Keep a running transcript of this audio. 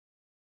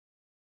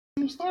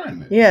I'm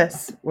starting it.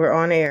 Yes, we're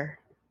on air.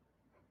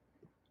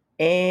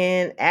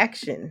 And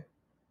action.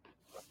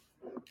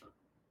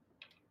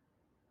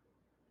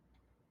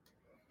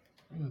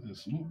 What is this,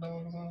 Snoop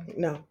Dogg or something?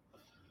 No.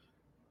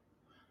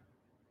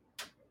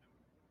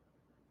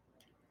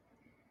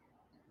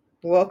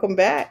 Welcome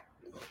back.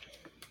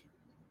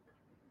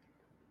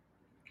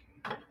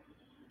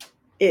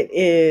 It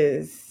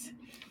is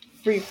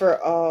Free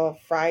for All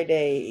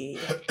Friday.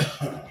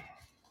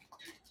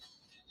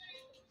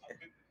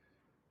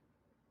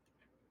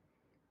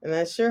 And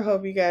I sure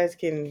hope you guys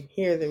can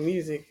hear the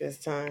music this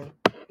time.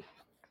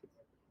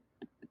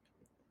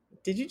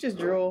 Did you just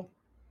drool?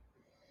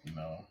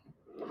 No.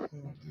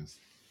 I'm just.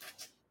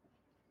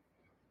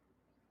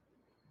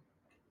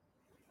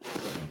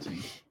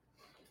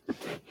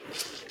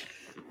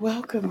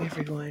 Welcome,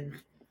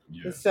 everyone.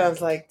 Yes, It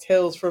sounds like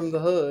Tales from the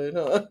Hood,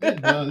 huh? It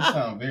does. It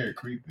sounds very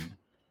creepy.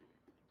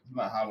 It's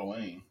not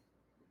Halloween.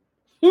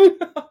 Yeah.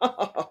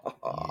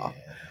 Yeah.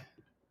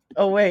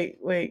 Oh, wait.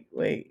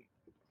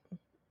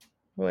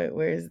 Wait,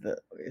 where's it?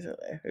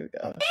 Here we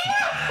go.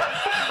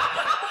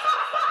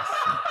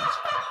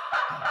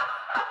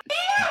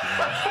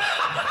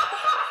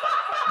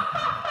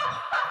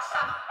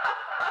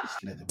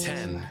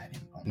 Ten,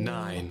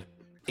 9,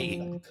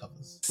 8,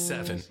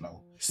 7,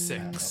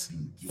 6,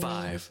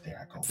 5,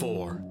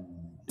 4,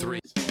 3.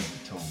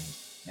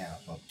 Now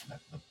look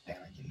down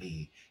your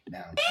leg. Now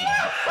on your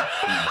belly.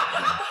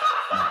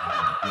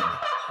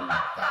 Oh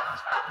my gosh.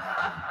 Now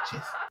on your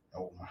chest.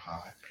 Oh my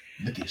heart.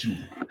 Look at you.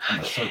 I'm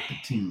a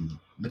serpentine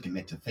looking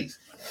at your face.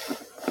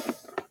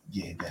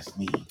 Yeah, that's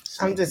me.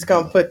 I'm just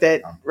gonna put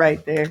that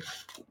right there.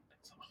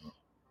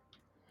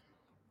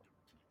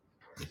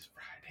 It's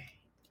Friday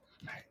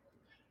night.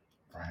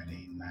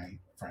 Friday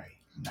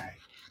night.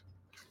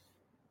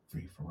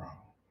 Free for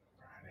all.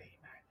 Friday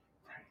night.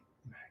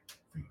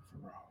 Free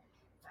for all.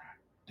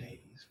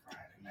 Friday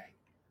night.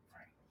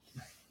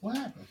 What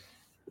happened?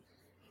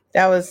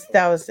 That was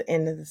the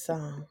end of the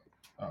song.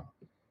 Oh.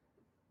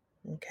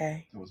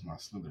 Okay. That was my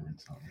Slytherin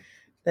song.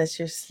 That's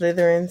your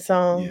Slytherin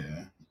song?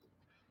 Yeah.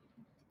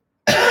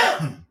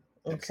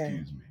 Okay.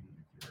 Excuse me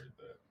if you heard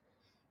that.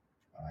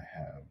 I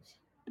have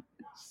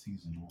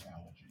seasonal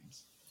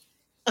allergies.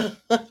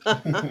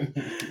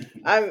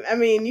 I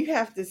mean, you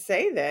have to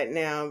say that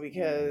now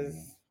because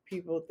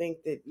people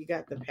think that you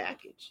got the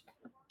package.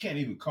 Can't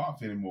even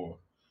cough anymore.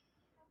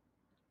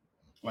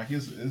 Like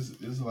it's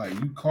like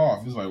you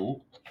cough. It's like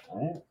oh.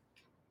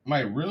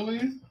 Like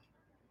really?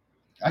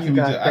 I could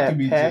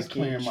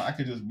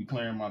just be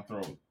clearing my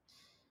throat.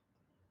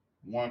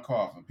 One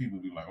cough and people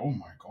be like, "Oh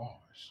my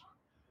gosh."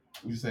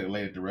 We say the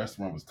lady at the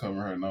restaurant was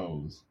covering her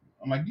nose.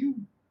 I'm like, you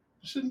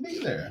shouldn't be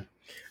there.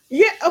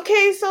 Yeah,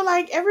 okay, so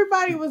like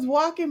everybody was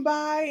walking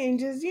by and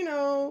just,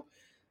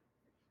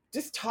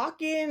 just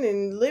talking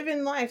and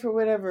living life or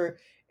whatever.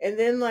 And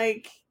then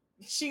like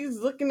she's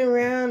looking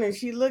around and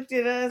she looked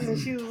at us and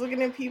she was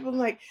looking at people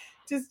like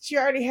she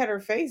already had her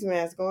face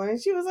mask on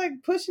and she was like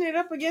pushing it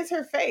up against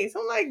her face.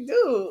 I'm like,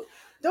 dude,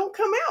 don't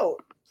come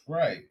out.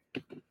 Right.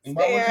 And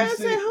Why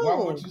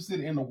would you sit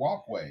in the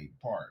walkway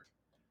part?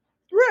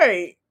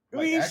 Right.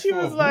 Like, I mean, she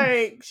was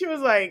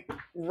like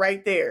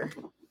right there.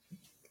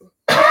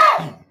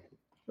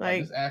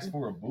 Like just ask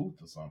for a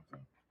booth or something.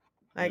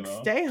 Like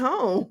stay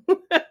home.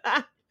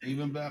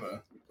 Even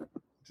better.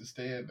 Just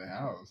stay at the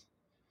house.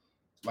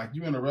 Like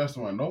you in a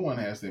restaurant, no one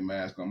has their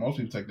mask on. Most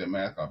people take their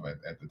mask off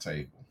at the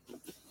table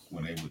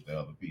when they with the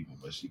other people,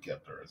 but she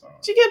kept hers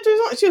on. She kept hers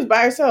on. She was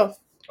by herself.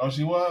 Oh,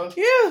 she was?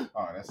 Yeah.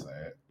 Oh, that's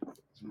sad.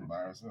 She was by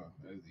herself.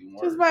 That's even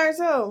worse. She was by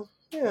herself.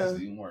 Yeah. That's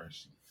even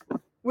worse.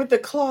 With the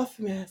cloth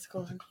mask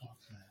on.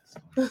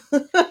 Did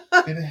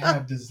it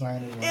have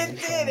designer? It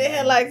did. It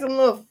had like some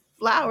little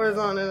flowers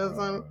on it or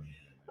something.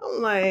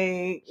 I'm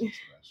like,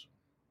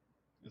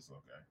 it's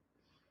okay.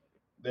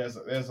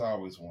 There's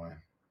always one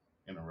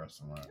in a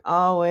restaurant.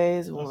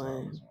 Always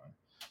one.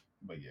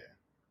 But yeah.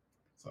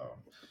 So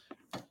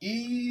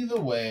either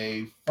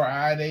way,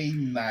 Friday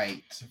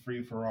night,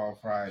 Free for All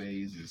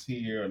Fridays is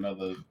here.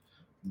 Another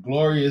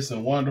glorious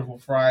and wonderful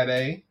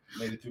Friday.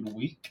 Made it through the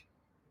week.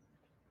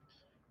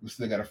 We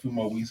still got a few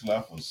more weeks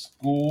left of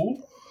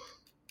school.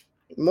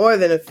 More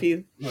than a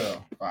few.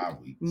 Well, 5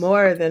 weeks.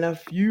 More than a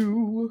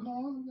few.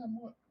 No, we got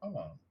more. Hold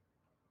on.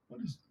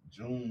 What is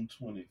June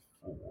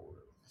 24?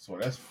 So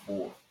that's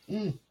 4.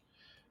 3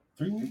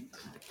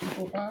 weeks? 3,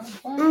 4, 5?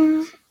 5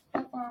 weeks?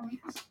 5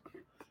 weeks.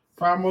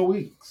 5 more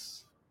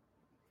weeks.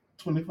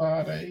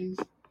 25 days.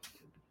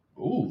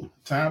 Ooh,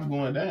 time's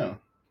going down.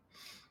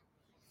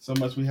 So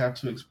much we have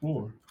to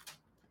explore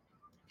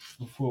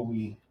before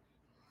we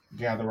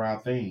gather our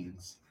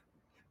things.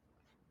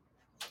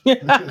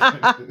 collect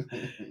our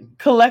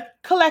things.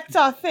 Collect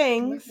our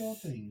things,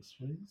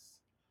 please.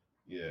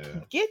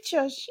 Yeah. Get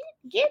your shit.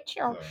 Get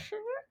your shit.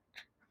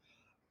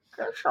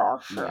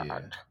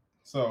 Yeah.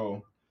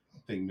 So I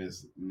think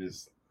Miss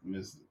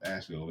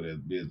Ashley over there is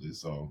busy.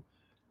 So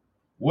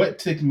what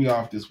ticked me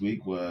off this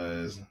week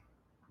was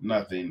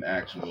nothing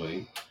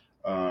actually.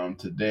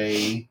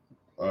 Today,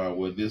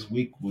 this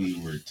week we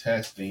were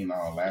testing.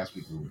 Last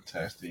week we were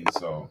testing.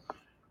 So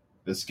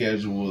the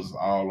schedule was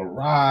all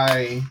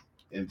awry,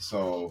 and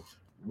so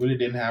really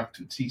didn't have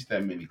to teach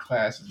that many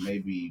classes,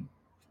 maybe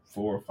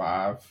 4 or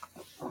 5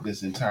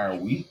 this entire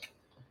week.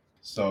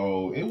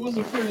 So it was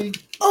a pretty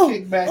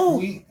kickback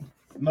week.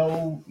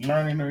 No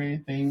learning or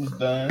anything was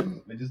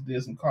done. They just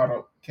did some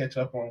catch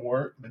up on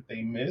work that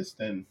they missed,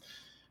 and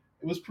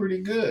it was pretty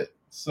good.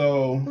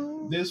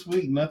 So this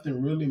week,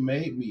 nothing really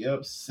made me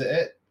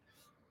upset.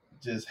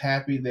 Just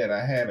happy that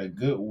I had a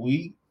good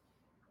week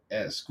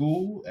at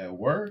school, at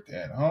work,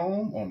 at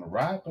home, on the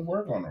ride to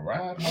work, on the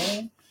ride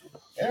home,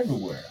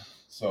 everywhere.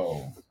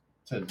 So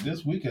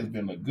this week has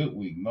been a good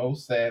week. No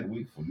sad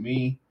week for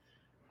me.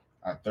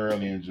 I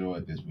thoroughly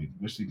enjoyed this week.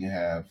 Wish we can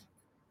have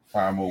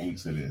 5 more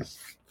weeks of this.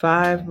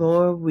 5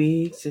 more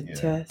weeks of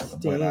testing.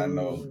 But I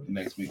know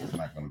next week is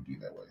not going to be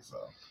that way.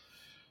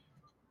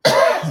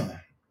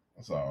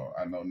 So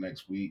I know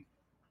next week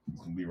it's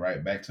going to be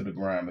right back to the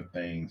grind of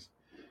things,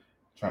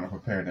 trying to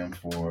prepare them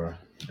for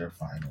their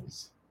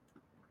finals,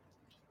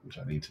 which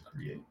I need to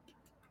create,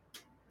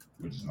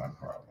 which is not a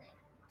problem.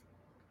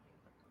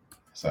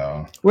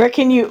 So where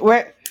can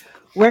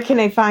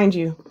they find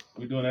you?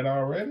 We're doing that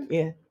already?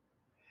 Yeah.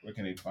 Where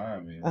can they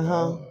find me?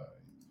 Well,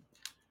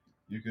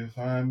 you can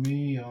find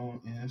me on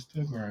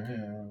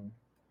Instagram.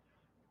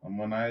 I'm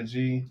on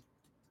IG,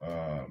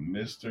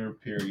 Mr.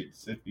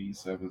 Sippy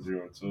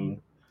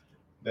 702.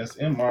 That's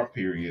MR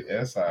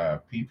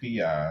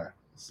SIPPI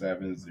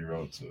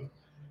 702.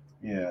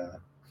 Yeah.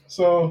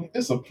 So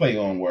it's a play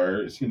on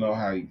words. You know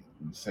how you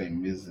say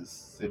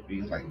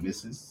Mississippi, like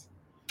Mrs.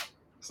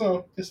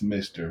 So it's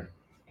Mr.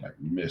 like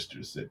Mr.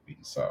 Sippy.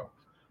 So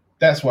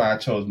that's why I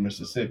chose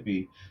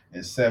Mississippi,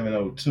 and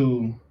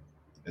 702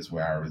 is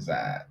where I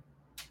reside.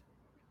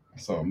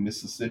 So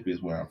Mississippi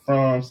is where I'm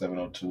from.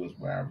 702 is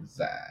where I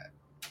reside.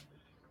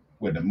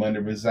 Where the money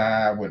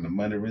reside, where the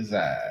money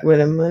resides. Where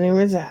the money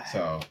resides.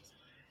 So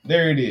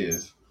there it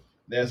is.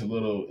 There's a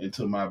little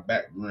into my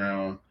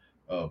background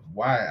of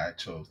why I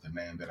chose the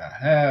name that I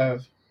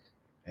have.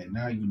 And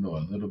now you know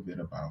a little bit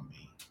about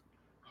me.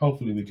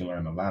 Hopefully we can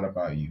learn a lot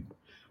about you.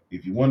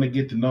 If you want to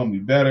get to know me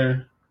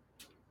better,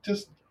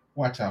 just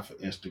watch out for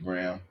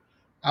Instagram.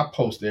 I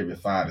post every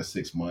 5 to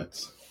 6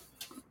 months.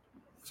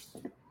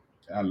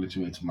 I'll let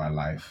you into my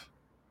life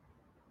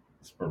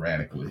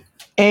sporadically.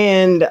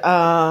 And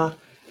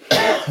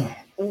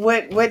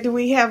what do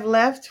we have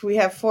left? We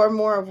have 4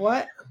 more of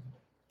what?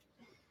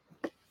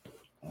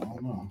 I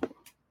don't know.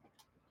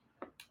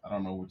 I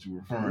don't know what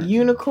you're referring to.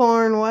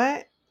 Unicorn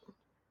what?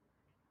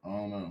 I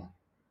don't know.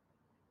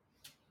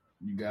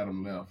 You got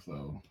them left,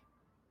 so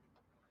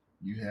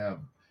you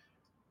have.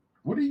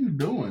 What are you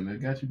doing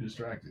that got you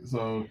distracted?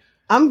 So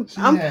I'm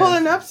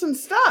pulling up some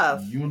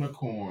stuff.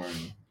 Unicorn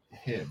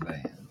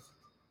headbands.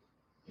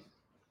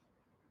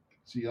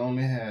 She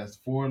only has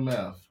 4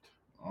 left.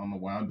 I don't know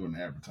why I'm doing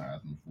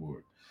advertisement for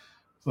it.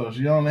 So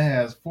she only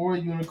has 4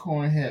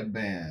 unicorn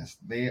headbands.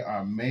 They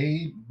are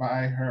made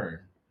by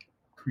her,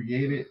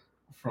 created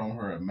from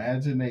her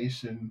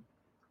imagination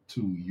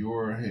to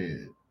your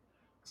head.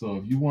 So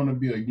if you want to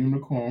be a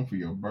unicorn for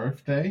your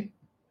birthday,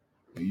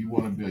 or you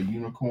want to be a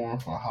unicorn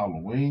for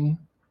Halloween,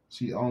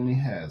 she only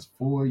has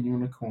 4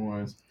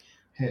 unicorn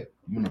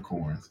headbands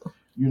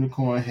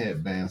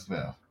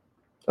left.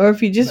 Or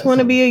if you just want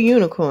to be a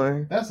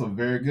unicorn. That's a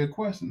very good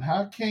question.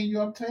 How can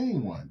you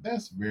obtain one?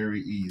 That's very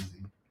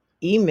easy.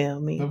 Email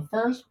me. The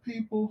first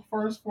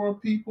 4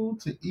 people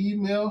to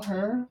email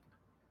her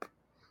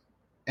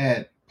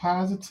at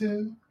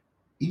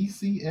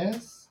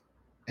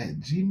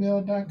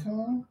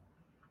positiveecs@gmail.com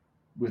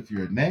with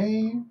your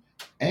name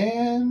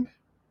and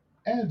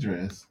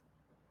address,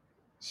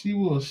 she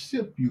will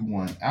ship you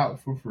one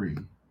out for free.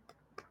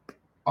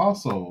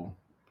 Also,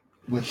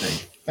 with a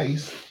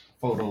face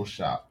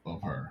Photoshop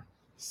of her,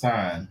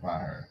 signed by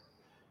her.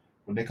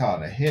 What they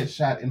call it, a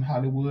headshot in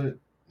Hollywood.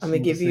 I'm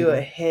going to give you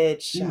a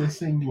headshot. She will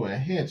send you a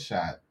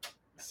headshot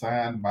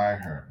signed by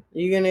her.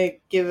 You're going to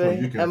give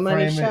a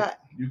money shot?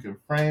 You can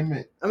frame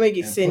it. I'm going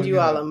to send you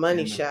all a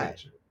money shot.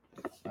 Picture.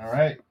 All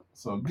right?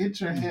 So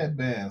get your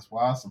headbands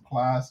while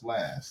supplies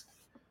last.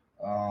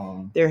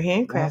 They're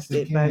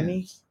handcrafted by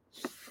me.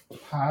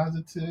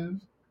 Positive,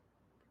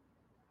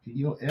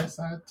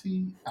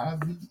 POSITIVE,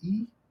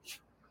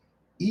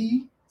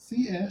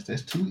 ECS,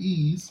 that's 2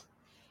 E's,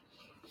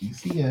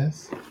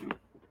 ECS,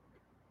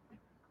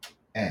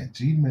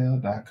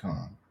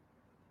 @gmail.com.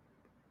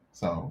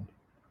 So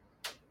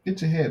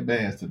get your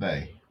headbands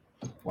today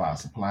while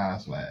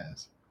supplies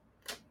last.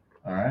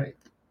 All right?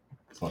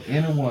 So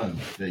anyone,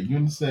 they're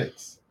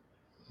unisex,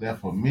 they're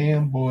for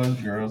men, boys,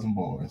 girls, and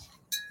boys.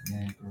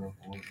 Men, girls,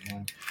 boys,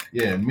 women.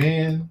 Yeah,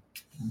 men,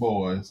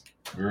 boys,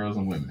 girls,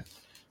 and women.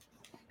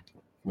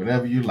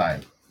 Whatever you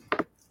like.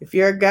 If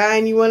you're a guy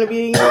and you want to be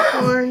a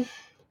unicorn,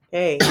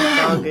 hey,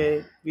 it's all good.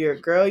 If you're a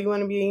girl, you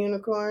want to be a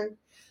unicorn,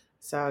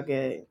 it's all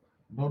good.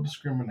 No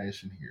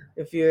discrimination here.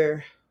 If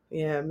you're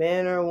a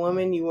man or a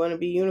woman, you want to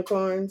be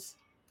unicorns,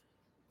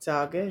 it's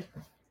all good.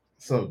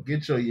 So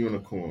get your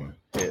unicorn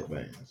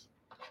headbands.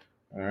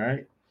 All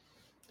right?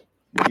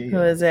 Yeah.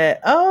 Who is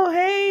that? Oh,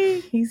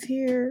 hey, he's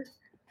here.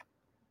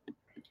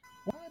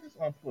 Why does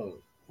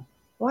unplugged.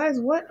 Why is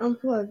what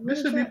unplugged? What This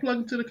is should be that?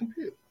 plugged into the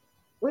computer.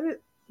 What is?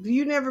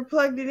 You never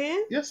plugged it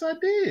in? Yes, I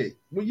did.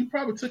 Well, you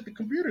probably took the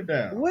computer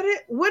down. What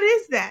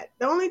is that?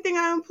 The only thing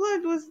I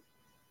unplugged was.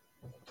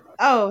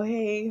 Oh,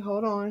 hey,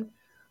 hold on.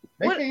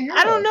 They What? can't hear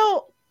I don't us.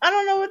 know. I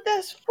don't know what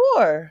that's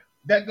for.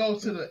 That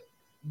goes to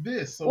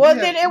this. So Well,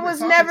 then it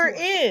was never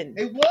in.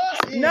 It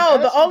was in. No,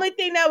 the only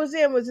thing that was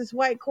in was this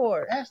white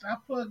cord. Ashley, I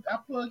plugged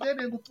that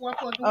in before I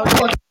plugged the Okay.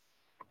 white.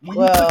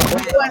 Well,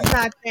 it was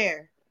not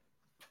there.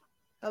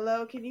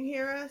 Hello, can you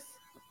hear us?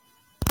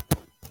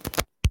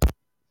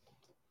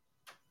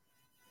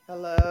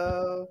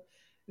 Hello.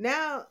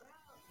 Now.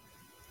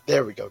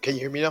 There we go. Can you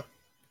hear me now?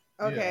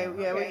 Okay,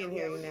 yeah, we can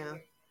hear you now.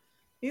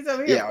 He's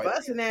over here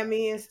fussing at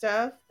me and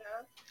stuff.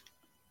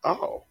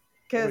 Oh.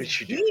 Because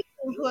he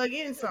can plug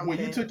in something. Well,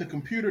 you took the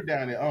computer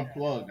down and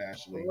unplugged,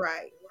 Ashley.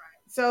 Right.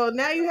 So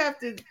now you have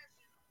to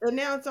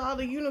announce all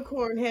the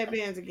unicorn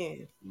headbands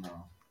again.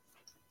 No.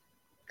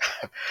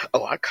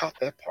 Oh, I caught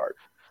that part.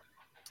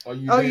 Oh,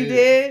 you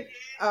did?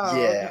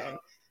 Oh, yeah. Okay.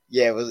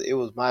 Yeah, it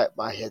was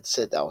my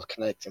headset that was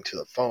connecting to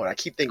the phone. I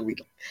keep thinking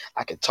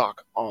I could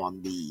talk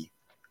on the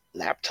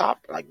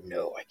laptop. Like,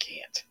 no, I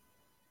can't.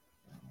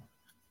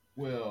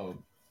 Well,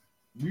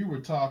 we were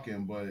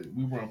talking, but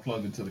we weren't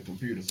plugged into the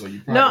computer, so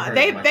you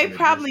probably they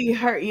probably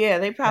heard. Yeah,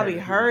 they probably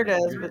heard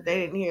us, but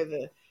they didn't hear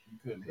the.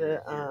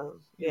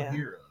 Yeah.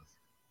 Hear us.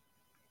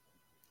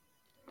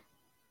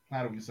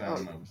 How do we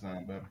sound? We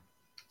sound better.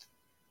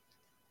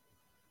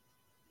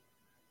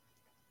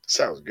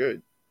 Sounds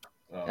good.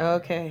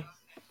 Okay.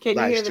 Can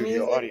you hear the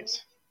music?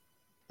 Audience.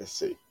 Let's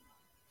see.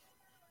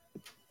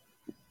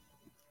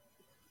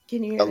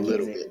 Can you hear the music?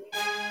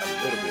 A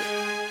little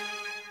bit.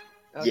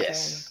 Okay.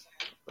 Yes.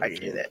 I can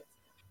hear that.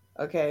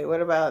 Okay,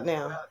 what about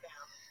now?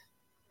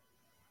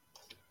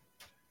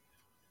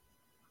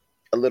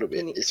 A little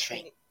bit. It's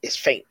faint. It's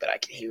faint, but I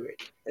can hear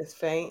it. It's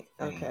faint?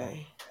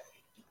 Okay.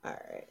 All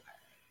right.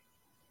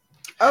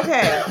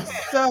 Okay,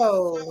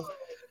 so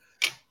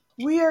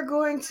we are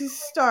going to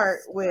start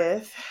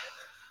with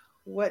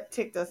what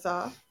ticked us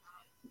off.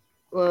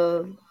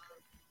 Well,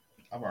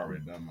 I've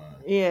already done mine.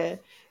 Yeah.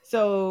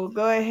 So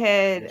go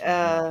ahead,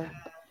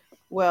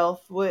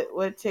 Wealth.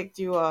 What ticked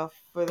you off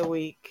for the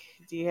week?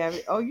 Do you have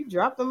it? Oh, you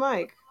dropped the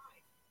mic.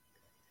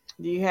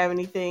 Do you have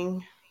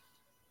anything?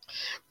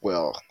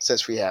 Well,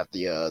 since we have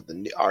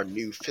our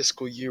new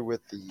fiscal year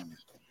with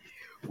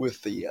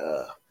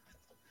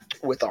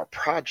our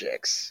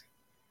projects,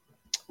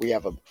 we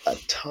have a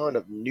ton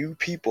of new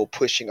people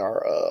pushing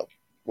our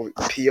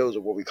POs,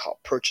 or what we call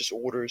purchase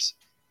orders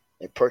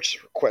and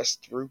purchase requests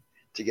through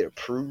to get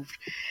approved,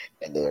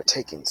 and they are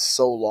taking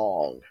so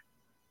long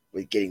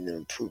with getting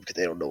them approved because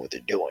they don't know what they're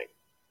doing.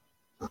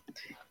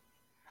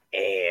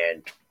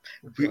 And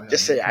we have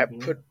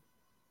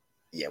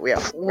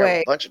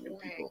a bunch of new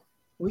people.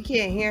 We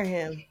can't hear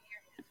him.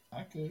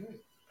 I could.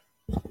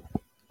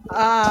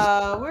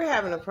 We're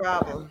having a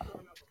problem.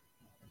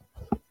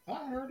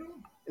 I heard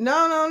him.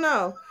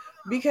 No.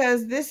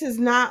 Because this is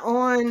not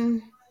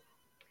on.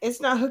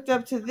 It's not hooked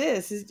up to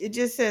this. It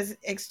just says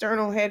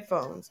external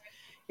headphones.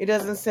 It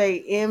doesn't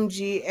say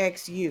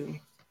MGXU.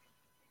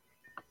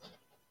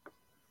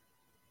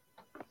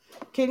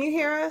 Can you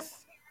hear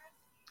us?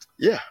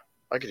 Yeah,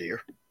 I can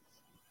hear.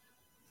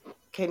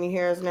 Can you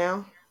hear us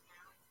now?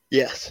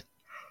 Yes.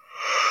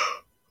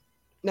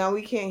 No,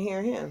 we can't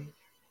hear him.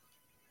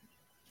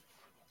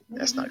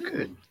 That's not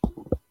good.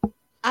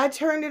 I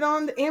turned it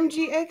on the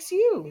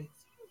MGXU.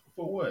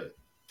 For what?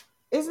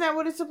 Isn't that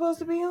what it's supposed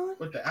to be on?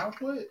 With the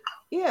output?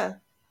 Yeah.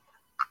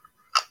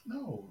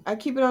 No. I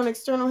keep it on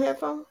external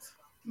headphones?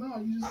 No,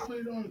 you just put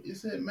it on. It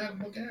said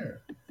MacBook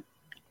Air.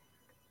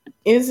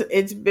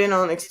 It's been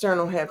on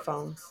external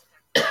headphones.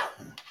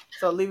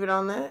 So leave it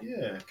on that?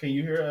 Yeah. Can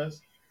you hear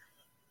us?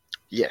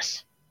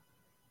 Yes.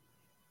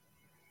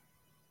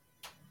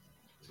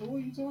 So what are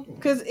you talking about?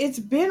 Because it's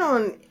been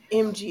on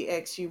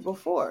MGXU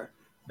before.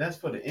 That's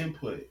for the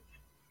input.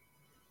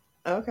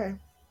 Okay.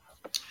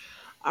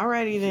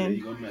 Alrighty then.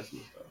 You're gonna mess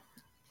with stuff.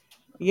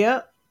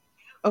 Yep.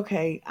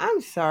 Okay.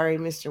 I'm sorry,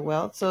 Mr.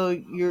 Welt. So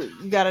you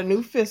got a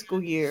new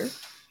fiscal year.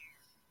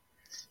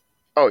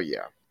 Oh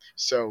yeah.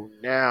 So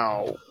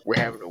now we're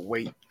having to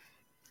wait,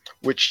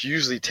 which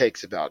usually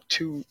takes about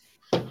 2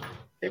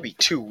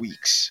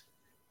 weeks.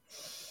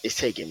 It's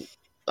taking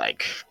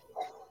like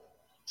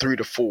 3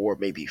 to 4,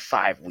 maybe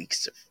 5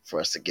 weeks for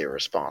us to get a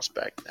response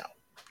back now.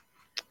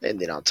 And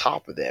then on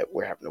top of that,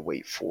 we're having to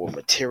wait for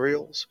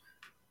materials.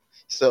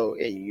 So,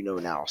 and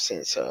now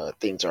since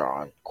things are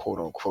on quote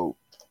unquote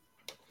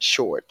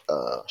short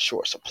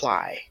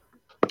supply,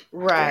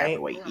 we have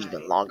to wait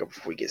even longer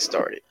before we get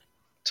started.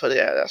 So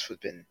yeah, that's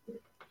what's been.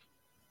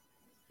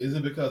 Is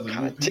it because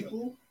of new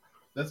people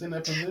that's in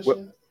that position?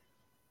 Well,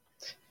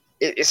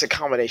 it's a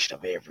combination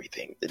of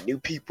everything. The new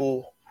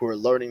people who are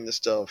learning the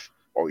stuff,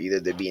 or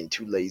either they're being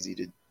too lazy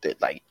to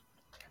like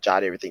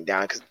jot everything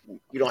down, because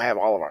we don't have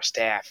all of our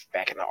staff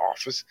back in the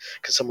office,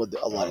 because a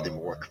lot of them are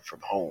working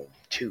from home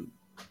too.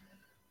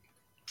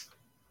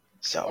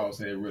 So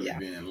they're really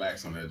being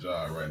lax on their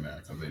job right now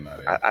because they're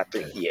not. I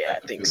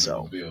think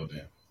so.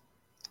 Building.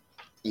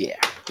 Yeah.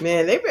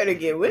 Man, they better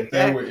get with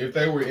that. If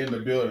they were in the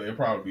building, it'd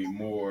probably be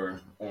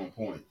more on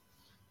point.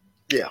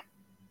 Yeah.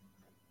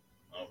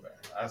 Okay,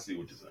 I see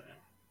what you're saying.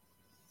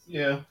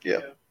 Yeah.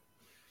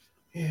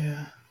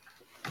 Yeah.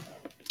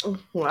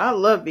 Well, I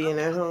love being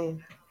at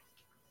home.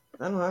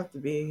 I don't have to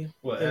be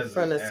in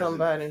front of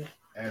somebody.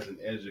 As an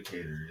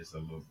educator, it's a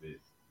little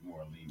bit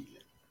more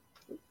lenient.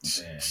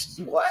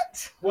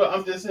 What? Well,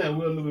 I'm just saying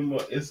we're a little bit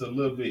more. It's a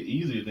little bit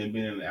easier than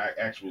being in the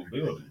actual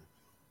building.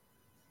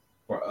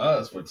 For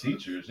us, for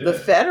teachers, The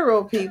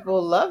federal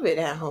people love it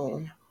at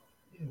home.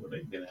 Yeah, well,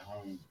 they've been at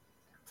home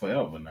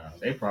forever now.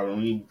 They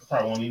probably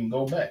won't even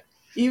go back.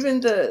 Even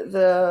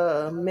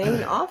the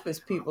main office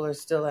people are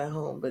still at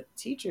home, but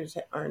teachers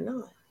are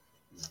not.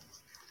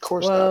 Of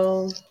course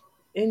Well, not.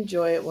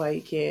 enjoy it while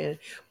you can.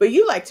 But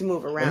you like to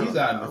move around. Well, he's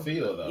out in the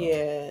field, though.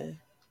 Yeah.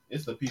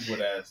 It's the people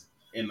that's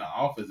in the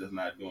office that's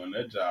not doing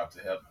their job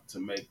to help to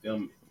make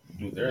them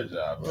do their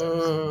job.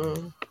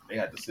 They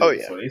have to sit. Oh,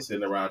 yeah. So they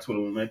sitting around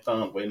twiddling their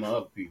thumbs waiting on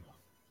other people.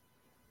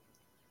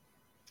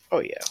 Oh,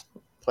 yeah.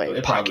 So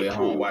they're probably at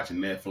home watching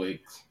Netflix.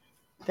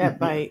 That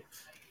bite.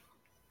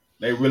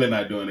 They really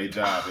not doing their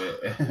job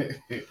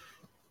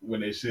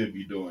when they should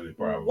be doing it,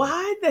 probably.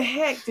 Why the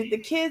heck did the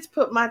kids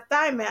put my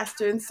Thigh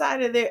Master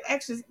inside of their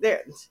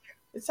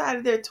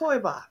toy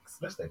box?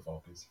 Let's stay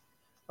focused.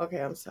 Okay,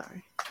 I'm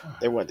sorry.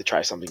 They wanted to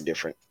try something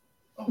different.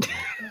 Oh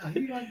my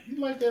God! You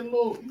like that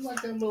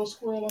little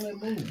squirrel on that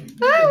movie.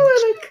 I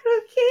want a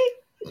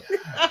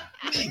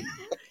cookie.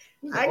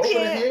 I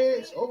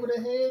can't. Over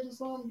the hedge or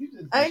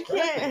something. I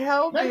can't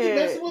help now it. You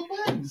messing with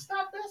buttons.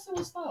 Stop messing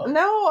with stuff.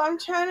 No, I'm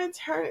trying to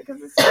turn it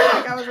because it sounded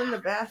like I was in the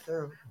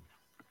bathroom.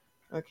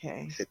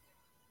 Okay.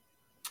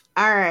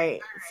 All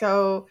right.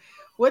 So,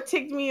 what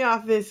ticked me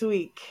off this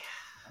week?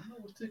 I know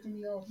what's ticking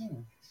me off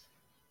now.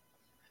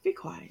 Be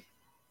quiet.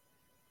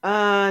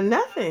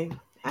 Nothing.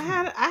 I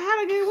had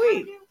a good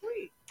week.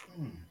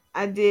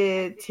 I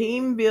did a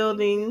team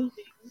building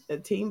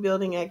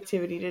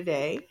activity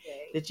today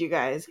that you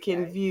guys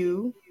can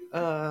view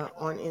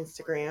on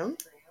Instagram.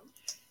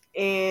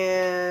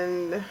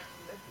 And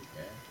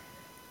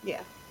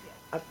yeah,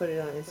 I put it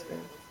on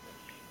Instagram.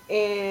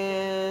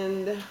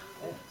 And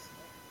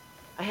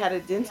I had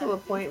a dental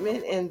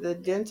appointment, and the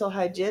dental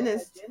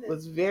hygienist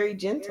was very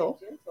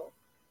gentle.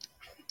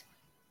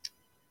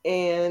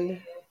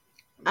 And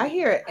I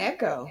hear an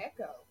echo.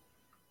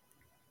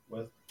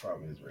 Well,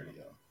 probably his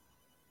radio.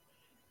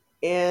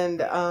 And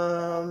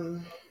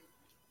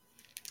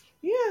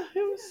yeah,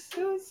 it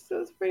was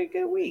a pretty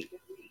good week.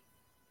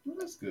 Well,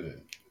 that's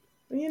good.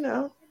 You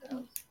know,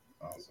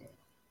 awesome.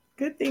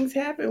 Good things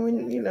happen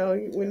when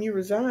you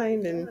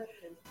resign and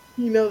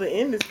the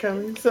end is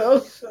coming.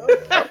 So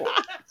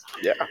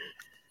yeah.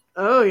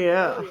 Oh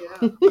yeah.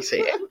 You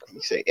say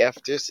F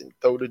this and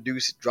throw the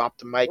deuce, drop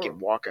the mic, and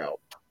walk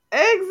out.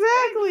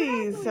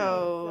 Exactly.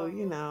 So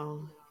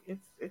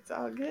it's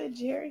all good,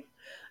 Jerry.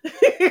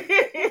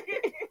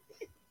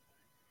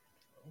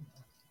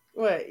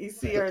 What, you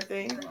see our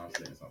thing? No, I'm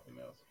saying something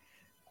else.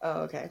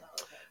 Oh, okay.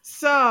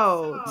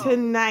 So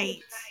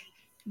tonight,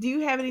 do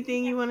you have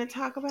anything you want to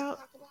talk about?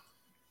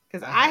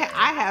 Because I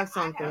have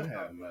something. I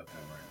have nothing right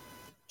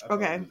now.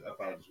 Okay. I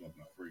thought this was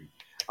free.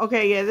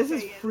 Okay, yeah, this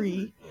is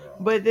free,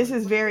 but this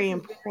is very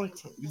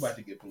important. You about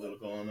to get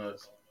political on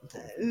us?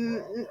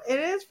 It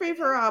is free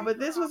for all, but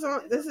this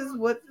is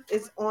what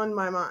is on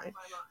my mind.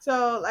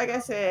 So, like I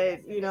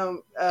said,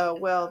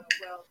 well,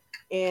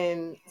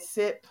 in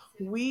SIP,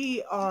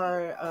 we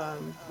are,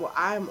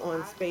 I'm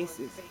on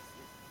Spaces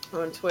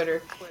on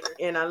Twitter,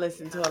 and I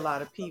listen to a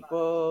lot of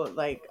people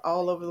like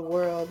all over the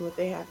world, what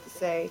they have to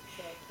say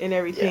and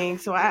everything.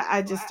 So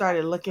I just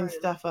started looking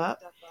stuff up.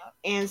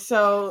 And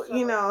so,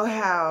 you know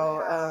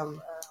how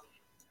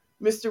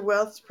Mr.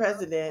 Wells,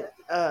 president,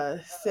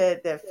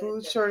 said that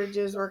food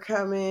shortages were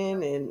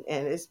coming, and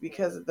it's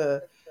because of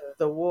the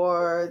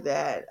war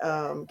that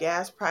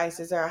gas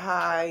prices are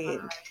high,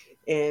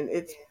 and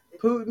it's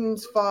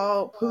Putin's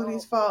fault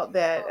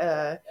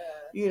that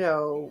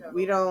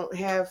we don't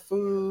have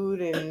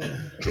food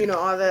and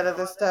all that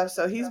other stuff.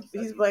 So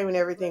he's blaming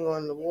everything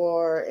on the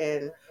war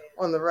and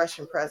on the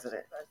Russian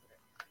president.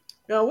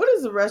 Now, what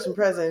does the Russian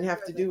president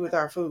have to do with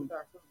our food?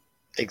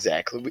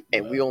 Exactly,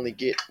 and we only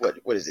get what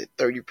is it,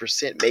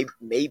 30%,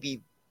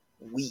 maybe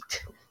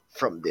wheat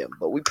from them,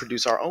 but we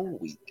produce our own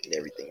wheat and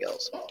everything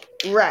else.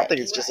 Right. I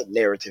think it's just a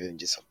narrative and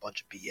just a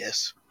bunch of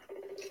BS.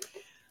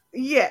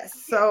 Yes,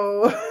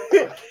 so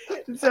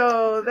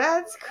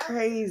that's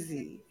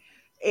crazy,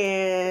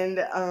 and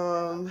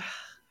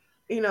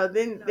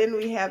then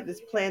we have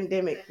this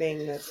pandemic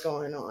thing that's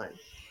going on,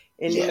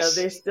 and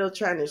they're still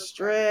trying to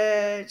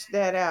stretch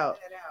that out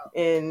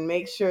and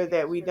make sure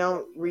that we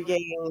don't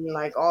regain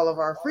like all of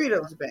our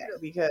freedoms back,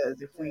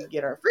 because if we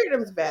get our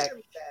freedoms back,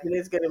 then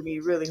it's going to be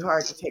really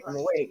hard to take them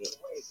away again.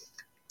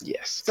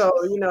 Yes. So,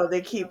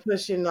 they keep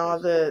pushing all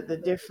the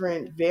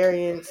different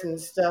variants and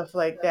stuff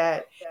like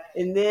that.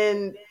 And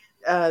then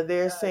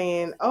they're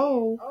saying,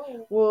 oh,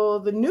 well,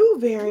 the new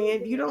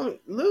variant, you don't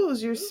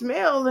lose your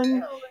smell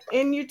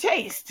and your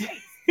taste.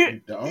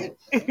 You don't.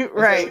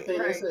 Right. That's everything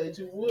they said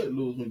you would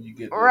lose when you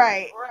get there.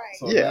 Right.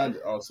 So Yeah.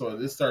 now, so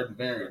this certain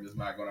variant is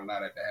not going to allow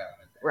that to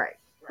happen. Right.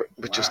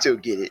 But you'll still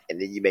get it,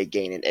 and then you may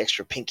gain an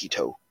extra pinky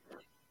toe.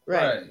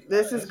 Right.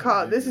 This is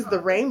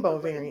the rainbow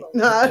variant.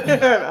 No, I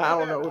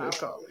don't know what it's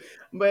called.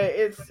 But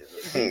it's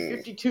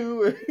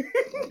B52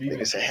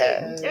 It's a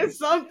hat. it's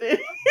something.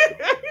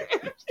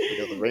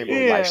 The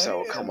rainbow lifestyle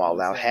will come all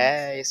out.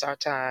 Hey, it's our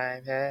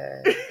time.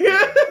 Hey.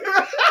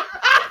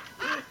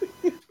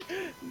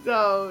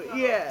 So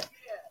yeah.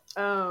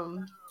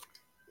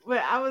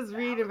 But I was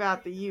reading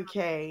about the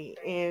UK,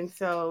 and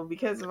so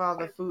because of all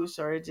the food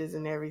shortages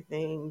and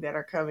everything that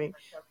are coming,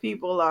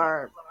 people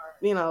are,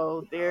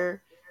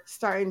 they're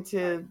starting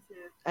to,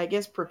 I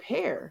guess,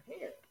 prepare.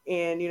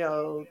 And,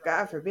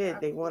 God forbid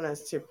they want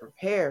us to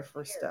prepare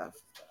for stuff.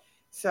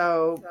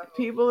 So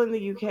people in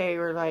the UK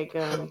are like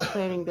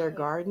planting their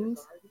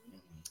gardens.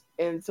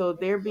 And so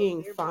they're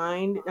being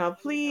fined. Now,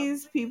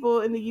 please,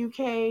 people in the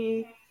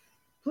UK,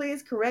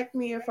 please correct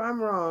me if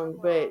I'm wrong,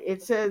 but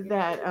it says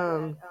that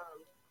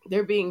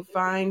they're being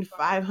fined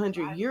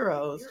 500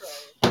 euros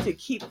to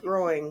keep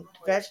growing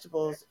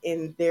vegetables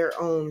in their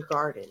own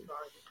garden.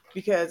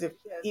 Because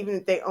even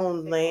if they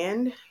own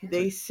land,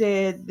 they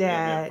said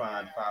that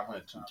fined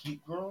 500 to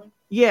keep growing.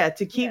 Yeah,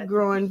 to keep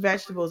growing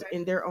vegetables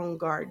in their own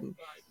garden.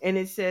 And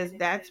it says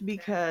that's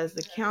because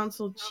the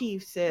council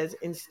chief says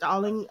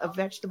installing a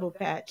vegetable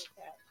patch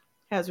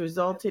has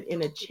resulted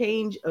in a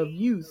change of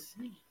use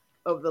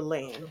of the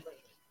land.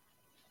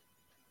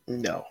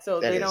 No. So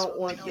they don't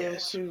want them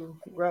to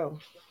grow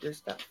their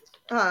stuff.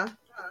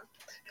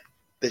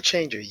 The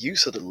change of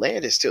use of the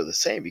land is still the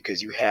same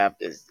because you have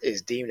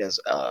is deemed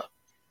as a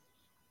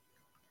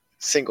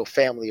single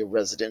family or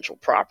residential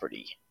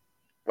property.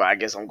 Well, I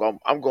guess I'm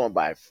going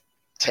by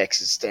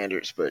Texas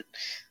standards, but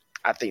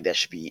I think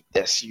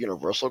that's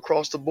universal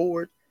across the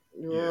board.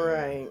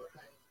 Right.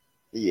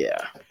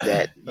 Yeah.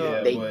 I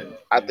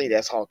think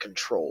that's all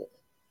control.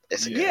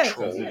 It's a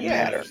control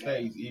matter.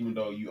 States, even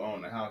though you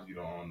own the house, you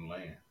don't own the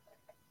land.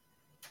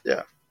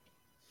 Yeah.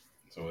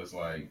 So it's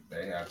like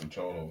they have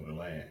control over the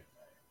land.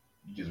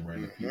 You just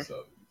rent a piece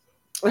of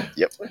it.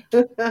 Yep.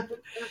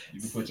 You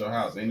can put your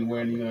house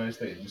anywhere in the United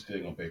States. You're still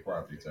gonna pay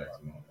property tax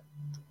on it.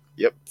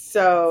 Yep.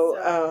 So,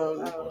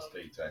 or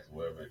state tax,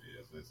 whatever it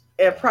is.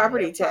 A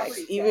property tax.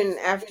 Even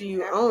after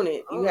you own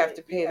it, you have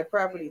to pay the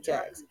property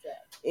tax.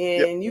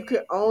 And you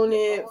could own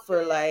it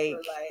for like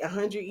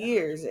 100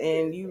 years,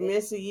 and you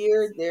miss a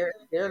year,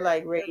 they're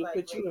like ready to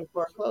put you in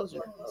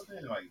foreclosure.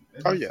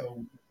 Oh yeah.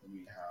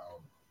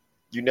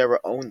 You never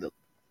own the.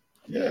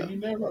 Yeah, you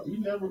never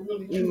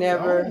really. You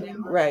never,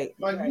 right?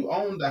 Like you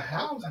own the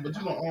house, but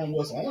you don't own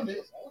what's on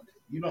it.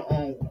 You don't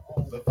own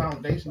the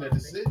foundation that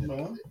it's sitting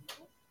on.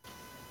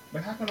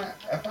 But how can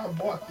if I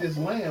bought this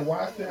land,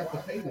 why I still have to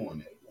pay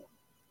on it?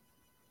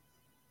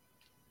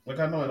 Like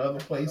I know in other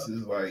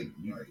places,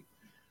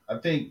 I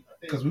think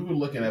because we were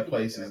looking at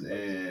places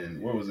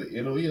in where was it,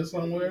 Italy or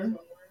somewhere?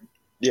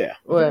 Yeah.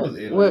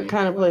 What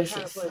kind of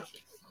places?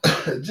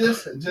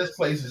 just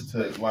places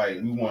to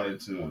we wanted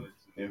to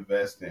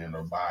invest in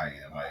or buy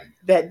in,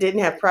 that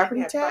didn't have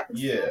property tax.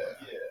 Yeah.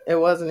 It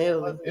wasn't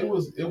Italy. It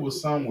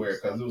was somewhere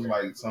because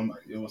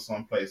it was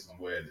some places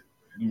where.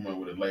 You remember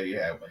what the lady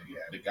had?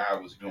 The guy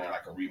was doing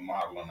like a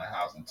remodel on the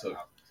house and took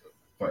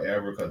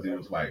forever because it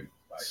was like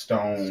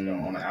stone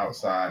on the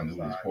outside and it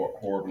was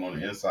horrible on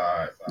the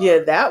inside. Yeah,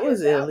 that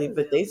was Italy,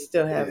 but they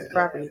still have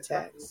property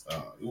tax.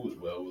 It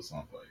was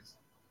someplace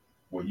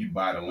where you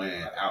buy the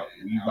land out.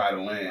 You buy the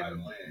land,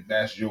 and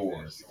that's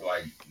yours.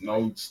 Like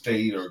no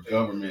state or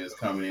government is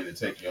coming in to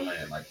take your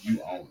land. Like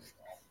you own it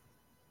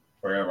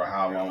forever.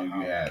 How long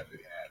you have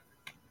it.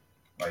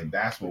 Like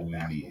that's what we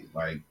need.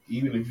 Like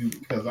even if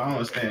because I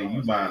understand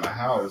you buying a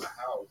house,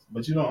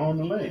 but you don't own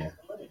the land.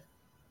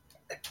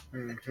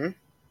 Mm-hmm.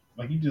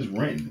 Like you just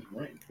rent.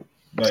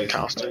 Like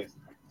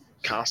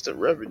constant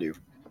revenue.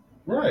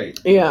 Right.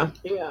 Yeah.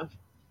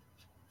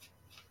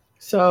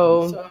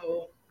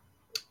 So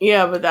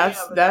yeah, but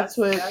that's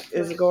what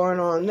is going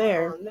on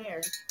there.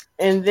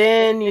 And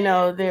then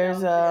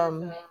there's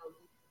a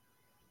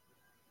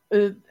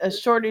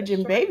shortage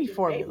in baby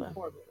formula.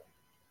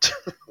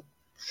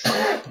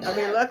 I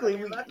mean, luckily,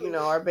 we,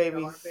 our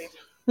babies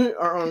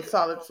are on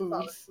solid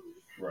foods.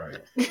 Right.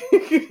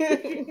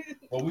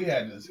 Well, we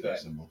had a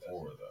discussion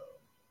before, though.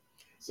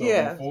 So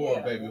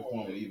before baby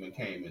formula even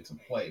came into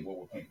play, what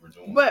were people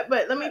doing? But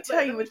let me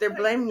tell you what they're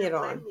blaming it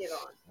on.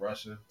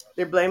 Russia.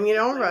 They're blaming it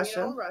on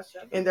Russia,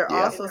 and they're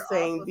also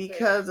saying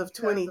because of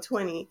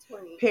 2020,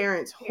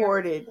 parents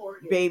hoarded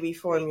baby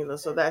formula,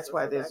 so that's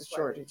why there's a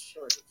shortage.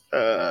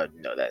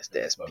 No, that's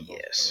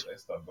BS. That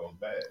stuff goes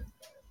bad.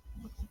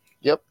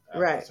 Yep.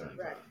 Right.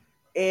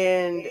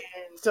 And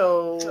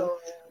so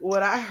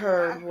what I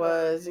heard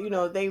was,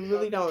 they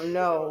really don't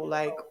know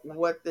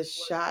what the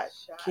shot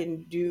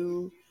can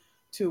do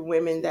to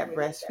women that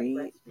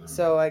breastfeed.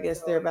 So I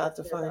guess they're about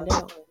to find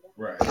out.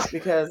 Right.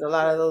 Because a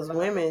lot of those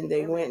women,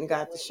 they went and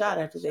got the shot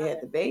after they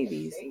had the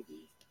babies,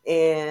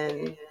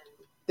 and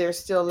they're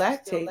still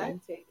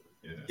lactating.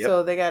 Yeah.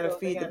 So they got to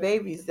feed the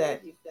babies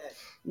that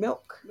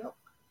milk.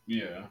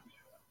 Yeah.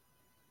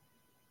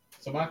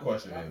 So my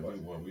question is,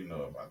 well, we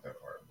know about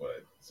that part,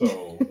 but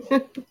so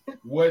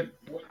what?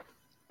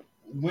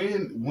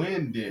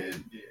 When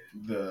did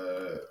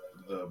the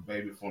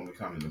baby formula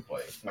come into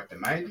play? Like the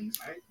 90s,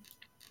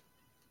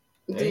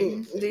 Do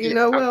you Yeah,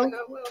 know, Will?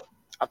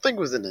 I think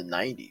it was in the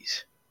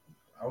 90s,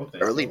 I would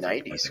think early so.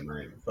 Like 90s. the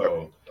 90s.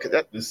 So Cause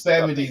that, the 'cause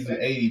I think, 70s and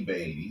 80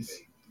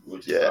 babies,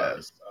 which is yeah,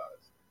 us.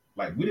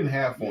 Like we didn't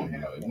have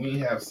formula. We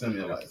didn't have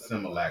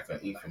Similac or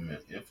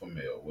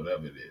Infamil,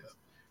 whatever it is.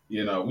 We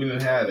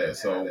didn't have that.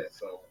 So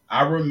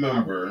I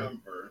remember,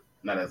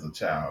 not as a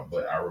child,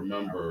 but I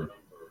remember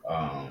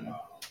um,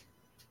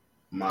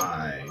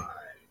 I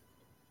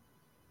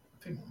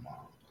think my mom,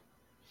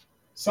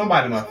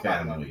 somebody in my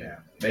family,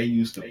 they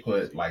used to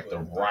put like the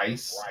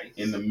rice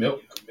in the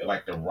milk,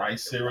 like the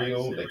rice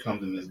cereal that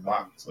comes in this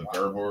box, a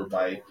Gerber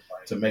bite,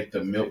 to make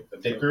the milk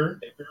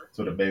thicker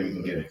so the baby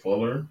can get it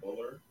fuller.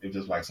 It's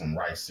just like some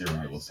rice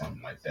cereal or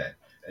something like that.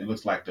 It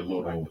looks like the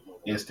little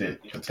instant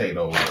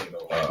potato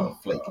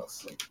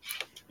flakes,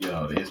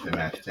 the instant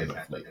mashed potato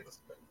flakes.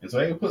 And so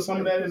they would put some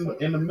of that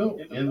in the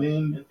milk, and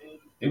then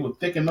it would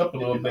thicken up a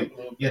little bit.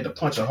 You had to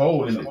punch a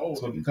hole in it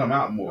so it could come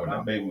out more, and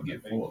that baby would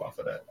get full off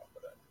of that.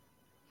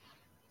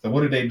 So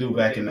what did they do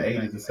back in the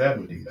 80s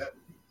and 70s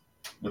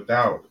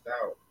without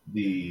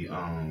the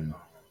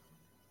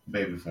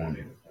baby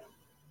formula?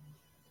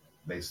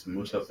 They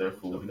smooshed up their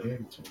food and gave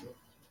it to them.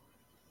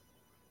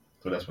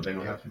 So that's what they're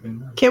gonna have to do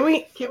now. Can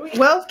we?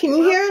 Well, can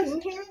you hear us?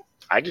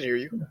 I can hear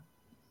you.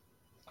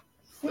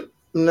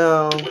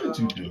 No. What did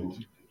you do?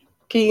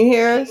 Can you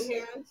hear us?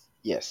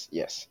 Yes,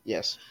 yes,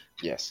 yes,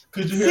 yes,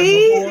 Could you hear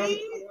before?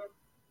 See?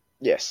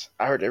 yes.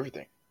 I heard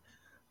everything.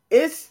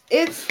 It's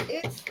that's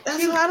why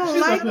I don't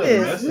she's like like a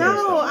this. messer or No,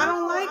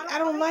 something. I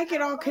don't like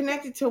it all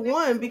connected to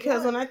one,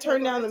 because when I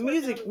turn down the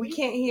music, we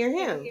can't hear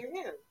him.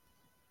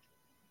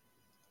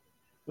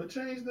 But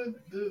change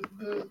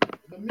the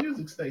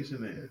music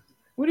station in.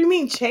 What do you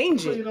mean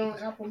change Put it? it on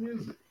Apple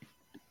Music.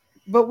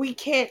 But we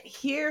can't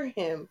hear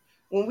him.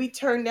 When we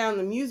turn down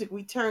the music,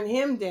 we turn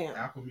him down.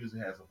 Apple Music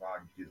has a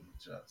volume you can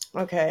adjust.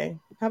 Okay.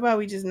 How about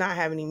we just not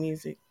have any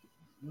music?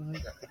 No, you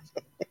got that.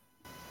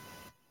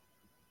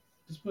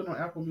 Just put it on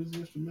Apple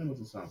Music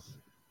instrumentals or something.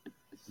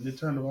 And then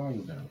turn the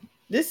volume down.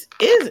 This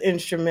is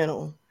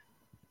instrumental.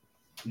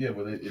 Yeah,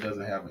 but it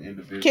doesn't have an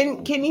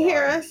individual. Can you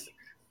hear us?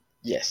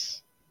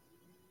 Yes.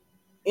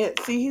 Yeah,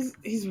 see,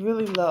 he's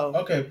really low.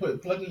 Okay,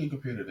 plug in your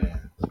computer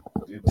then,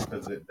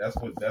 because that's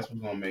what's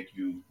gonna make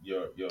your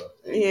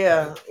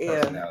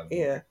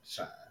personality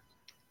shine.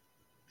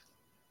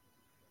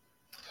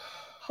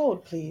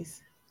 Hold,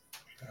 please.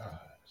 Gosh.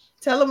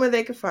 Tell them where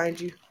they can find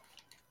you.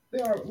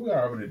 We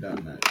already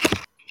done that.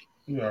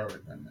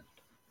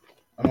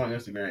 I'm on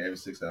Instagram every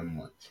 6-7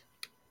 months.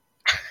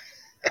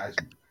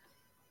 IG.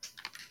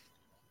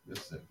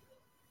 This is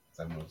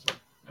 7 months.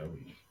 There we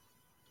go.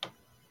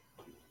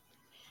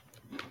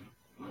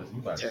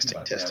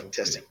 Testing.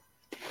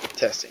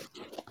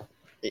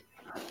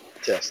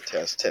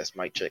 Test.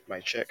 Mic check.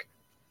 Mic check.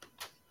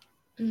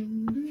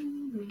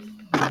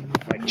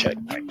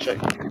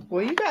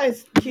 Well, you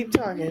guys keep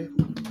talking.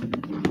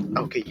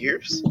 Okay,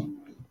 yours.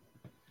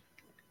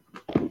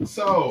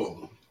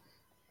 So,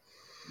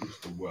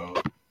 Mr. Well,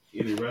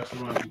 any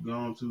restaurants you've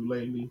gone to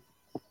lately?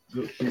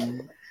 Good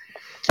food?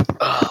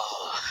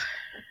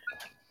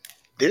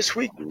 This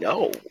week,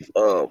 no.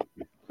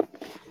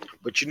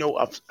 But you know,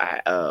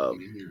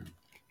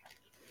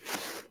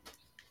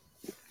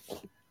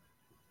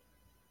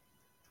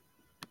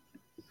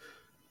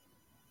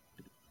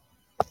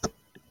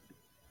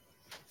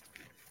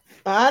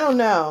 I don't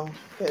know,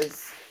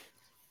 because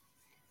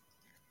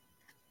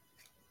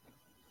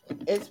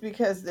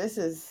this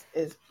is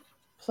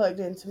plugged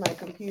into my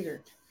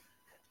computer.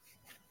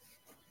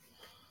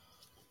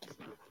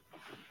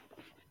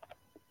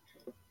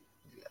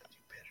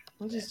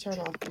 I'll just turn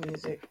off the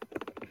music.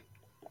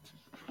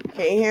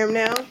 Can you hear him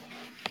now?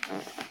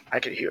 I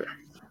can hear.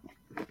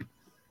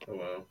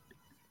 Hello.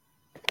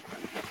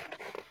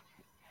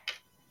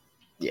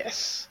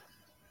 Yes.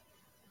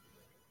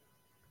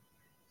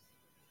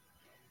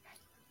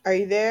 Are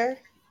you there?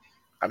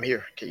 I'm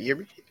here. Can you hear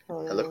me?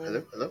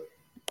 Hello.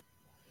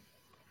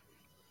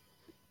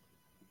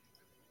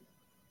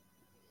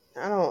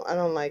 I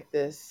don't like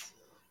this.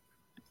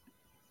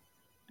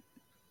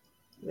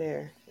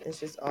 There, it's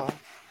just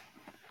off.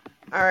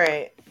 All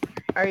right.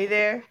 Are you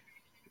there?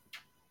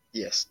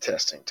 Yes.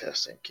 Testing. Can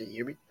you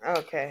hear me?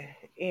 Okay.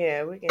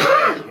 Yeah, we can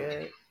hear you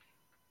good.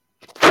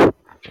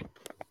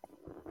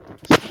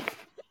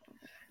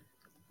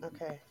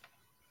 Okay.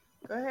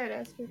 Go ahead,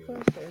 ask your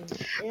question.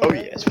 Oh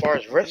yeah. As far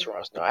as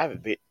restaurants, no,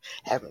 we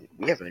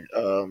haven't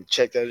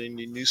checked out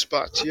any new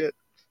spots yet.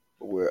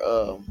 Where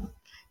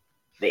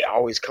they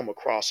always come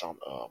across on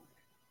what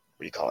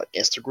do you call it,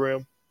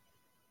 Instagram.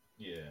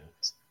 Yeah.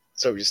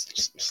 So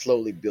just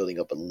slowly building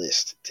up a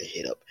list to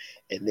hit up,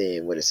 and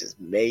then what is this,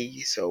 May?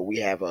 So we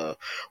have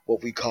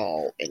what we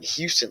call in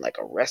Houston like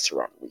a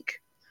restaurant week,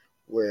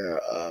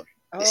 where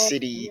the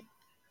city.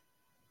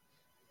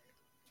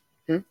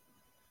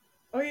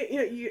 Oh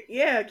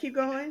yeah. Keep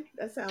going.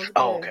 That sounds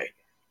Oh, good. okay.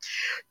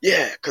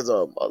 Yeah, because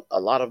a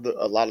lot of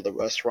the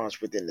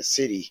restaurants within the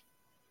city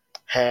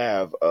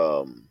have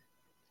a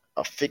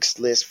fixed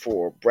list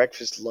for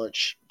breakfast,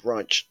 lunch,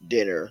 brunch,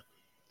 dinner.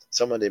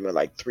 Some of them are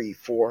like 3,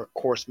 4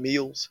 course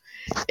meals,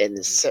 and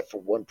it's set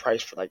for one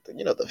price for like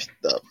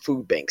the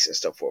food banks and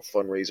stuff for a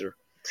fundraiser.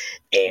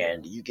 Yeah.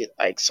 And you get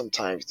like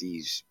sometimes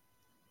these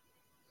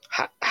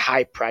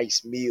high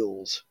price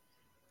meals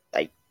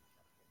like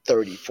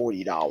 $30,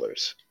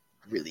 $40,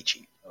 really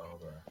cheap. Oh,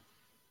 okay.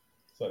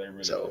 So they really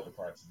cut So the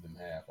prices in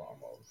half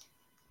almost.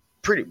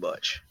 pretty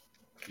much.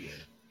 Yeah.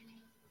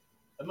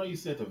 I know you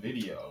sent a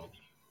video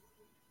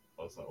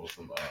of some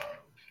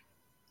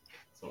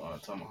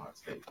tomahawk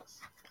steaks.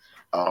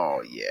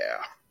 Oh yeah,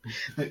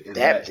 Is that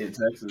that in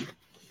Texas?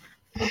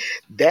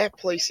 that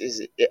place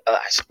is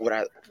what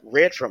I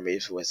read from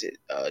it was it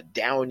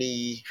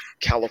Downey,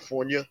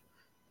 California.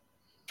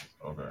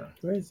 Okay.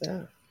 Where's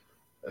that?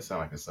 That sounds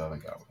like in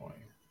Southern California.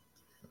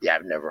 Yeah,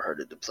 I've never heard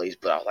of the place,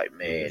 but I was like, Yeah,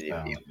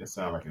 man, it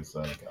sound like in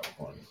Southern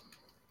California.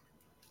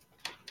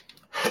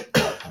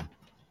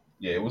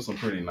 Yeah, it was some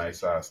pretty nice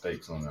size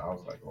steaks on there. I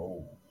was like,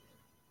 oh,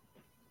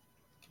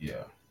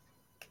 yeah.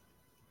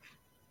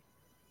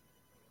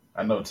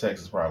 I know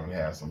Texas probably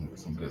has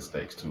some good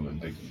steaks too,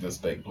 and good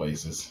steak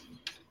places.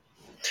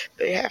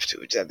 they have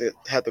to. Just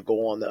have to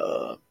go on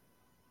the.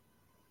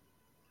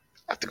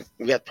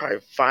 We have to probably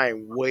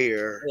find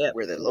where Yep.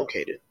 where they're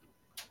located.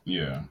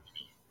 Yeah,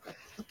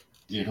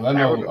 yeah. Because I I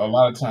know remember. a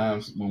lot of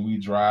times when we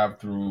drive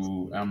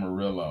through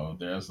Amarillo,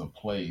 there's a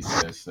place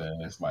that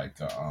says like,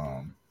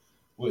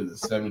 what is it,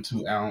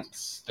 72 ounce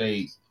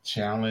steak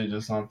challenge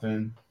or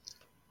something.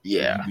 If you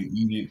Yeah. can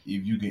eat it,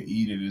 if you can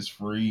eat it, it's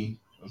free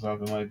or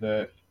something like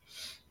that.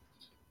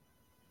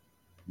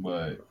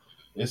 But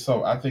it's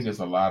so I think it's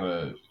a lot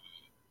of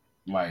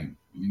like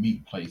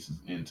meat places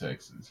in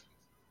Texas.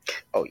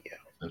 Oh yeah.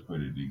 That's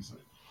pretty decent.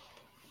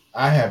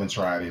 I haven't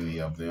tried any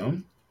of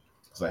them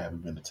because I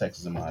haven't been to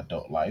Texas in my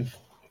adult life.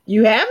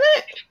 You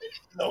haven't?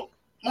 No,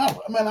 no,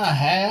 I mean I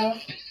have,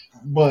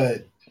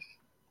 but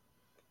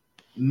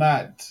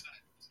not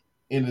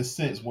in the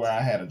sense where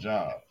I had a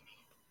job.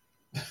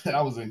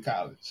 I was in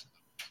college,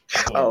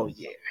 Oh so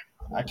yeah.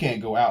 I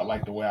can't go out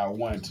like the way I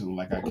wanted to,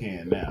 like I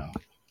can now.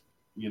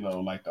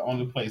 Like the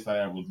only place I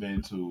ever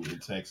been to in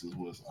Texas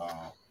was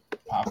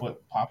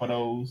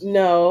Papados.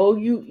 No,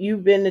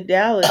 you've been to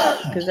Dallas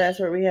because that's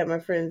where we had my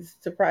friend's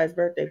surprise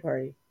birthday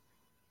party.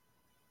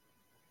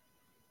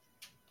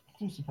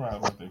 Who's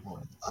surprised birthday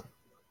party?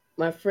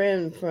 My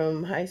friend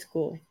from high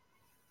school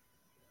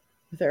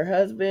with her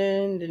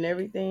husband and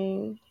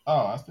everything.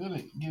 Oh, I still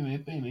didn't get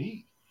anything to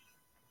eat.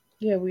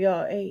 Yeah, we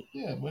all ate.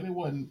 Yeah, but it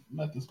wasn't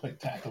nothing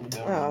spectacular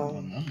that was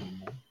Oh,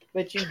 memorable.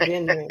 but you've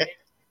been there.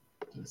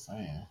 Just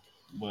saying.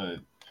 But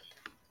it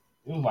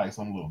was like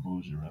some little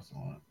bougie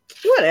restaurant.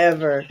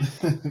 Whatever.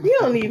 You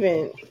don't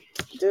even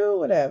do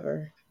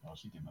whatever. Oh,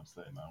 she getting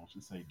upset now. When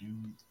she say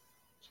dude,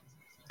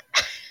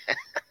 she's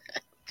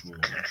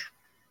upset.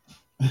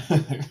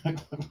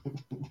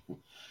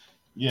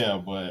 Yeah,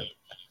 but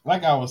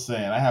like I was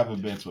saying, I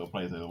haven't been to a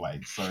place that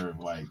like serve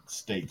like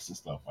steaks and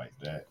stuff like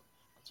that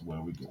to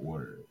where we can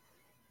order it.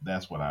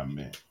 That's what I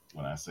meant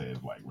when I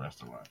said like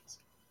restaurants.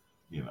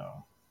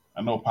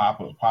 I know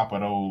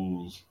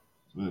Papados.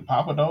 Is it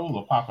Papados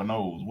or Papa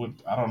Knows? What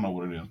I don't know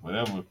what it is.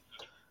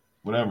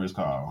 Whatever it's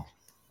called.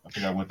 I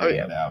think I went Oh there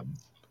yeah. in Dallas.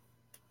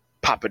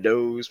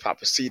 Papados,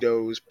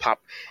 Papacitos,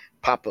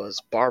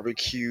 Papa's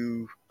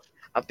barbecue.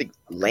 I think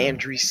Yeah.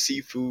 Landry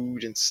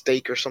seafood and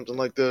steak or something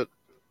like that.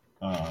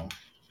 Uh,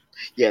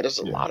 Yeah, there's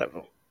a yeah. lot of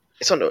them.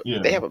 It's on the. Yeah.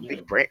 They have a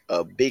big brand.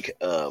 A big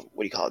what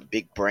do you call it?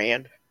 Big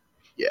brand.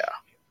 Yeah.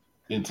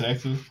 In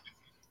Texas.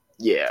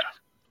 Yeah.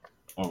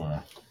 Okay.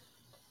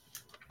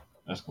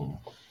 That's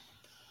cool.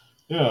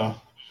 Yeah.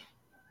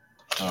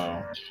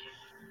 So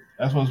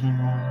that's what's been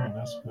going on.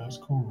 That's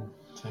cool.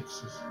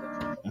 Texas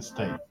and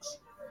steaks.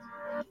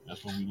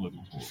 That's what we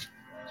looking for.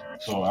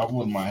 So I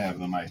wouldn't mind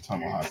having a nice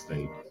tomahawk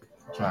steak.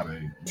 Try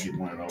to get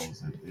one of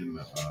those in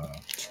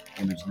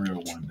the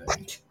grill one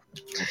day.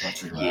 Once I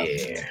figure out how to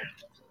do Yeah. it.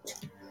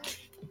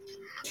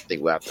 I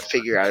think we'll have to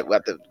figure out. We'll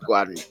have to go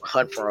out and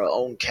hunt for our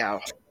own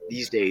cow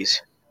these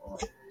days.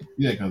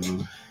 Yeah, because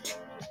of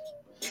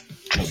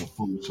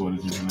food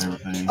shortages and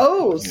everything.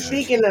 Oh, Yeah.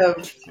 speaking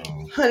of So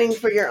hunting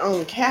for your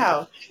own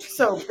cow,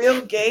 so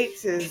Bill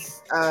Gates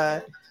is,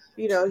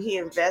 he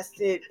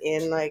invested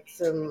in like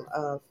some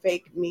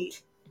fake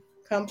meat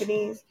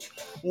companies.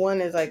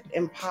 One is like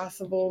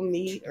Impossible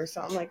Meat or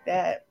something like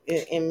that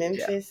in Yeah.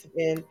 Memphis,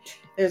 and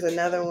there's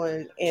another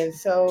one, and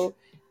so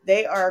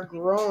they are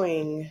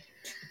growing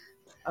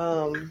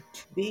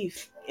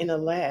beef in a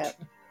lab.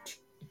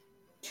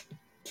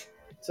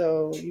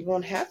 So you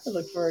won't have to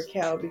look for a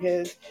cow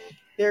because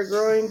they're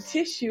growing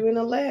tissue in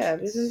a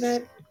lab. Isn't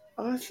that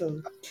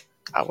awesome?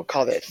 I would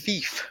call that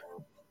thief.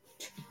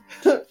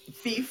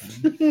 Beef.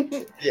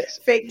 Yes.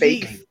 Fake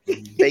Fake.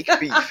 beef. Fake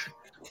beef.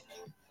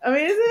 I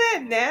mean, isn't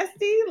that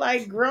nasty?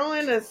 Like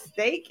growing a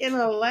steak in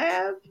a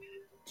lab?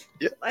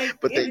 Yeah. Like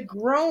But it's they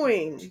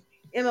growing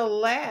in a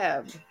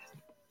lab.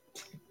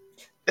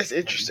 That's Like,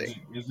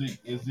 interesting.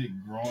 is it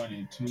growing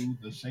into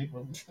the shape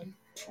of the steak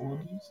or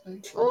the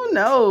steak? Who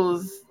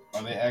knows?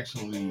 Are they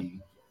actually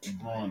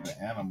growing the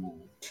animal?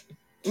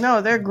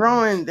 No, they're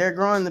growing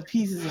the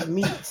pieces of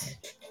meat.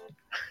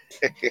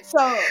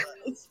 So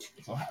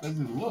So how does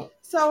it look?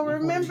 so Before they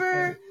cut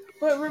remember it?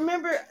 but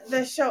remember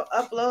the show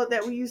Upload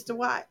that we used to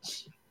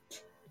watch?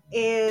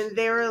 And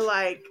they were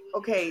like,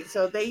 okay,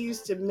 so they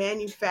used to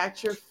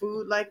manufacture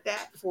food like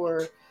that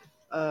for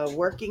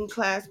working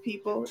class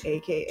people,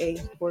 aka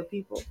poor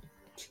people.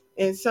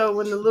 And so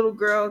when the little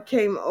girl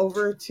came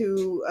over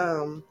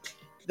to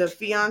the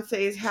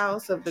fiance's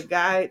house of the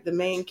guy, the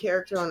main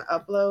character on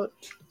Upload,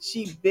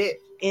 she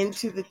bit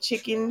into the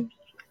chicken,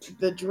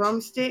 the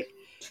drumstick,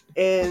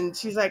 and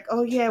she's like,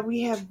 "Oh yeah,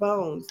 we have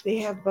bones. They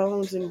have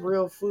bones in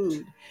real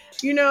food."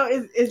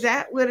 Is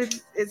that what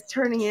it's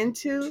turning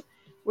into?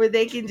 Where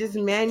they can just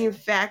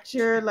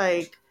manufacture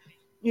like,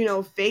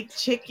 fake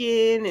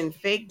chicken and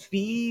fake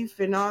beef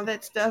and all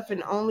that stuff,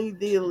 and only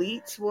the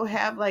elites will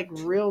have like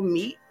real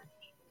meat.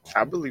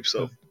 I believe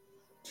so.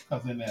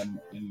 Because in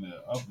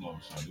the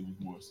upload show, it was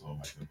more so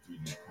like a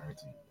 3D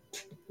printing.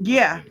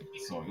 Yeah.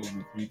 So it was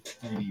a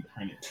 3D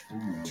printed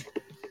food,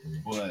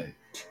 but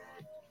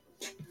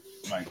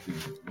like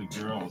the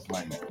girl was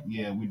like,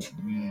 yeah, we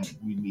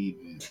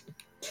needed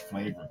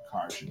flavor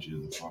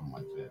cartridges or something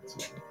like that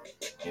to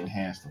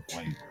enhance the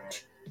flavor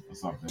or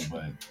something.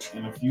 But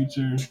in the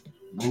future,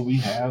 will we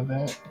have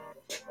that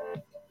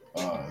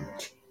uh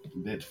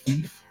that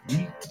beef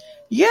meat?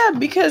 Yeah,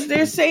 because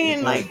they're saying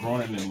If like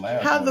growing in the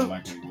lab, how more the than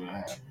likely will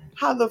happen.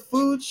 how the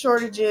food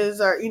shortages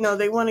are,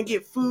 they want to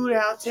get food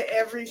out to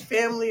every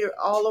family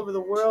all over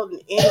the world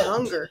and end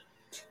hunger.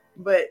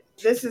 But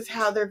this is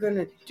how they're going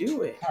to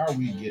do it. How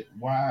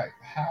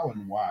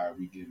and why are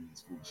we getting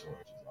these food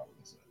shortages all of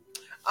a sudden?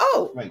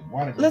 Oh, Like,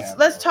 why did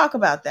let's talk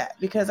about that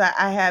because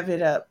I have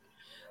it up.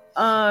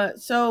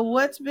 So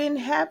what's been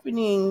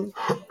happening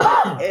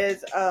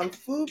is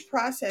food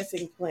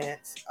processing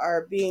plants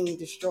are being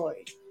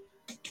destroyed.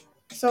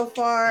 So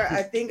far,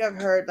 I think I've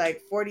heard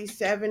like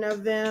 47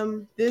 of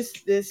them. This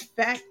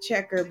fact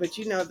checker, but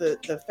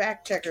the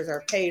fact checkers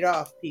are paid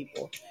off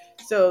people.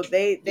 So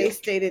they Yep.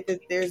 stated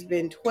that there's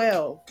been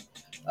 12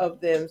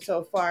 of them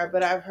so far,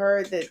 but I've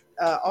heard that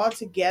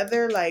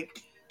altogether, like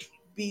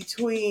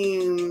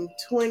between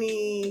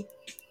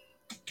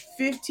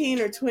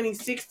 2015 or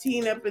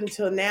 2016 up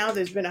until now,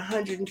 there's been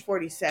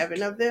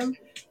 147 of them.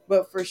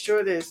 But for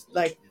sure, there's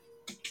like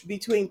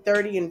between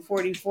 30 and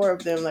 44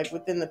 of them, like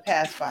within the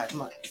past 5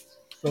 months.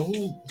 So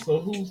who's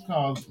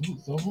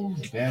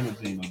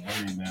damaging or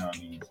burning down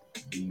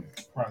these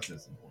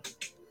processing points?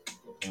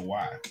 And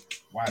why?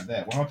 Why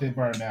that? Why don't they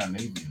burn down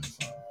Navy or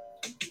something?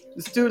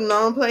 The student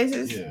loan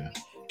places? Yeah.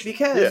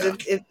 Because Yeah.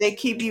 if they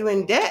keep you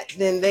in debt,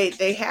 then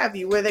they have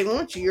you where they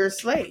want you. You're a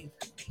slave.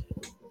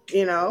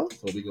 So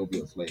we gonna be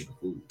a slave to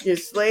food. You're a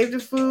slave to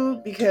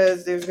food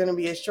because there's gonna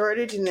be a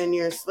shortage, and then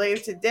you're a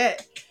slave to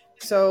debt.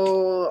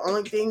 So the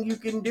only thing you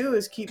can do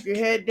is keep your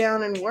head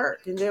down and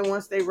work. And then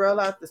once they roll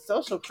out the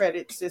social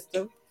credit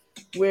system,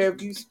 where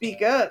if you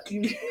speak up,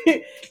 you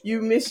you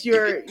miss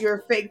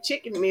your fake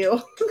chicken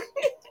meal.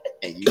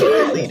 And you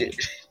get deleted.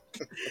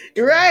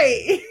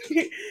 Right.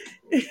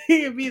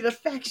 You'd be the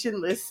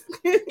factionless.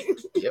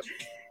 Yep.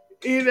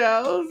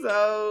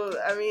 So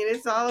I mean,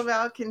 it's all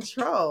about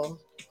control.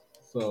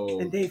 So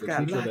and they've got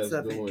people lots that's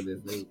of doing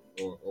this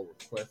or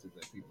requesting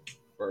that people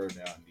burn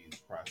down these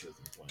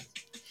processing plants,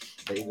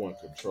 they want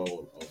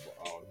control over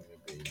all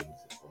human beings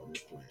on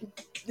this planet.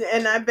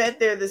 And I bet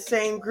they're the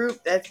same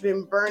group that's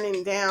been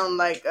burning down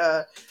like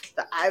the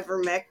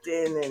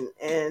ivermectin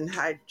and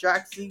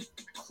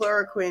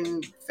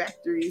hydroxychloroquine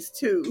factories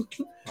too.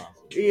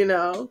 Possibly.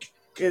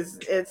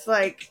 It's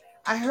like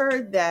I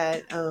heard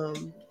that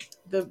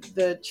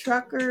the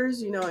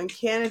truckers, in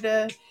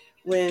Canada,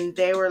 when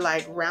they were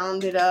like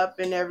rounded up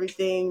and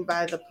everything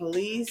by the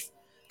police,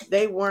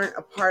 they weren't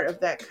a part of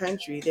that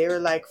country. They were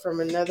like from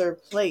another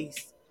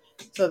place.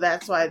 So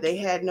that's why they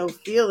had no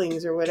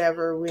feelings or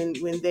whatever when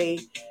they,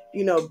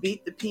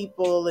 beat the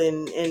people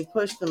and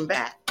pushed them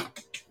back.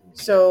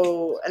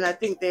 So, and I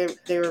think they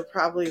were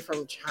probably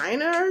from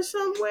China or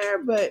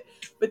somewhere, but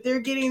they're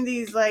getting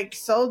these like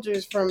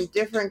soldiers from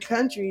different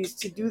countries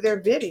to do their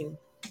bidding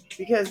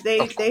because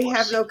they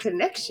have no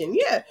connection.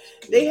 Yeah,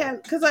 they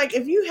have, because like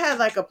if you had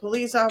like a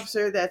police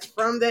officer that's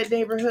from that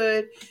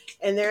neighborhood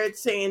and they're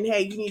saying,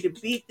 hey, you need to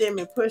beat them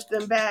and push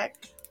them back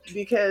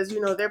because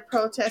they're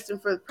protesting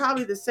for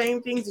probably the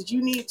same things that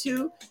you need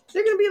to,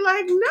 they're gonna be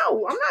like,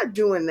 no, I'm not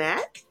doing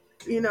that.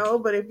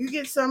 But if you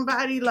get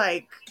somebody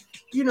like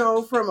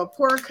from a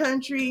poor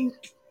country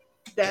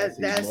that's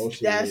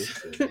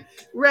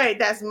right,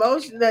 that's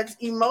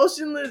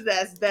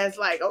emotionless, that's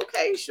like,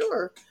 okay,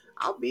 sure,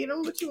 I'll beat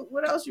them, but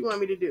what else you want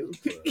me to do?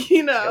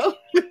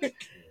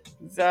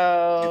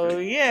 So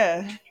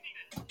yeah,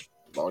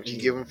 As long as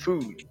you give them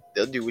food,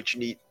 they'll do what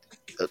you need.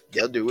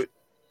 They'll do it.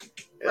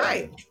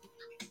 Right.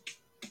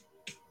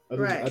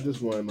 I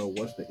just want to know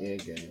what's the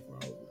end game for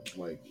all of this.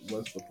 Like,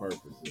 what's the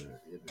purpose of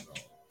it all?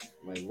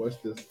 Like,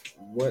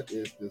 what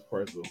is this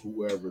person,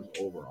 whoever's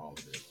over all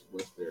of this?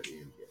 What's their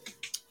end game?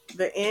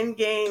 The end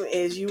game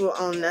is you will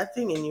own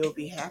nothing and you'll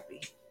be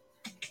happy.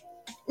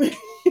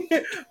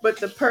 But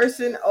the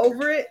person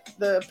over it,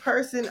 the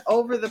person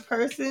over the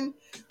person,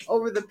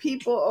 over the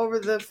people, over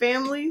the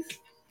families,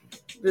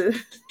 the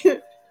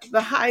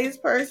the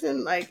highest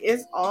person, like,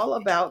 it's all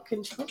about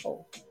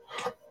control.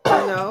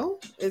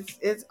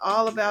 It's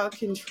all about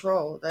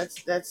control.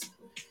 That's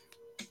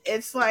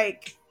it's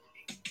like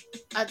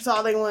that's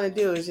all they want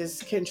to do is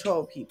just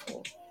control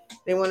people.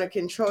 They want to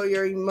control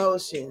your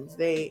emotions.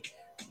 They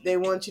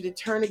want you to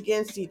turn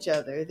against each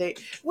other.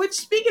 Which,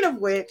 speaking of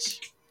which,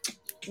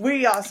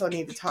 we also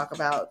need to talk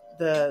about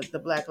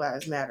the Black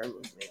Lives Matter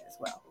movement as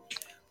well.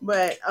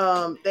 But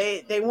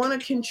they want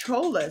to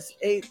control us.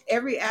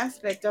 Every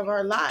aspect of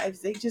our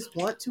lives. They just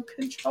want to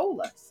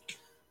control us.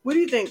 What do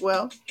you think,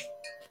 Will?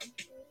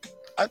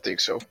 I think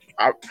so.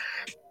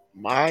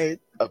 My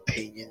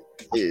opinion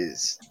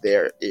is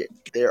there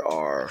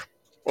are,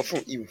 well, from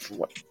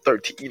what,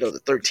 13, the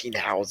 13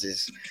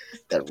 houses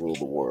that rule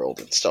the world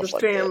and stuff The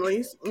like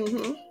families. that.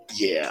 Mm-hmm.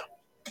 Yeah,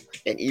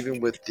 and even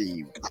with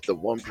the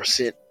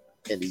 1%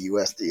 in the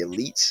U.S., the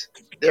elites,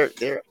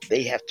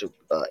 they have to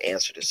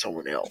answer to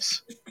someone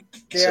else.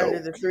 They're under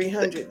the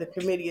 300, the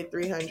committee of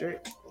 300.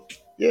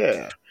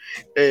 Yeah,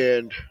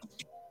 and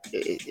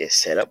it's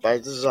set up by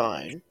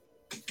design,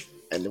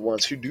 and the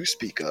ones who do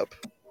speak up,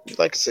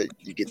 like I said,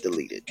 you get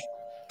deleted.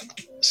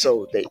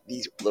 So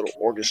these little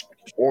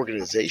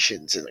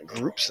organizations and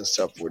groups and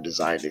stuff were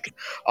designed to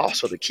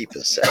keep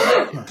us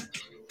separate.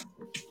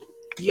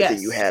 Yes. But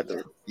then you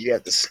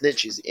have the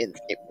snitches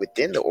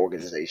within the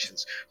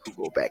organizations who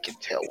go back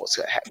and tell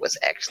what's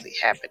actually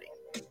happening.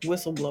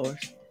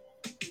 Whistleblowers.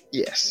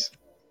 Yes.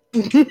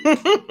 Yeah,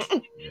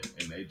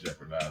 and they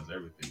jeopardize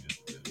everything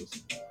just to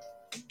listen.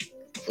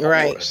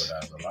 Right.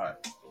 Jeopardize a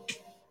lot.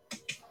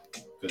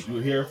 Because you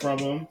hear from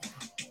them,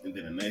 and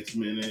then the next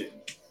minute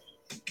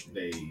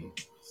they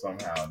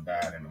somehow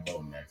died in a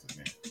boating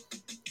accident.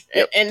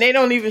 Yep. And they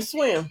don't even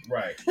swim.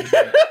 Right.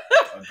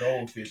 A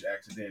goldfish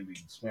accidentally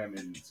swam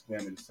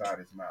inside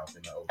his mouth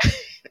in the ocean.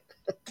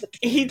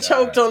 He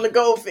choked on the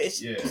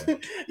goldfish. Yeah.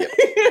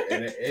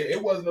 And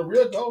it wasn't a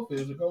real goldfish,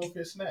 it was a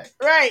goldfish snack.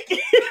 Right.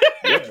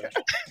 Yeah.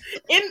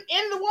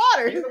 In the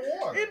water. In the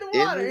water. In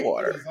the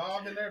water. It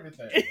dissolved and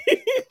everything.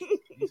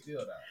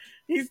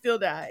 He still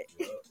died.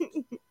 Yep.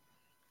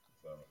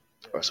 So,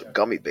 or some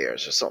gummy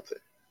bears or something.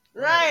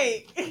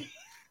 Right.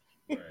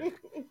 Right.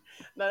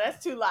 No,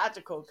 that's too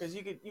logical because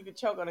you could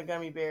choke on a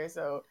gummy bear.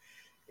 So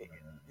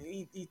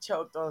he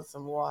choked on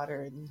some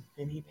water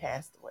and he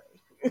passed away.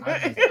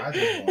 I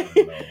just want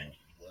to know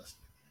what's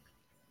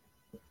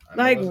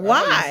like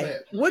why?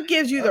 What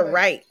gives you the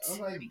right? I'm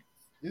like,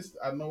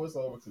 I know it's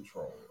over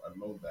control. I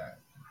know that,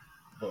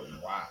 but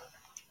why?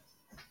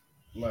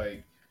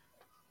 Like,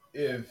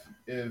 if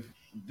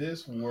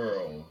this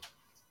world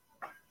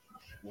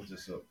which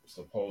is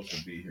supposed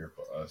to be here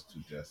for us to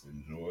just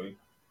enjoy,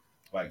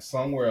 like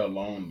somewhere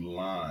along the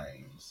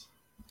lines,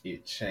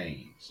 it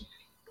changed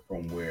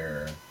from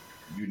where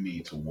you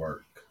need to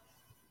work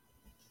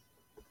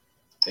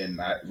and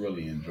not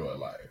really enjoy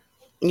life.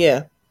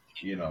 Yeah.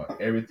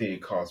 Everything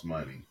costs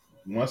money.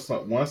 Once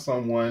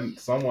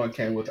someone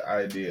came with the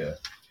idea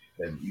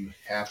that you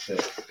have to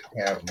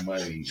have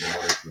money in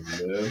order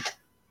to live,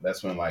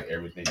 that's when like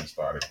everything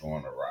started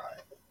going awry.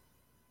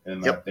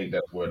 And I think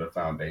that's where the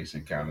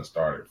foundation kind of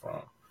started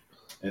from.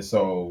 And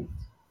so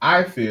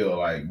I feel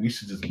like we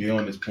should just be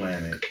on this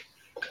planet.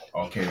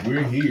 Okay,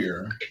 we're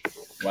here.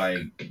 Like,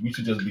 we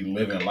should just be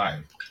living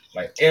life.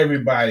 Like,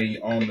 everybody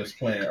on this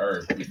planet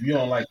Earth, if you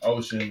don't like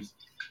oceans,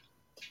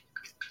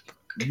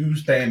 you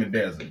stay in the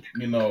desert,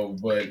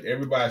 but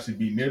everybody should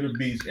be near the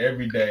beach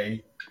every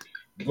day,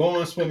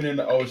 going swimming in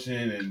the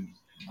ocean and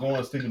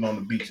going sleeping on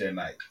the beach at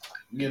night.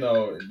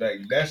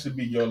 Like, that should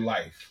be your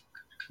life.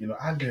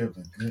 I lived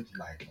a good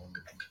life on the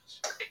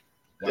beach.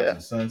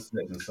 Watching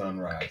sunsets and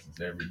sunrises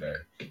every day.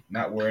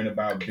 Not worrying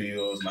about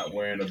bills, not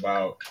worrying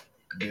about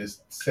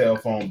this cell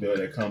phone bill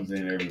that comes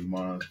in every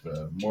month,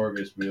 the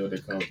mortgage bill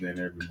that comes in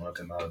every month,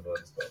 and all the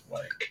other stuff.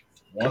 Like,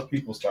 once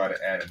people started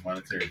adding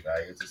monetary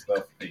value to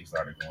stuff, things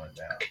started going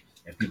down.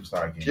 And people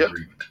started getting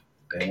greedy.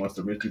 And once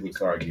the rich people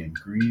started getting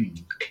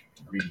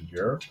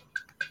greedier,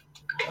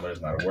 I know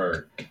it's not a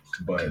word,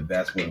 but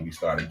that's when we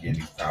started getting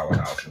these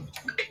powerhouses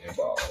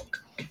involved.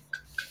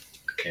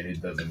 And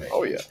it doesn't make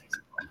sense.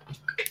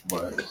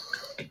 But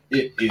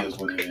it is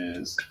what it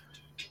is.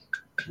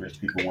 Rich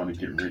people want to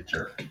get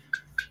richer.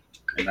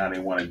 And now they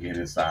want to get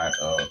inside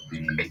of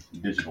the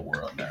digital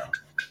world now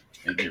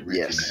and get rich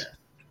in there.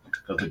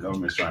 Because the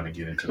government's trying to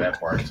get into that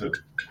part too.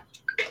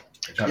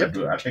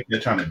 I think they're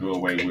trying to do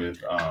away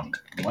with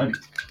money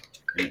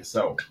in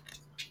itself.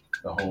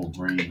 The whole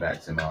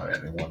greenbacks and all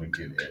that. They want to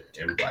get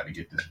everybody to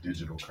get this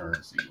digital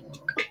currency going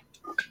on.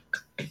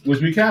 Which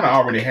we kind of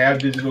already have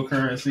digital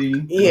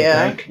currency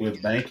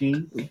with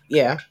banking.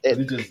 Yeah.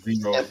 It's just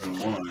zeros and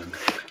ones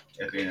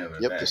at the end of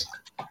the day.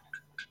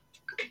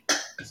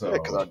 So,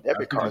 because our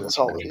debit card, that's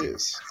all it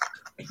is.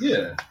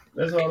 Yeah,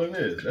 that's all it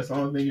is. That's the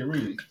only thing you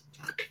read.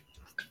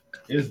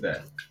 is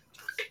that.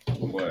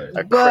 But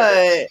A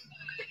But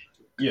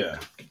yeah,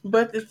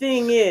 but the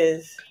thing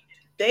is,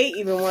 they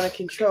even want to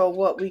control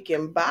what we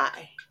can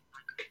buy.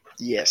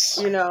 Yes.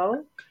 You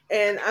know,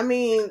 and I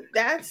mean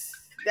that's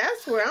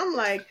where I'm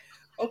like,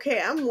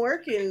 okay, I'm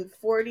working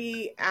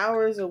 40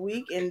 hours a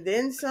week and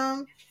then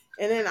some,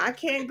 and then I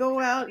can't go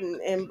out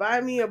and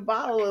buy me a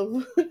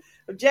bottle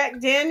of Jack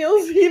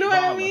Daniels. You know what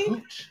I ball of mean?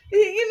 hooch.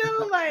 You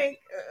know, like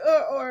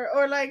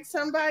or like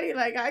somebody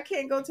like I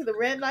can't go to the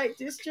red light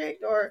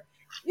district, or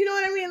you know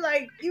what I mean?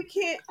 Like you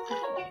can't.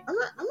 I'm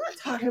not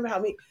talking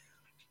about me.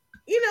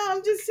 You know,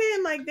 I'm just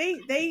saying like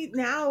they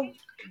now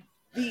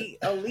the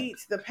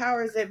elites, the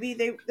powers that be,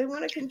 they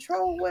want to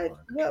control what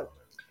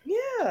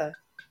yeah.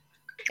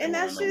 They And want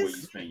that's to know where you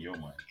just spend your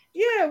money.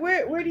 yeah,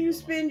 where do you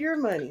spend your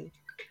money?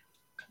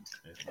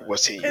 It's like,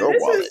 What's in And your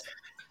wallet?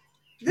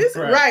 this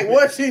Right. right,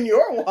 what's in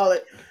your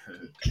wallet?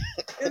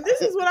 And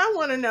this is what I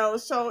want to know.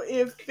 So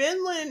if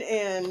Finland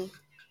and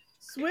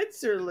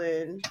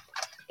Switzerland,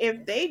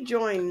 if they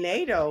join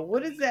NATO,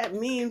 what does that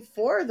mean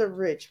for the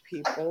rich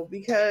people?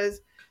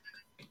 Because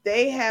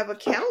they have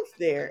accounts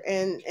there,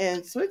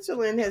 and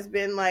Switzerland has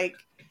been like,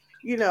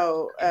 you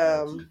know,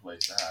 go-to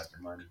place to hide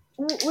your money.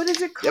 what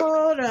is it Yep.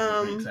 called?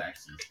 Pay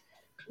taxes.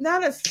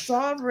 Not a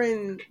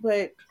sovereign,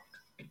 but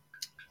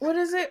what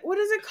is it? What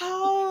is it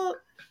called?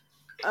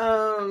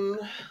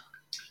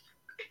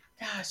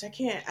 Gosh, I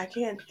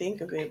can't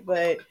think of it,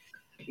 but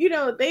you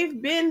know,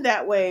 they've been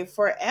that way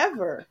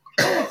forever.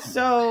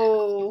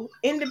 So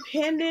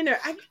independent, or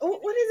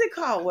what is it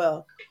called?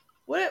 Well,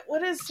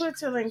 what is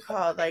Switzerland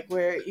called? Like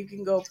where you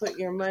can go put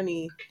your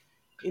money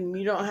and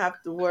you don't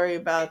have to worry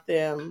about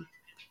them,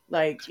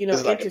 like you know,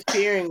 It's like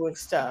interfering with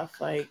stuff.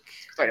 Like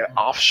it's like an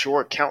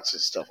offshore accounts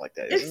and stuff like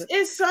that, isn't it?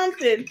 it's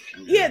something.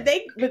 Yeah,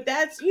 but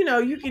that's you know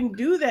you can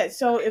do that.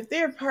 So if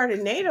they're part of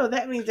NATO,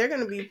 that means they're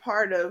going to be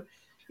part of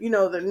you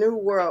know the New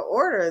World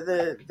Order,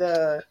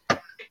 the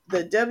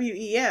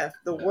WEF,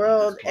 the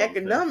World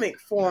Economic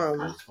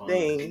Forum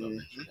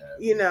thing.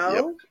 You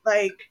know,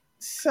 like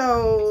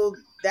so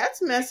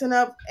that's messing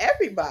up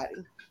everybody.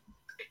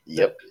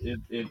 Yep.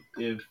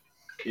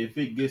 If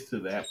it gets to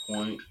that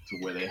point to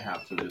where they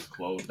have to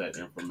disclose that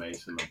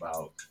information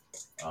about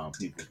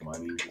people's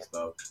monies and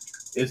stuff,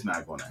 it's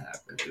not going to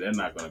happen. They're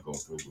not going to go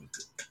through with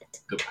it.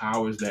 The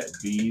powers that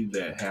be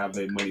that have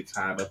their money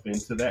tied up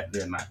into that,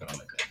 they're not going to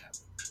let that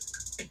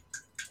happen.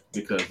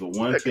 Because the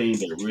one thing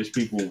that rich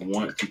people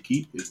want to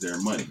keep is their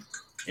money,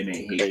 and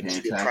they hate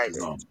paying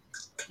taxes on it.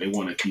 They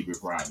want to keep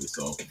it private.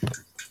 So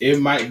it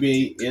might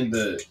be in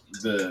the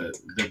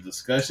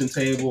discussion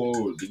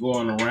table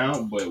going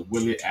around, but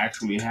will it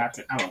actually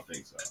happen? I don't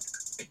think so.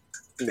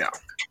 No.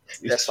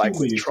 It's too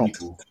many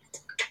people.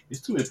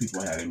 It's too many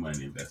people having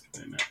money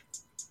invested in that.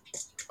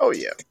 Oh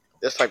yeah.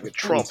 That's like with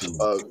Trump.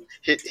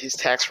 His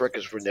tax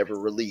records were never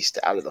released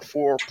out of the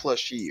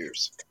 4+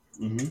 years.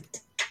 Mm-hmm.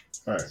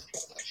 Right.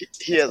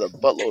 He has a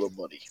buttload of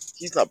money.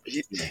 He's not.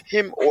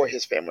 Him or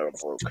his family are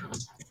broke.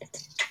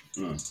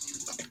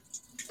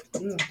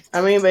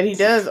 I mean, but he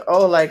does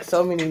owe like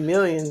so many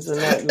millions in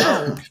that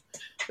loan.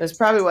 That's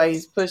probably why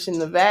he's pushing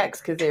the vax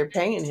because they're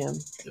paying him.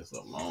 It's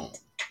a loan.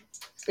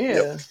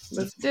 Yeah,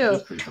 but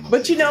still.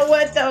 But you know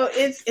what though?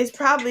 It's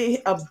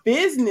probably a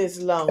business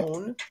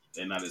loan.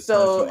 And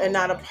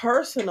not a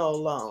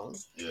personal loan.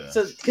 Yeah.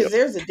 So because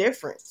there's a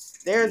difference.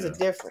 There's a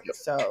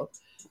difference. So,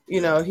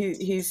 you know,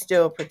 he's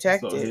still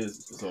protected.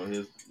 So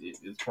his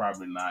it's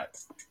probably not,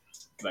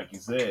 like you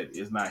said,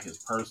 it's not his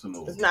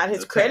personal. It's not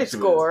his credit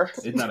score.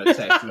 It's not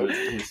attached to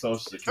his social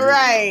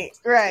security.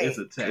 Right. It's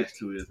attached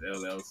to his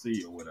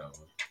LLC or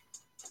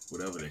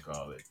whatever they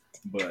call it.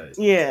 But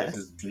it's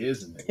his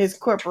business, his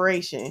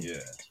corporation.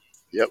 Yeah.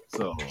 Yep.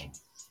 So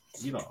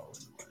you know,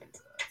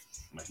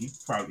 like he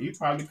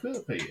probably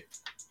could pay it.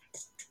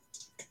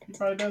 He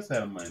probably does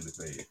have the money to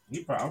pay it.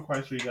 I'm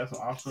quite sure he got some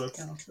offshore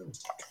accounts too.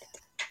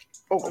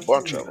 Oh, a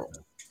bunch of them.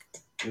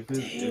 If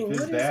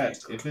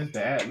his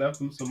dad left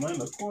him some money,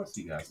 of course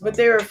he got some. But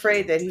they were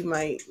afraid that he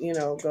might, you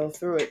know, go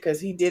through it because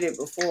he did it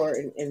before,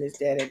 and his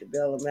dad had to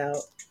bail him out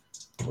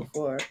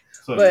before.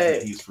 So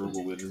but he's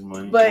frugal with his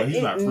money. But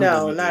he's not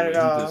not at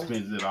all. He just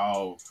spends it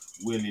all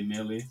willy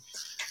nilly.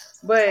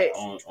 But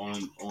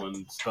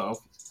on stuff.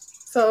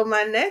 So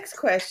my next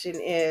question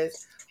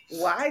is,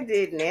 why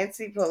did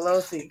Nancy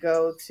Pelosi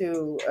go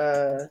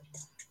to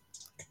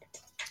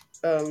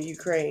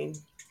Ukraine?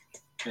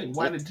 Hey,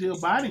 why did Jill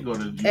Biden go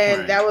to Ukraine?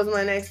 And that was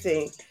my next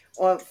thing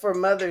for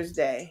Mother's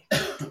Day.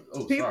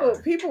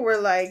 People were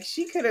like,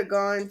 she could have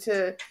gone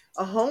to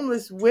a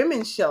homeless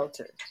women's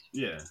shelter.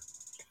 Yeah.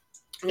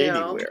 You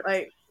know,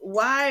 like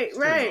why?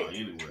 Right?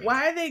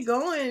 Why are they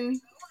going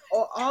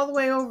all the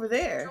way over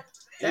there?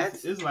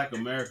 It's like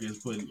America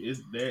is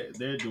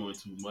they're doing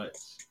too much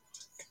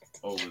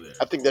over there.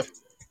 I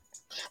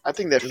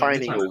think they're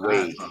finding a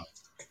way.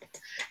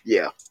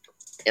 Yeah.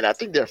 And I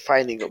think they're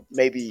finding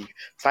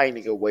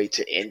a way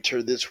to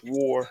enter this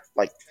war,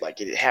 like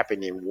it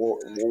happened in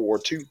World War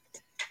II.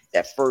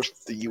 At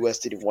first, the U.S.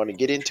 didn't want to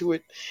get into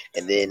it,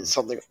 and then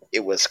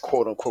it was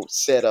quote unquote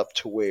set up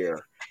to where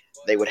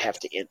they would have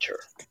to enter.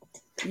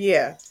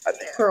 Yeah, I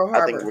think. Pearl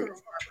I think. Harbor.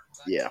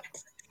 Yeah.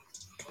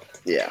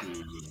 Yeah.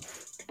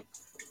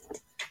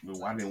 But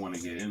why they want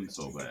to get in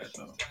so bad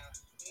though?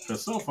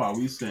 Because so far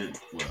we sent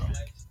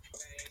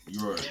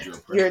your Your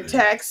president,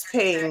 tax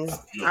paying,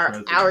 your our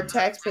president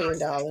tax paying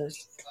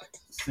dollars.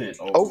 sent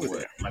over Over what,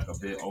 there. like a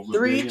bit over $1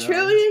 3 billion?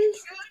 trillion,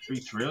 3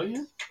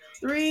 trillion?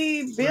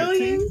 3 With a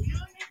billion. T?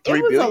 It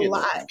 3 was a billion.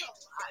 lot.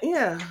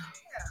 Yeah.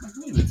 Like,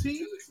 with a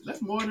T?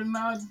 That's more than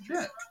our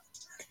debt.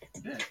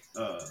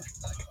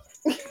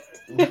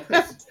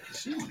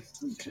 Jeez,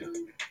 3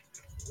 trillion.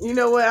 You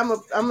know what?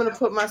 I'm gonna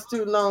put my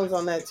student loans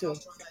on that too.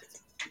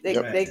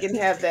 Yep. They can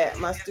have that.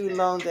 My student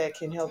loan debt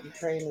can help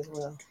Ukraine as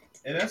well.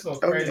 And that's so Oh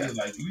crazy. yeah.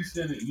 Like you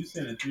sending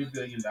 $3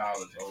 billion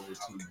over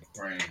to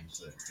Ukraine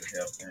to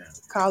help them,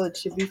 College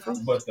should be free.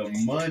 but the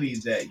money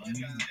that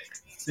you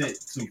sent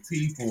to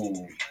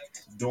people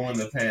during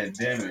the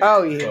pandemic,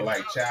 Oh, yeah. for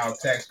like child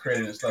tax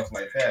credit and stuff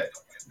like that,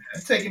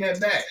 I'm taking that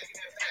back.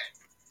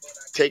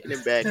 Taking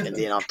it back, and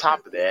then on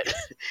top of that,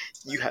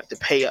 you have to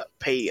pay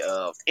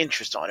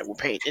interest on it. We're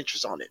paying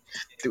interest on it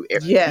through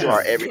Yes.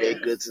 our everyday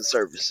goods and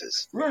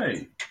services.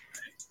 Right.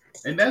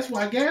 And that's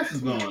why gas is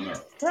going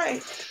up.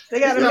 Right. They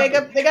gotta It's not make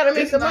up. They gotta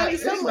make It's the not, money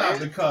it's somewhere. not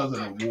because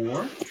of the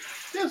war.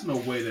 There's no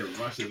way that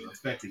Russia's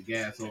affecting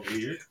gas over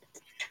here.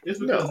 It's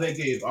because they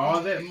gave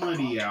all that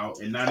money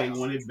out and now they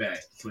want it back.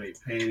 So they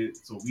paying it.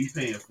 So we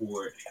paying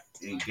for it,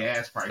 and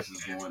gas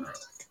prices going up.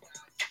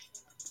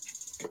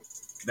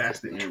 That's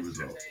the end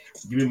result.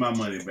 Give me my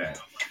money back.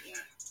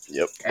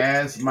 Yep.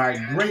 As my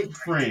great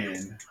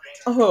friend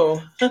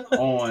Oh.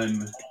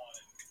 on,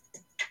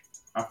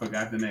 I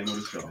forgot the name of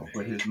the show,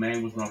 but his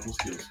name was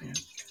Rumpelstiltskin.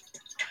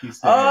 He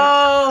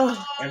said,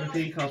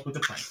 everything comes with a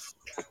price.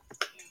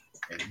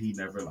 And he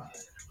never lied.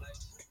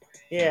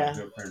 Yeah. My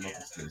good friend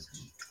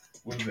Rumpelstiltskin.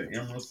 What was it,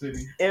 Emerald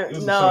City? It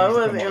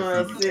wasn't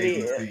Emerald City.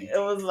 It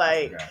was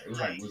like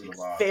Wizard of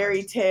Oz.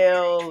 Fairy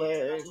Tale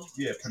and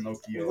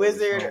Pinocchio.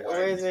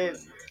 Wizard.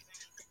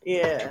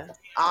 Yeah.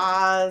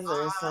 Oz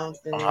or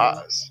something.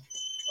 Oz.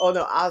 Oh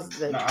no, Oz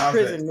is a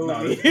prison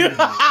movie. Prison,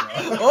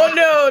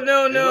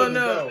 oh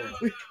no.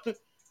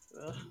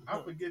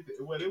 I forget.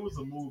 Well, it was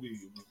a movie.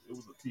 It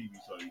was a TV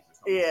show. Used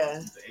to come Yeah.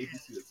 on the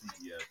ABC or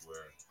CBS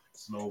where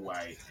Snow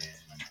White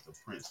and the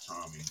Prince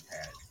Charming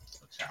had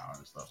a child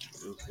and stuff.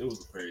 It was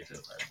a fairy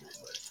tale type book,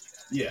 but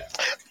yeah.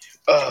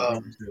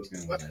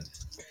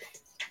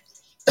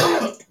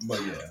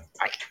 But yeah,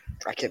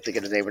 I can't think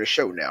of the name of the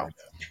show now.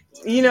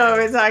 You know what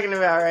we're talking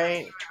about,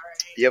 right?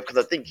 Yeah, because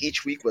I think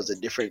each week was a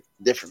different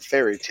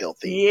fairy tale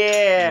theme.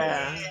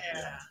 Yeah.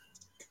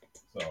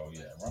 So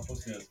yeah,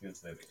 Rumpelstiltskin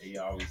said he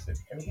always said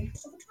everything.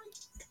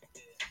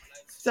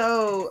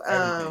 So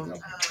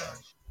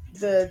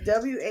the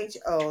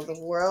WHO, the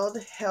World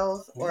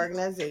Health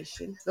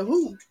Organization, the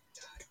WHO,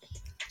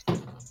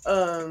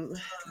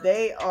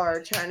 they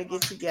are trying to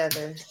get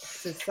together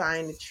to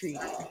sign a treaty,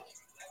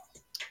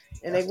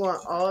 and they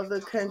want all the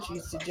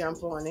countries to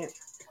jump on it.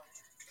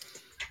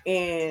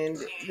 And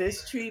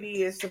this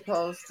treaty is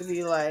supposed to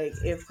be like,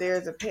 if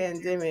there's a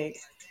pandemic,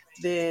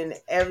 then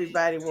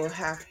everybody will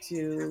have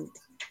to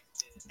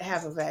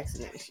have a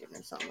vaccination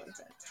or something like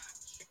that.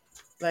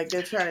 Like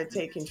they're trying to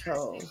take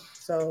control.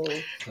 So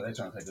they're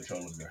trying to take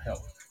control of your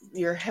health.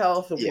 Your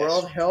health, the Yes.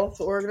 World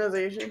Health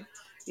Organization.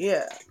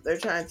 Yeah, they're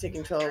trying to take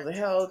control of the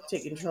health,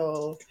 take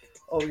control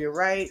over your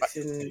rights,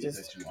 and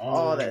just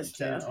all that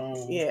stuff.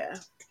 Yeah.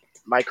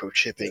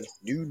 Microchipping.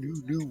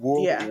 New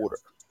world order.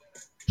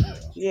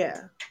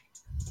 Yeah.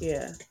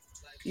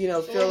 You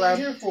know, So fill what are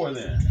you here for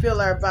then?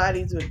 Fill our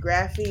bodies with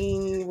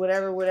graphene,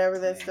 whatever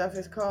that stuff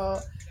is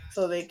called,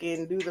 so they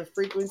can do the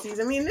frequencies.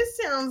 I mean, this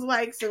sounds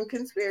like some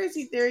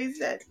conspiracy theories,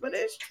 but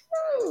it's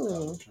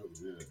true.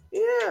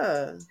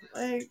 Yeah,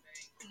 like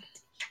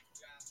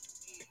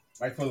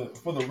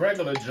for the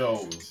regular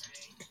Joes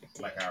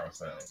like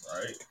ourselves,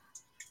 right?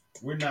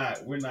 We're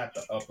not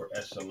the upper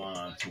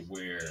echelon to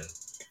where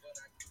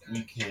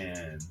we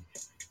can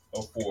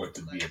afford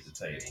to be at the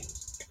table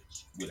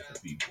with the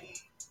people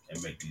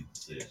and make these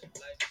decisions.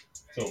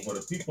 So for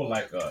the people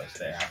like us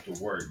that have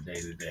to work day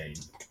to day,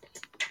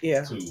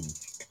 to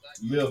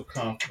live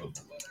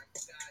comfortably,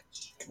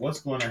 what's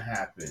going to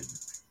happen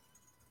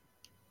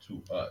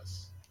to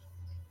us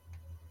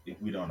if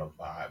we don't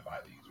abide by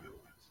these rules?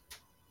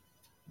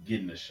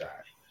 Getting a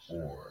shot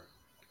or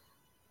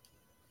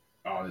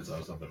all this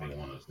other stuff that they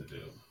want us to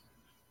do.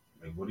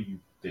 Like, what do you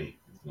think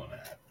is going to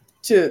happen?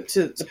 To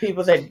the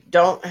people that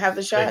don't have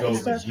the shot?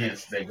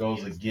 That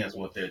goes against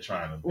what they're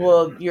trying to do.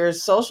 Well, your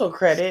social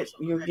credit,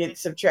 you get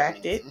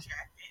subtracted,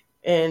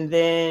 and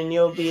then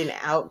you'll be an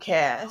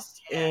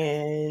outcast,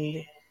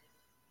 and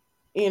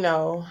you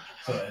know.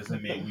 So does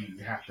it mean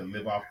we have to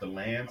live off the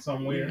land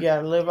somewhere? You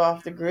gotta live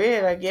off the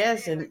grid, I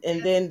guess, and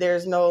then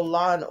there's no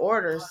law and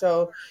order,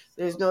 so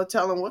there's no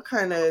telling what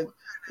kind of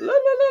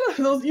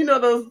those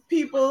those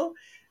people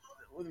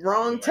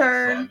wrong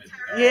turn.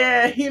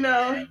 Yeah,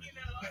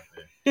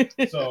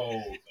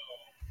 So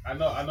I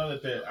know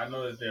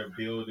that they're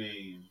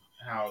building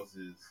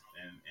houses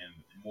and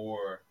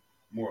more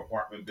more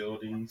apartment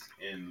buildings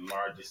in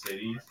larger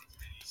cities.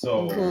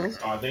 So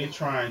Mhm. are they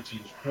trying to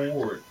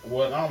hoard?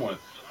 Well,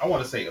 I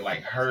want to say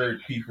like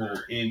herd people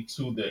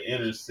into the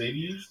inner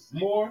cities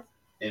more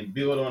and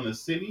build on the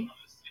city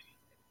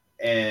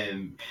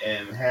and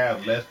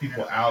have less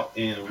people out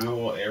in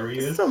rural It's so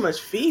areas.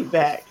 much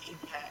feedback.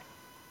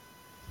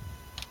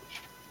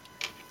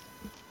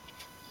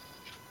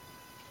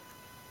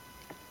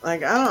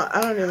 Like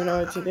I don't even know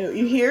what to do.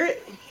 You hear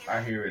it?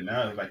 I hear it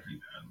now. It's like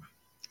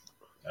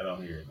I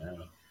don't hear it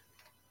now.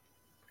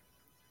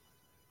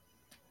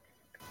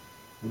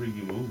 What are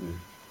you moving?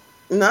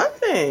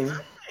 Nothing.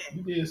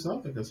 You did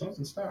something because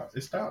something stopped.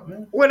 It stopped,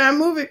 man. When I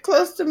move it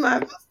close to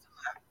my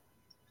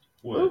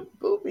What?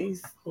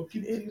 boobies. Well,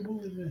 keep it to your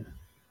boobies then.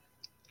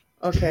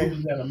 Your Okay.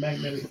 boobies got a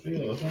magnetic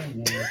field or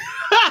something. Man.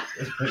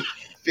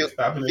 Feel It's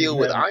stopping it from filled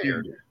with having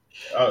iron. feedback.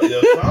 Oh,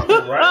 there's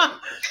something, right?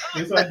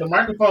 It's like the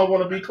microphone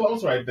want to be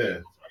close right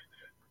there.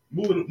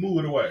 Move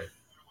it away.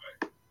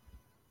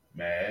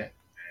 Mad,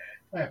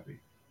 happy.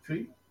 See,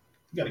 you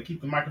got to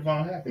keep the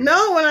microphone happy.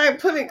 No, when I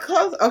put it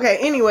close. Okay.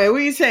 Anyway,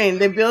 what are you saying?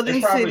 They're It's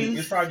building probably cities.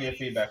 it's probably getting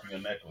feedback from your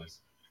necklace.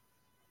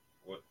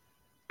 What?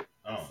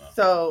 I don't know.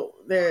 So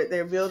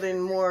they're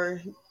building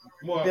more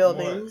More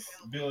buildings,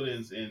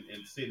 buildings in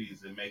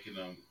cities and making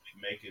ha-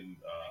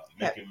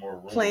 making more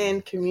room,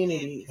 planned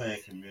communities.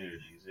 planned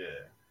communities. Yeah,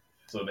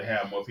 so they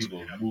have more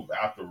people move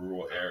out the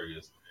rural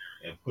areas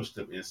and push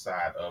them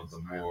inside of the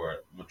more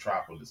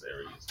metropolis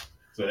areas.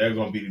 So there are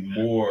going to be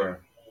more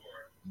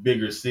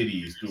bigger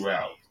cities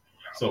throughout.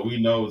 So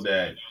we know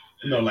that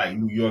like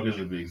New York is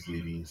a big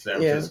city,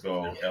 San Yeah.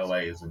 Francisco, LA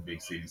is a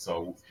big city.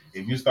 So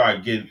if you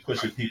start getting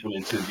pushing people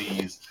into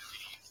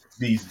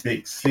these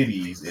big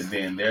cities, and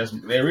then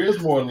there is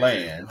more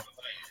land,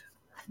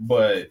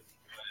 but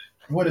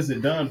what is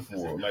it done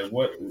for? Like,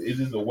 what is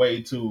this a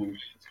way to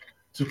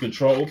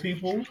control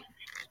people?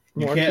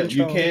 You More can't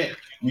you control. can't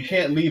you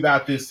can't leave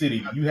out this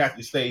city. You have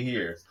to stay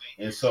here.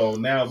 And so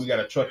now we got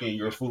to truck in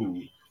your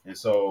food. And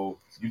so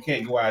you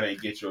can't go out and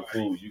get your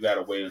food. You got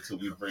to wait until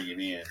we bring it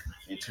in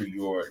into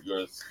your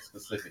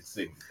specific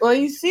city. Well,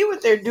 you see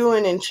what they're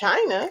doing in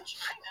China.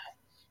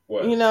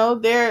 What?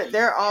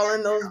 They're all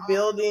in those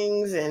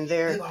buildings, and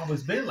They've they're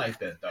always been like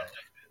that though.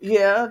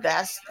 yeah.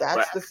 That's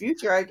But the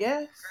future, I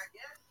guess.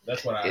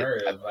 That's what I it,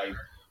 heard. It's like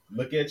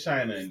look at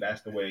China, and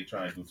that's the way they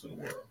try to do to the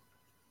world.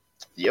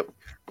 yep,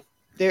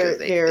 because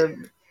They're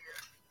they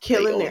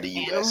killing own their the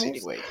U.S. animals.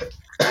 anyway.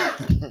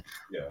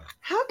 Yeah.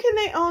 How can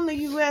they own the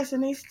U.S.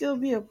 and they still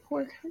be a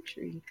poor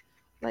country?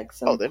 Like Oh,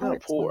 some they're not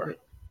parts of poor. it. I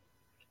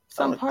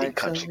Some don't think parts of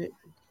country it.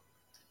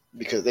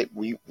 because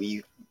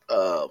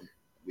um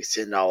we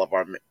send all of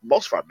our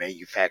most of our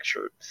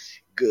manufactured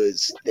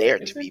goods there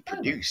It's to in be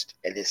China. produced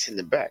and then send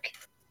them back.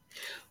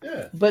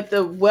 Yeah. But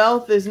the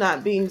wealth is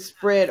not being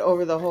spread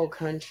over the whole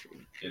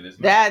country. It is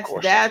not. Of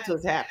course not. That's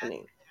what's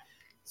happening.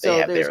 They So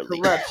have there's their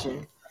elite.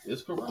 corruption.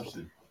 It's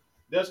corruption.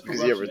 There's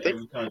Because you ever corruption in think,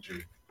 every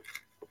country.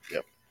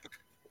 yep.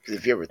 Because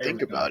if you ever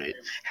think Every about country.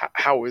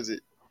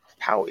 it,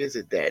 how is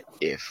it that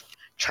if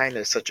China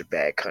is such a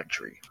bad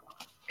country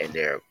and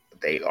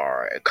they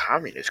are a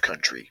communist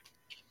country,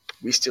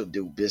 we still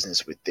do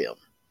business with them,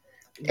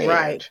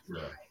 Right. and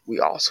Yeah. we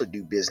also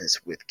do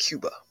business with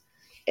Cuba,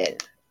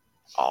 and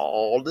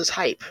all this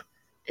hype,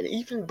 and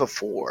even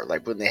before,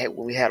 like when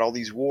we had all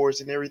these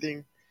wars and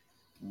everything,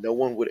 no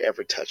one would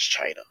ever touch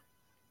China,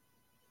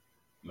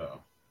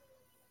 No.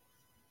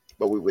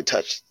 but we would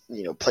touch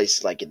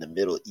places like in the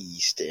Middle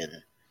East and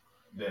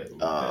That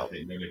um,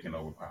 they can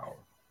overpower.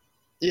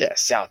 yeah,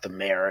 South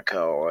America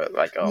or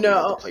like all these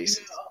other No,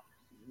 places.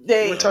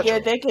 We would they touch yeah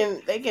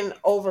them. they can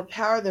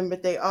overpower them,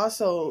 but they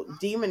also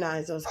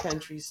demonize those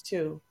countries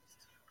too.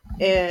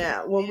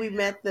 And when we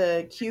met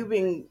the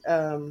Cuban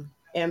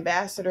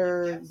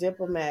ambassador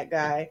diplomat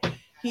guy,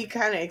 he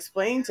kind of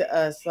explained to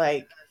us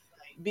like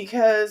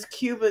because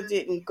Cuba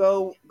didn't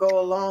go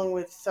along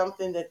with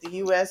something that the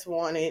U.S.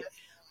 wanted,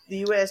 the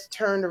U.S.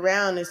 turned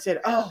around and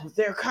said, "Oh,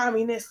 they're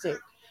communistic,"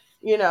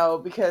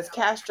 because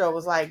Castro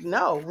was like,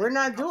 "No, we're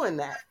not doing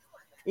that,"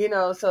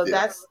 So Yeah,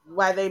 that's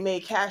why they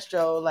made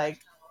Castro like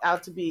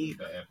out to be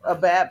Bad a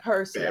person. bad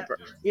person, bad.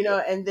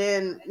 Yeah. and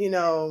then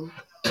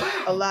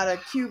a lot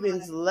of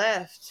Cubans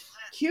left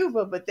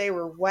Cuba, but they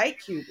were white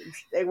Cubans.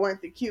 They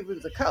weren't the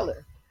Cubans of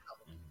color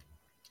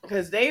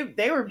because they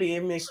were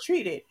being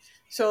mistreated.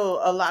 So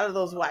a lot of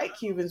those white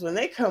Cubans, when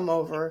they come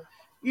over,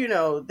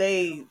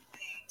 they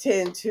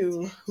tend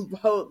to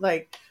vote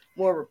like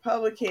more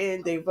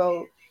Republican. They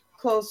vote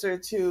closer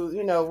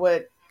to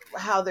what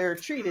how they're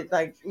treated,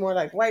 like more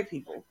like white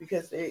people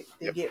because they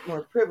Yep. get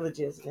more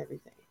privileges and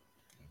everything.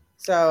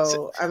 So,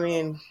 So I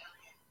mean,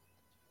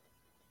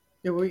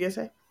 what were you gonna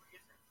say?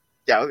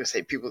 yeah, I was gonna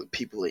say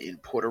people in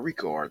Puerto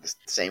Rico are the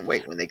same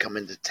way when they come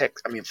into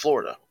Texas. I mean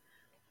Florida.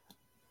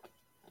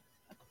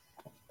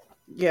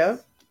 Yeah,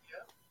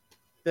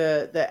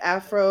 the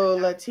Afro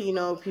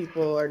Latino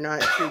people are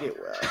not treated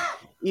well,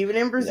 even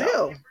in No,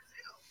 Brazil.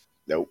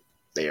 nope,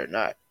 they are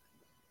not.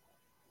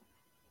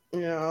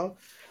 you know,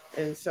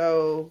 and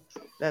so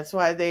that's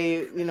why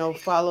they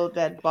followed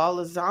that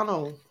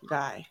Bolzano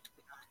guy.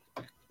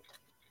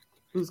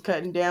 who's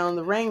cutting down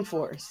the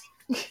rainforest.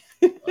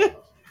 Uh,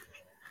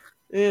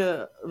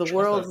 Yeah, the that's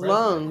world's their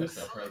president. That's lungs.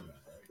 their president,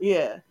 right?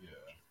 Yeah,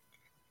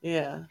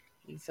 Yeah.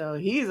 yeah. So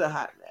he's a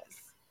hot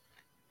mess.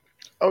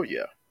 Oh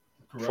yeah,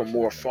 for Corruption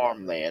more is everywhere.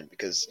 farmland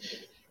because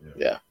Yeah.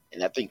 yeah,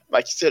 and I think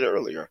like you said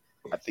earlier,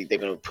 I think they're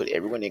gonna put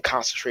everyone in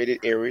concentrated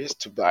areas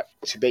to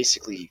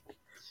basically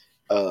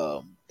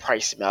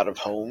price them out of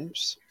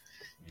homes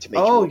to make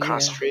you Oh more yeah,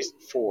 concentrated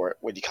for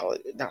what do you call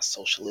it? Not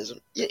socialism.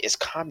 Yeah, it's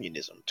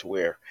communism to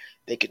where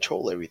they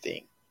control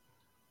everything.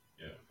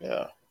 Yeah.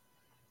 Yeah,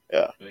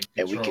 yeah, They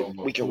and we control can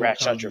what food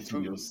ration out comes your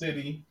into your food.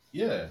 city.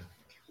 Yeah.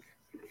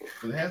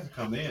 But it has to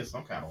come in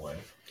some kind of way.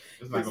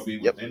 It's not gonna be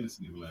Yep. within the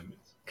city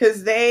limits.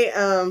 because they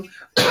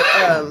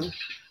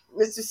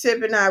Mr.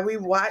 Sip and I, we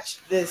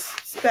watched this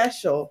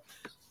special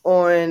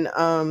on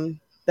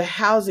the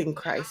housing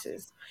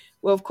crisis.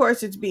 Well, of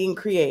course, it's being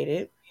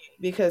created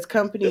because Yeah.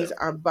 companies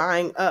are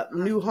buying up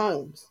new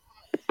homes.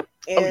 Oh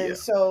yeah. And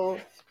so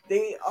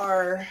they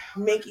are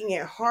making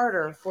it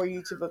harder for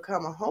you to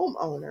become a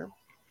homeowner.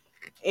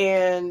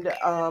 And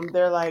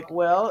they're like,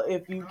 well,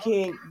 if you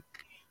can't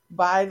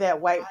buy that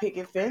white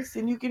picket fence,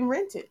 then you can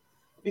rent it.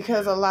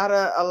 Because Yeah.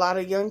 a lot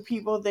of young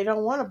people, they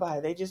don't want to buy,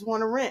 they just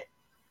want to rent.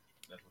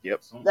 That's what Yep.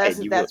 assuming. That's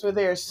And you would that's what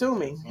they're That's what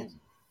they're assuming assuming.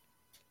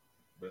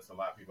 But it's a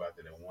lot of people out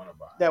there that want to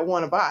buy. that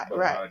want to buy, But a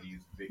right? lot of these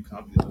big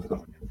companies are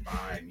coming and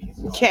buying these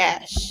homes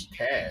Cash.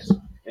 cash.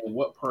 And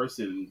what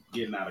person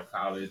getting out of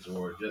college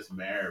or just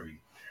married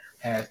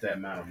has that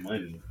amount of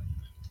money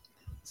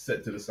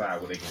set to the side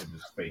where they can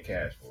just pay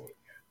cash for it?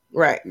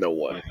 Right. no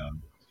one. You know,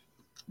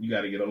 you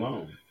got to get a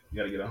loan. You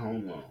got to get a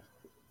home loan.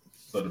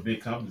 So the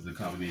big companies are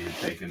coming in,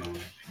 taking on,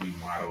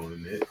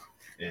 remodeling it,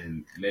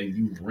 and letting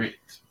you rent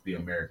the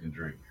American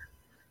dream.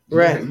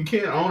 Right. You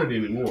can't own it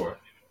anymore.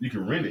 You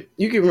can rent it.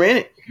 You can rent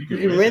it. You You can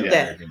can rent rent the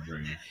that. American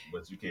dream,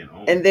 but you can't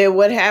own And it. then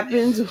what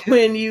happens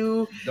when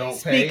you Don't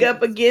speak pay.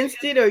 up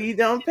against it or you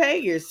don't pay?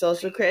 Your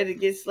social credit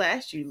gets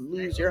slashed. You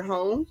lose your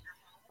home.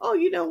 Oh,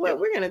 you know what? Yep.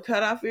 We're gonna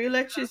cut off your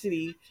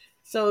electricity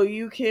so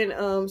you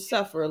can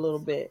suffer a little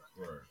bit.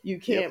 Right. You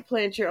can't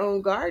plant your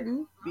own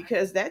garden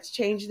because that's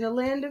changing the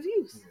land of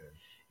use. Yeah.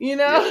 You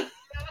know?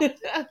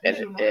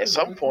 And at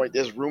some point,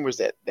 there's rumors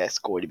that that's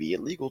going to be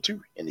illegal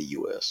too in the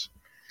U.S.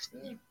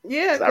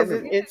 Yeah, 'Cause I because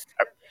remember, it's.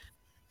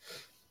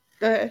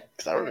 Go ahead.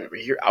 Because I remember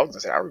here, I was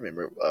gonna say, I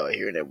remember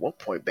hearing at one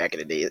point back in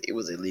the day, it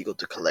was illegal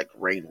to collect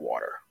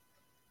rainwater.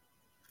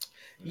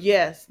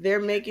 Yes, they're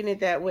making it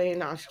that way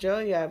in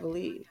Australia, I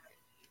believe.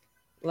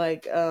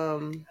 Like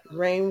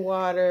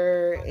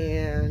rainwater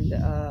and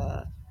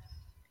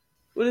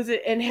what is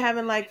it? And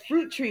having like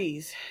fruit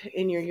trees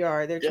in your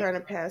yard. They're Yeah. trying to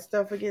pass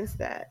stuff against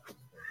that.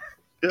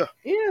 Yeah.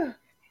 Yeah.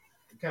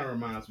 It kind of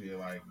reminds me of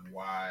like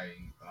why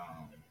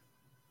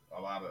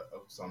a lot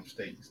of some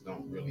states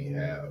don't really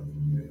have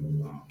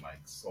like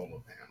solar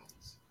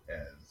panels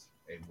as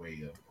a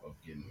way of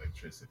getting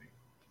electricity.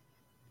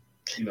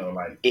 You know,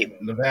 like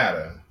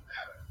Nevada,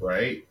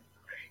 right?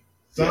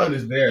 Sun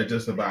is there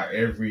just about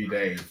every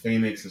day.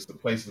 Phoenix is the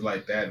places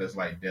like that that's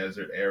like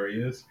desert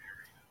areas.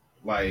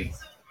 Like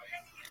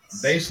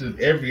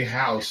every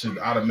house should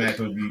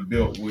automatically be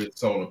built with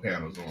solar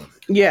panels on it.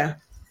 Yeah.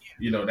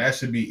 You know, that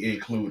should be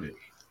included.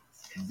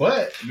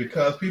 But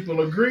because people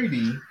are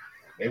greedy,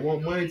 they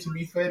want money to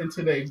be fed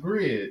into their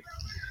grid,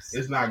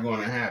 it's not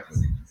going to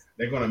happen.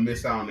 They're going to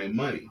miss out on their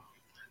money.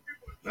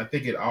 I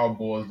think it all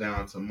boils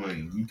down to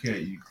money. You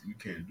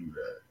can't do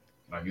that.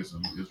 Like it's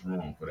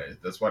wrong for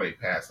that. That's why they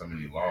pass so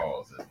many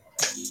laws and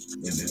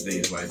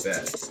things like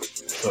that.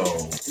 So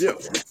Yeah.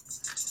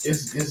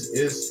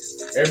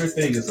 it's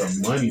everything is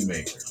a money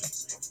maker.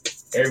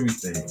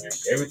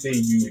 Everything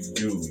you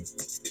do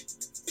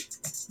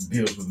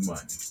deals with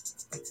money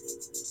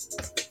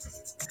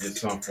in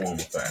some form or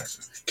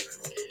fashion.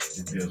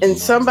 And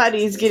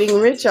somebody's getting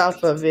rich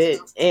off of it,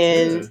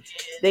 and Yeah.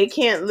 they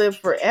can't live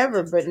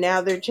forever. But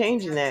now they're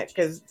changing that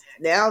because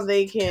now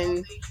they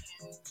can.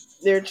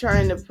 They're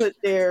trying to put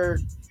their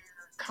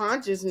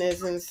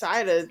consciousness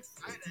inside of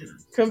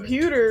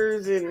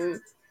computers,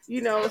 and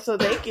so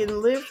they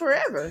can live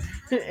forever.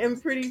 And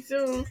pretty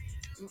soon,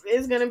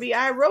 it's gonna be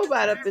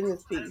iRobot up in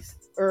this piece,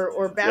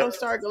 or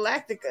Battlestar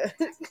Galactica.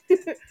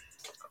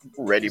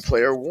 Ready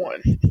Player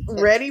One.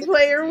 Ready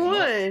Player Yep.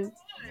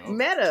 One.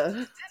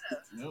 Meta.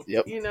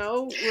 Yep. We're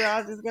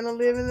all just gonna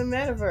live in the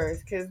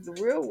metaverse because the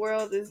real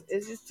world is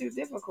just too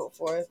difficult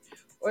for us.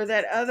 Or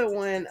that other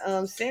one,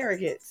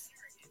 Surrogates.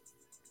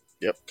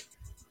 Yep.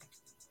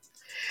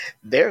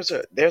 There's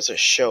a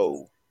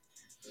show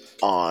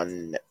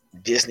on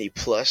Disney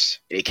Plus.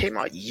 It came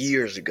out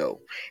years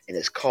ago, and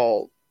it's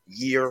called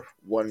Year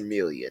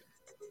 1,000,000.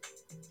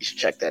 You should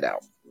check that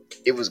out.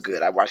 It was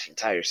good. I watched the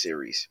entire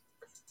series,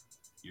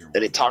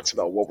 and it talks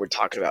about what we're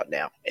talking about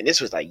now. And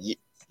this was like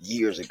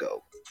years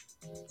ago.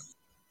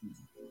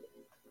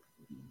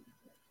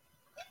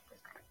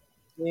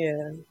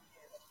 Yeah.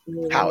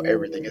 How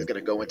everything is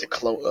gonna go into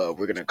clone.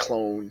 We're gonna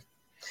clone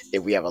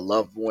if we have a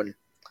loved one,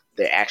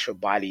 their actual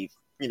body,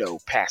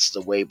 passes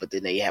away, but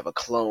then they have a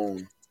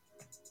clone,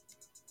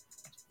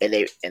 and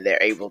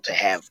they're able to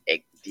have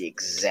the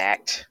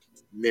exact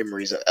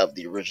memories of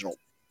the original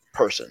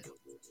person.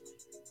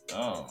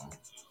 Oh,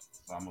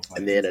 so almost like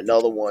And then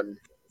another one,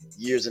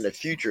 years in the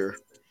future,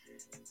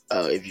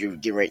 if you're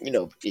getting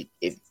ready,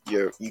 if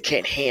you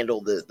can't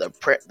handle the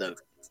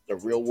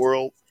real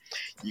world,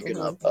 you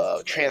can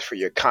transfer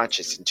your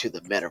conscious into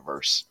the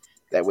metaverse.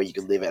 That way, you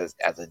can live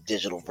as a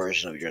digital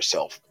version of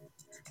yourself.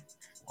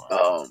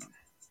 wow.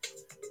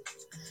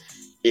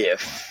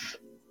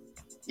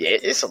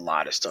 It's a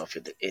lot of stuff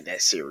in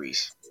that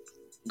series.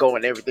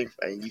 Going everything,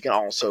 and you can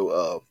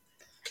also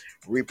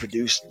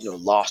reproduce,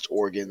 lost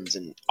organs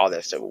and all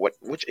that stuff.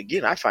 Which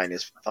again, I find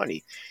is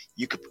funny.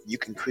 You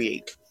can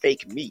create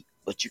fake meat,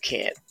 but you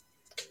can't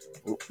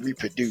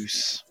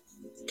reproduce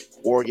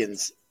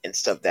organs and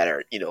stuff that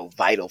are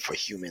vital for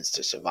humans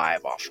to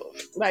survive off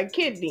of, like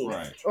kidney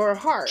Right. or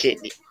heart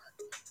kidney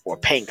or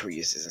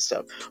pancreases and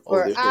stuff.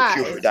 or There's no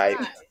cure for eyes.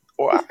 diabetes.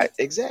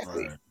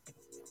 Exactly. Right.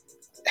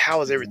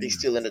 How is everything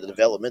still in the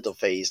developmental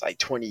phase, like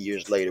 20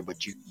 years later,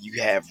 but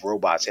you have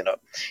robots in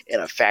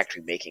a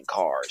factory making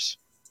cars?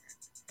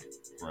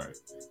 Right.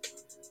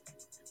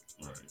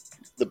 Right.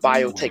 The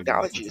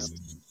biotechnology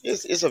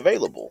is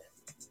available,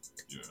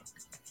 Yeah.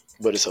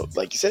 but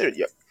like you said,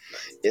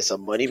 it's a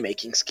money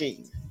making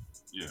scheme.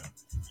 Yeah.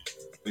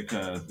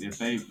 Because if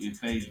they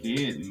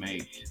did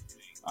make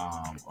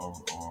or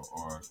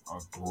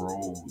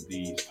grow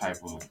these type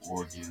of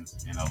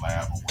organs in a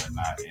lab or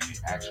whatnot, and it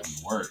actually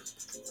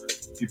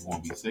worked, people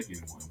won't be sick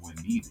anymore and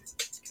wouldn't need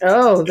it.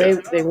 Oh,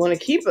 they want to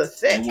keep us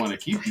They sick. want to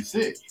keep you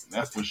sick.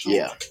 That's for sure.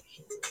 Yeah.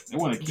 They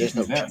want to keep There's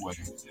you no- that way.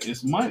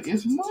 It's money.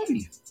 It's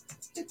money.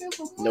 It is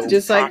a money.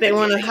 Just like they profit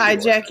want to in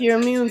the cure. hijack your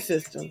immune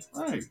system.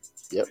 Right.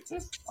 Yep.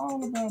 It's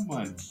all about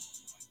money.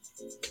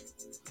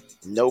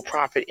 No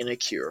profit in a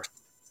cure.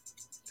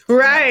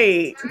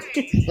 Right.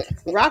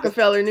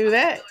 Rockefeller knew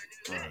that.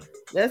 Right.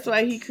 That's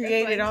why he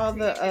created all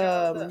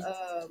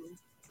the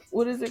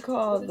what is it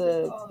called?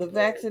 The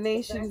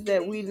vaccinations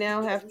that we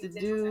now have to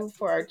do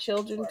for our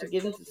children to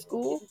get into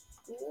school.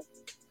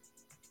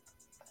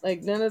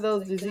 Like none of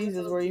those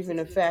diseases were even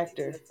a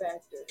factor.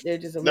 They're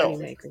just a No.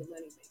 moneymaker.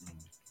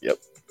 Yep.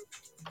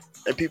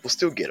 And people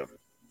still get them.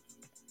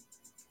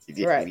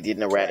 Right. We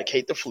didn't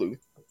eradicate the flu,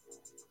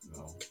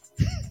 No.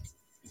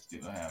 It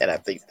still happens. and I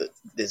think that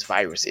this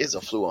virus is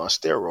a flu on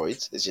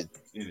steroids. It's just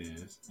It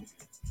is.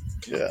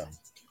 Yeah.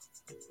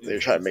 They're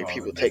trying to make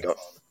people take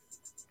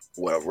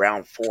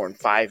around 4 and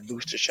 5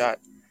 booster shot.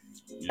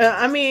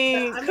 I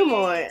mean, come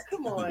on.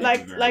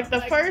 Like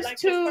the first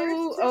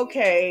two,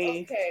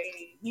 okay.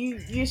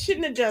 You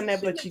shouldn't have done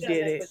that, but you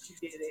did it.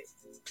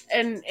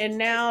 And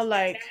now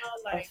like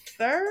a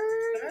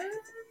third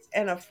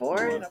and a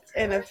fourth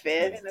and a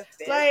fifth.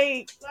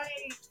 Like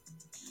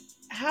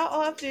how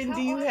often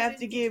do you have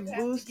to get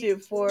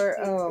boosted for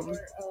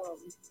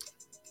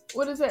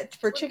what is that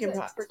for chicken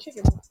pox?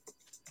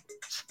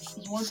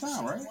 It's one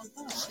time, right?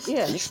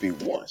 Yeah. It used to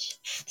be once.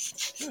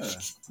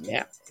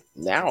 Yeah.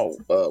 Now,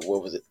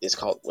 what was it? It's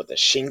called the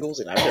shingles,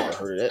 and I've never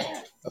heard of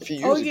that. A few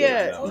years Oh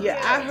ago.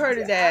 yeah. I heard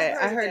of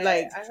that. I heard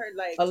like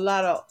a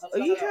lot of. Oh,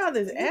 you hear all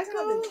this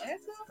echo?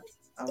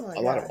 Oh my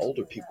A lot of gosh.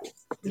 older people.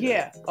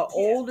 Yeah,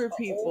 older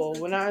people.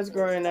 When I was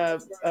growing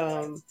up,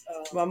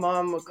 my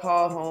mom would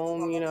call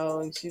home,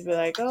 and she'd be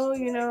like, "Oh,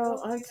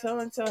 Aunt so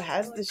and so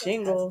has the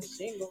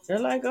shingles." They're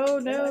like, "Oh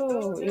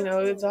no,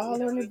 it's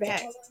all on the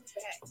back."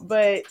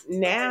 But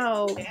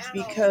now,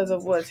 because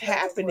of what's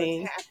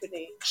happening,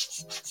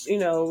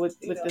 with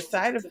the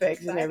side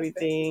effects and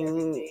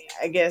everything,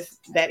 I guess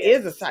that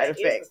is a side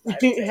effect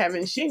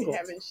having shingles.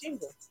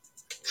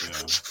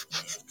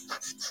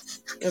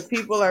 Yeah.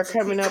 People are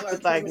coming up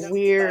with like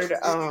weird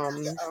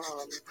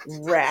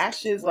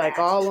rashes like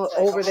all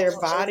over their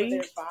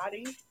body.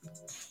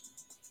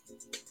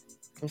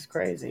 It's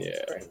crazy.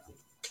 Yeah.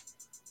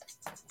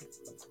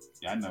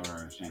 Yeah, I never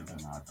heard of shingles in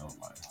my adult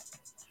life.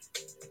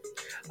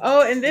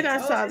 Oh, and then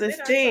I saw this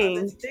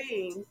thing.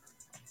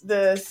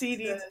 The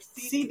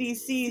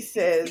CDC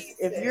says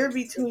if you're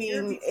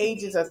between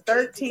ages of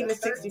 13 to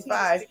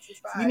 65,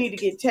 you need to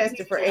get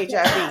tested for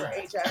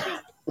HIV.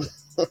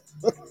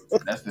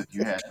 That's if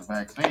you had the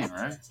vaccine,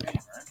 right?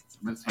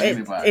 But it's for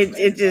anybody.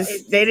 It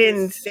just they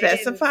didn't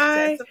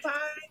specify,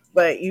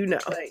 but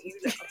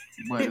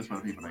But it's for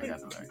the people that got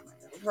the vaccine.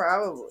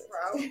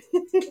 probably.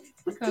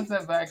 Because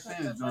that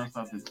vaccine is doing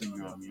something to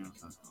your immune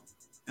system.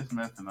 It's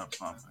messing up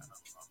something.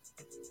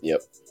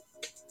 Yep.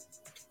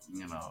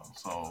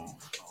 So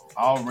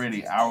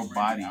already our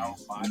bodies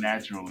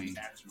naturally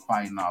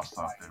fighting off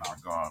something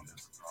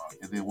regardless.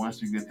 And then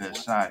once you get that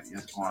shot,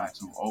 it's going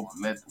to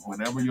let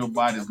whatever your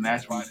body's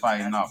naturally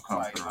fighting off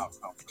come through.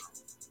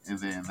 And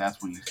then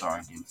that's when you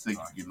start getting sick.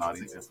 You're getting all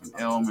these different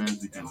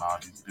ailments. You're getting all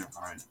these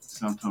different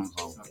symptoms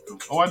of,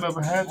 I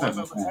never had that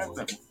before.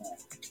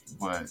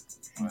 But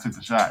you took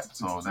the shot.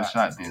 So that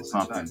shot did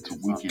something to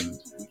weaken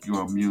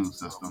your immune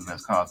system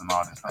that's causing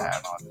all this to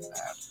happen.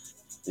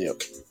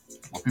 Yep.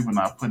 Well, people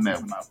not putting that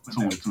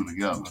two and two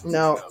together.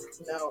 No.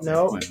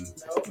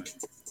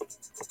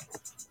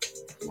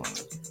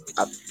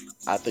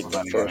 I think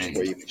the first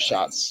wave of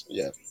shots,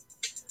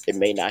 it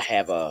may not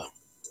have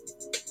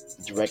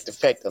direct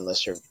effect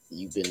unless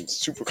you've been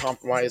super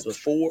compromised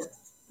before,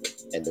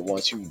 and the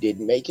ones who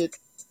didn't make it,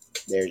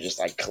 they're just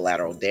like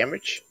collateral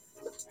damage,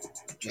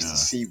 just to Yeah.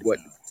 see what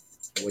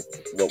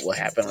will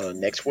happen on the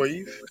next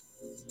wave.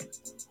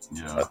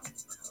 Yeah.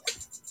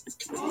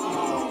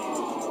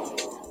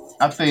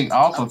 I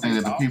also think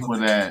that the people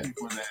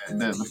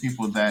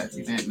that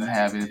didn't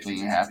have anything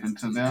happen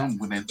to them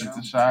when they took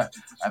the shot,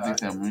 I think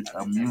their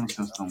immune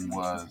system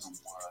was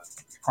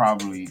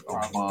probably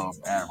above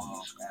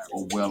average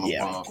or well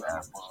Yeah. above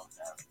average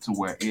to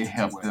where it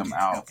helped them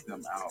out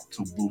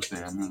to boost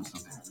their immune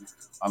system.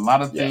 A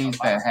lot of Yeah. things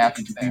that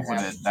happened to people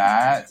that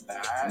died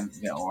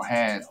or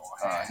had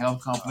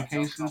health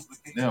complications,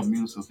 their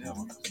immune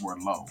systems were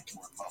low.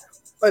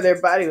 Or their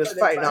body was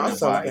fighting Their off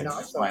body something.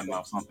 was fighting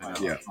off something else.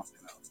 Yeah.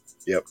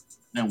 Yep.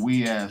 And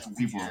we as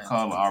people of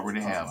color already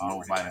have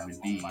low vitamin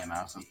D in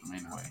our system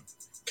anyway.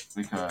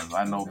 Because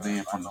I know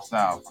being from the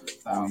South,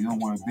 you don't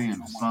want to be in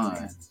the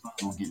sun,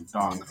 you'll get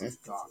darker.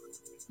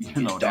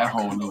 You know, that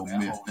whole little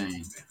myth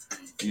thing,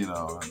 you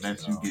know,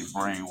 that you get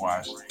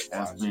brainwashed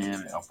as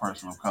being a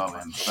person of color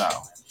in the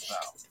South.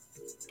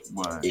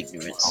 But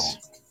Ignorance.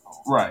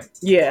 right.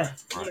 Yeah.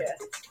 Right.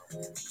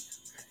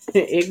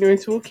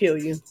 Ignorance will kill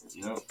you.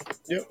 Yep.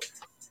 Yep.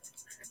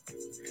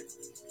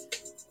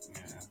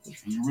 Yeah.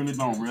 You really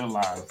don't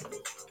realize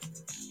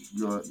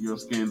your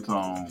skin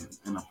tone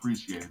and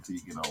appreciate it until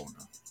you get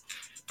older.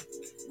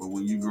 But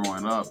when you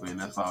growing up and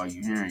that's all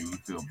you hearing, you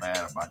feel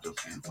bad about your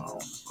skin tone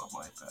and stuff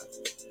like that.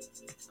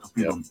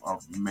 People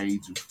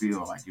made you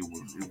feel like it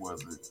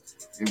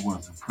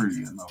wasn't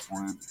pretty enough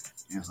when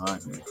it's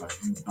ugly because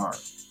you dark.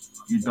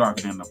 You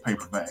darker than a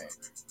paper bag.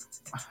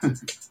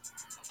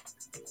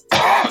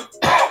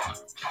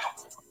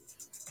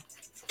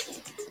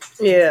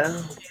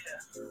 Yeah.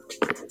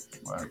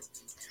 But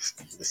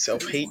The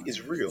self-hate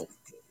is real.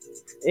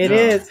 It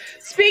is.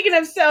 Speaking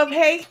of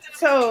self-hate,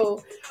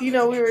 so we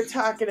were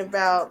talking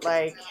about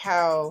like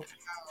how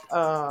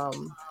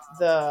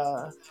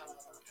the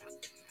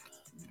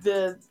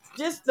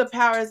just the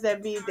powers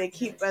that be, they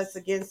keep us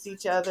against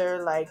each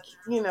other, like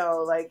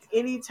like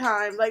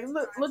anytime, like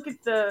look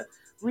at the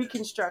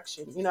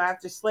Reconstruction.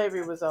 After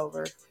slavery was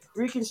over,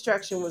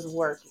 Reconstruction was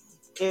working.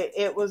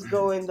 It was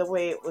going the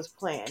way it was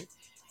planned.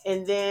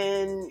 And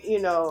then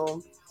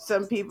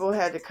some people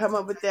had to come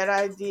up with that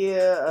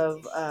idea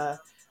of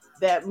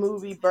that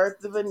movie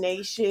Birth of a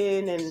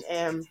Nation,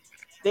 and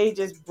they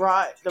just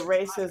brought the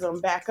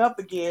racism back up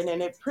again,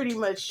 and it pretty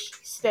much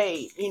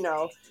stayed.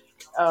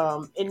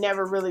 It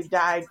never really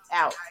died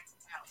out,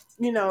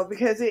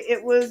 because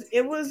it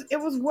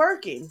was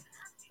working.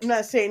 I'm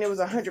not saying it was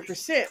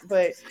 100%,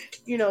 but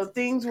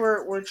things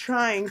were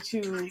trying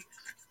to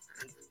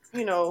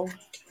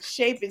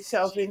shape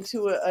itself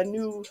into a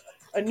new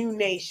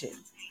nation.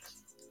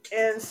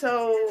 And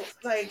so,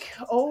 like,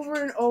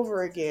 over and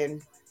over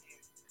again,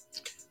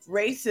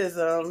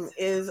 racism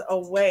is a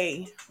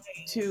way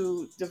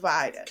to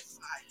divide us.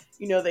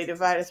 They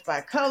divide us by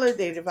color,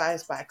 they divide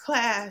us by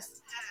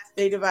class,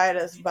 they divide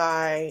us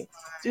by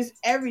just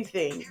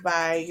everything,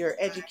 by your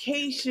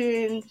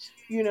education.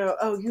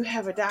 Oh, you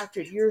have a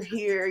doctorate, you're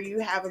here, you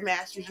have a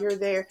master's, you're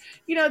there.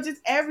 Just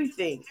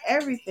everything.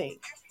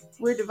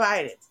 We're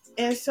divided.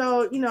 And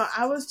so,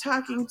 I was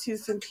talking to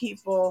some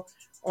people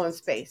on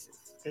Spaces,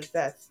 because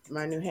that's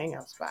my new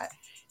hangout spot.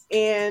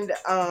 And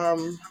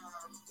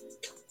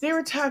they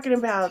were talking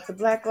about the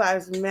Black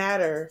Lives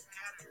Matter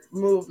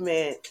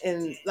movement,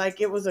 and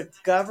like it was a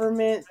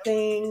government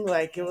thing,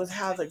 like it was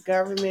how the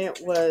government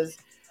was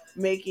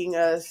making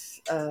us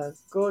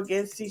go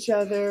against each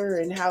other,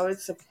 and how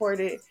it's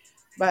supported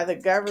by the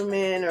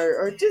government,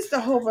 or just a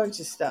whole bunch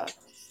of stuff.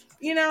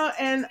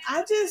 And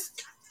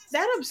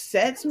that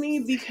upsets me,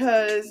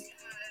 because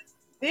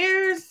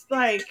there's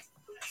like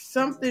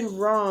something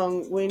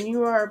wrong when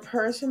you are a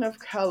person of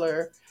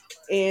color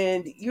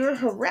and you're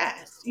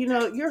harassed.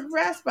 You're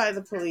harassed by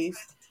the police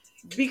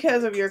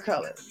because of your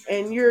color,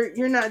 and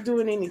you're not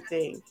doing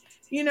anything.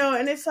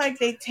 And it's like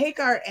they take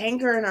our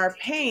anger and our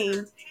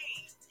pain,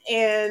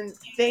 and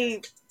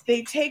they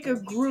take a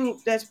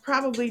group that's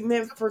probably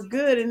meant for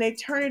good, and they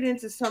turn it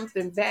into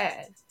something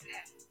bad.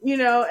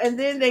 And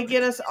then they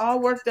get us all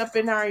worked up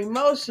in our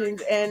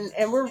emotions, and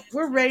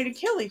we're ready to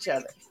kill each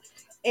other.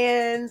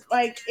 And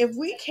like, if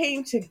we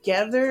came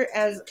together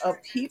as a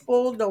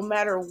people, no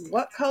matter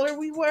what color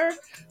we were,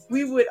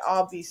 we would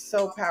all be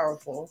so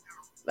powerful,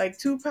 like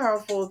too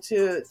powerful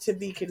to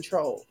be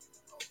controlled.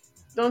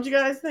 Don't you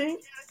guys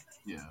think?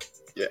 yeah,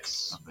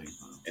 Yes. I think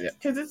so.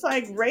 Because it's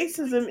like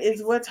racism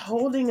is what's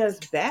holding us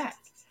back.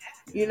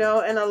 And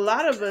a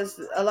lot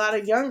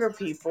of younger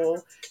people,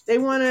 they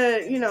want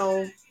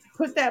to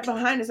put that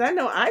behind us. I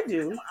know I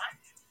do.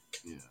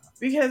 Yeah.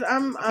 Because I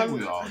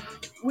think we all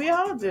do. we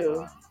all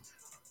do.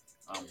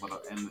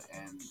 But in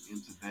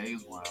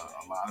today's world,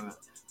 a lot of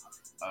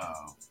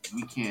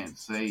we can't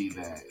say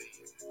that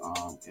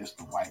it's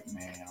the white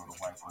man or the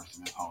white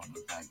person that's holding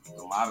us back.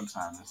 A lot of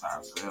times it's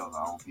ourselves,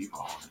 our own people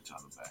holding each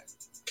other back.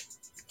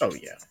 Oh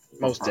yeah,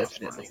 most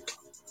definitely.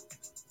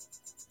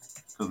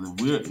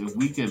 Because if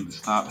we can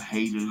stop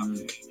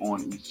hating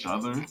on each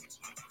other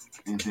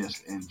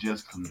and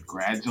just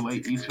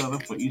congratulate each other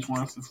for each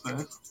one's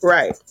success,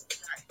 Right.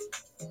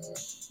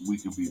 we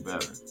could be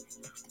better.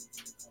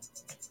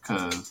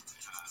 Because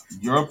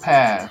your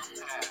path,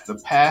 the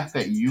path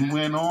that you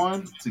went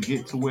on to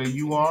get to where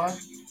you are,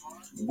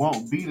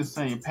 won't be the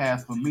same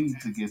path for me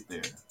to get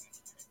there.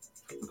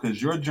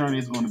 Because your journey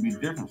is going to be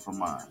different from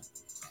mine,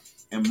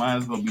 and mine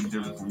is going to be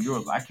different from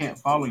yours. I can't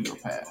follow your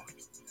path.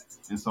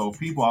 And so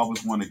people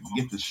always want to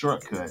get the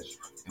shortcut.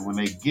 And when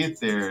they get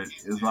there,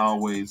 there's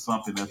always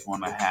something that's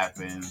going to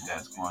happen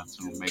that's going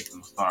to make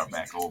them start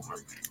back over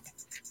again.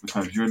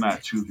 Because you're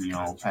not choosing your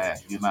own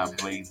path. You're not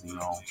blazing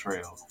your own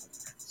trail.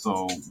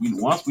 So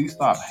once we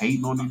stop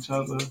hating on each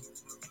other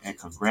and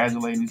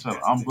congratulating each other,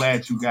 I'm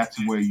glad you got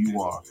to where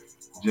you are.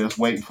 Just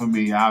wait for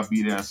me. I'll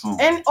be there soon.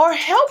 And or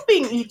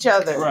helping each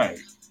other. Right.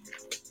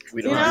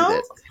 We don't do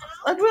that.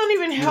 Like we don't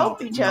even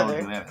help each other.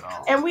 Don't do that at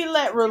all. And we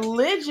let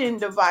religion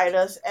divide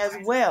us as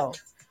well.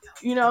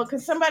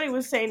 Because somebody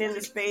was saying in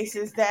the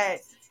spaces that,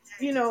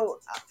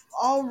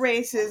 all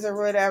races or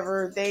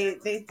whatever, they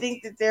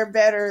think that they're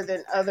better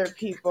than other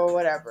people or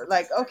whatever.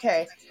 Like,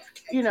 okay,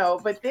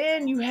 but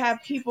then you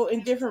have people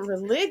in different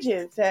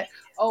religions that,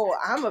 oh,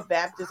 I'm a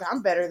Baptist,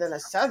 I'm better than a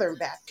Southern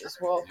Baptist.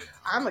 Well,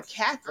 I'm a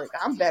Catholic,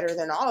 I'm better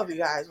than all of you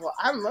guys. Well,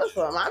 I'm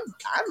Muslim, I'm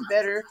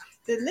better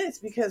than this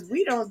because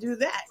we don't do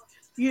that.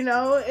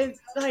 It's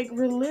like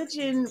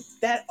religion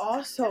that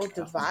also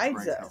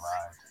divides us.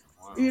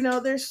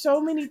 There's so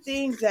many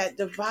things that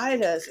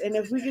divide us, and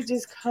if we could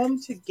just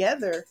come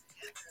together,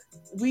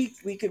 we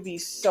could be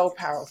so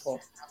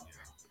powerful.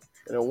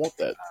 They don't want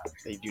that.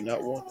 They do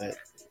not want that.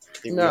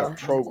 No. We are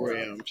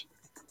programmed.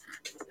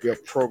 We are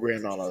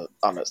programmed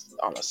on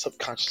a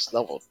subconscious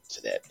level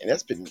to that, and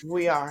that's been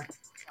We are.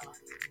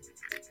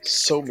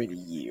 so many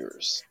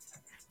years,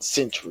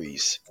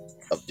 centuries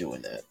of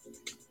doing that.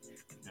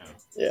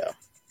 Yeah.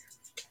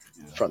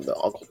 From the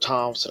Uncle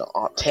Toms to the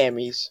Aunt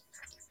Tammys,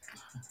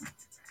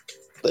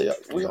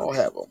 we all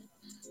have them.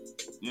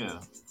 Yeah.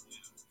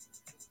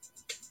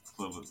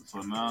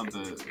 So now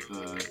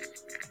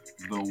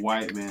the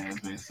white man,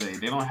 as they say,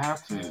 they don't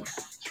have to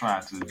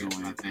try to do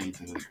anything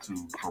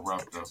to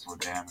corrupt us or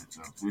damage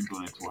us. We're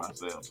doing it to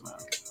ourselves now.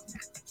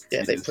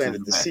 Yeah, they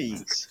planted the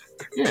seeds.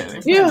 Yeah, they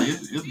planted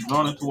it. It's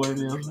grown into what it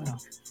is now.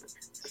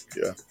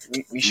 Yeah,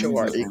 we show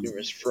our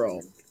ignorance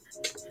from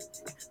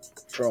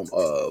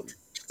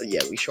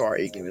we show our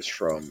ignorance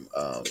from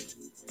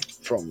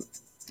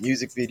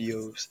music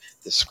videos,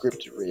 the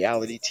scripted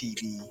reality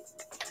TV,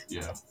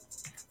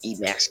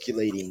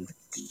 emasculating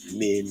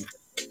men,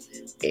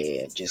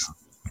 and just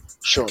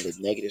showing the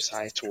negative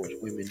side towards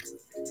women.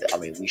 I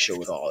mean, we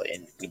show it all,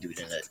 and we do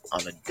it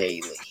on a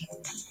daily.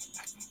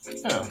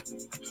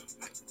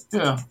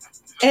 Yeah.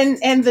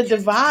 And the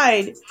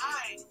divide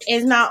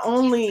is not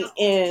only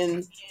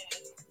in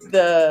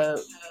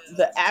the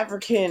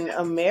African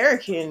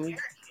American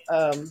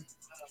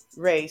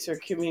race or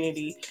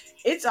community,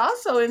 it's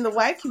also in the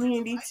white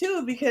community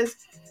too, because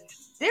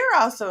they're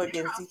also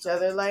against each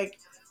other, like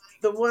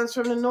the ones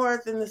from the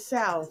north and the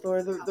south,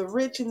 or the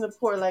rich and the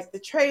poor, like the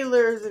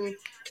trailers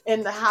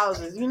and the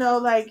houses,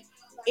 like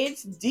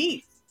it's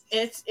deep.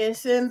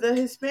 It's in the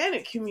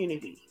Hispanic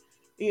community,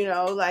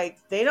 like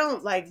they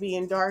don't like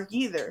being dark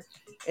either.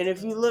 And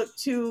if you look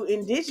to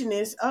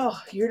indigenous, oh,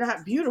 you're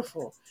not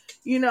beautiful,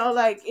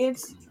 like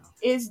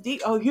it's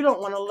deep. Oh, you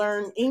don't want to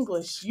learn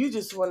English. You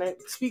just want to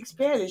speak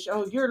Spanish.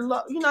 Oh, you're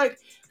like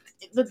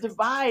the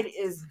divide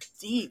is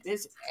deep.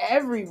 It's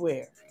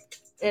everywhere.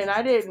 And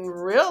I didn't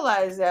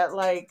realize that,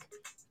 like,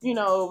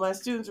 my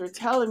students were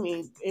telling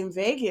me in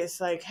Vegas,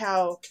 like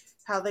how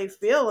they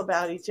feel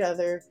about each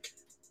other,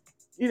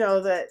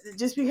 that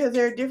just because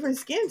they're a different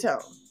skin tone.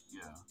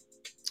 Yeah.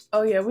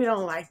 Oh yeah, we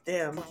don't like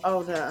them.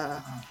 Oh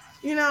no.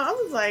 I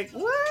was like,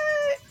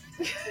 what?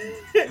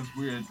 It's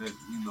weird that that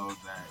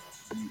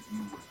you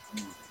would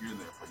hear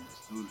that from your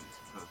students,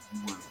 because you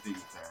wouldn't think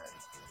that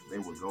they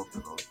would go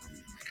through those things.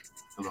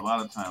 Because a lot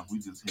of times we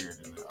just hear it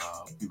in the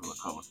people of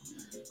color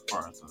community, as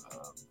far as the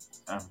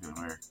African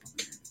American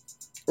community.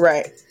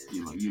 Right.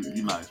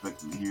 You're not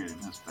expecting to hear it in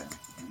the Hispanic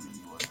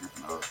community or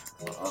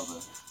different other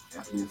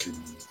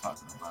ethnicities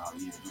talking about,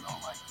 we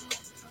don't like them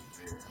because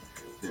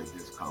they're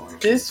this color.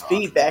 This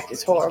feedback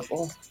is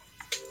horrible.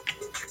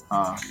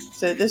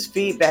 So this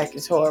feedback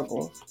is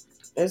horrible.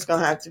 It's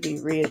gonna have to be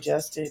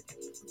readjusted.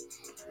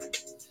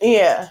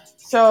 Yeah.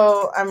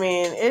 So I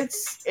mean,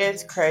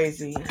 it's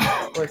crazy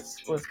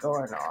what's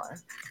going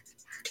on.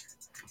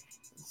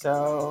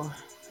 So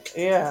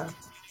yeah.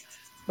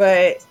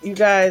 But you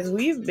guys,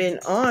 we've been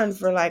on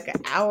for like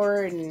an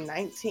hour and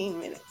 19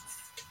 minutes.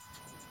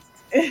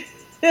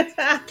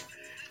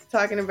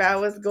 Talking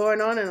about what's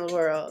going on in the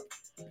world.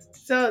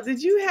 So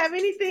did you have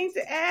anything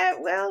to add,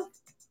 Will?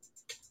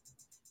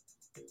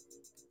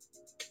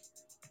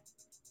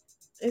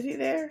 Is he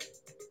there?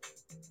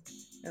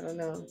 I don't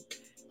know.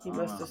 He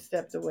must have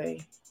stepped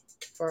away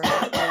for a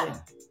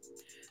minute.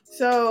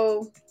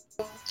 So,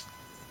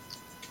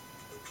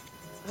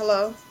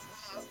 hello?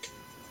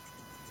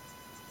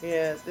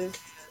 Yeah,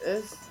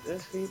 This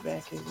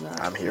feedback is not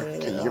I'm here.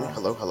 good Can at you hear me? all.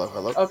 Hello, hello,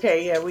 hello.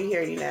 Okay, yeah, we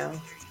hear you now.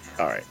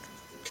 All right.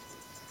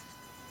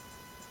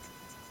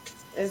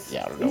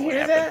 Yeah, I don't you know what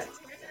hear happened.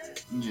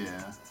 that?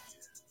 Yeah.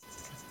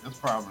 It's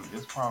probably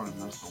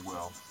Mr.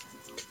 Wealth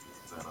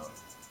set up.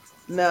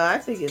 No, I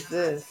think it's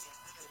this.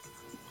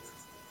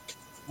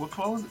 Well,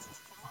 close it.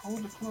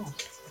 Hold it close.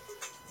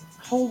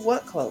 Hold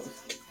what close?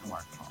 The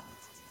microphone.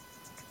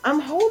 I'm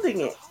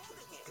holding it.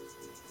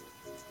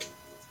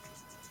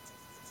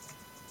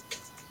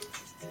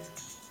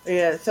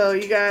 Yeah, so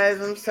you guys,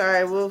 I'm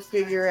sorry. We'll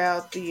figure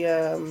out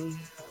the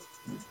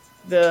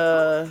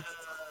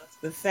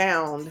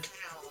sound.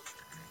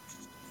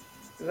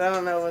 'Cause I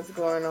don't know what's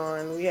going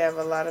on. We have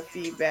a lot of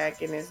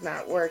feedback and it's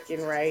not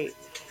working right.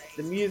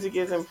 The music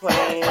isn't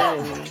playing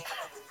and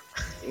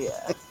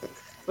yeah.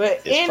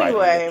 But It's Friday the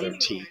anyway,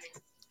 13th.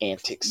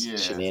 Antics, Yeah,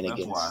 that's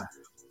shenanigans. why.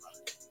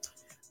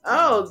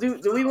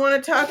 do we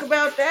want to talk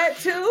about that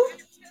too?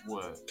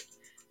 What?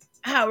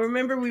 How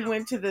remember we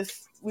went to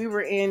this? We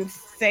were in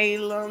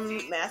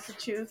Salem,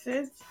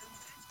 Massachusetts,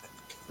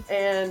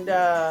 and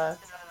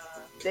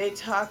they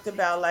talked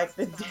about like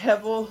the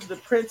devil, the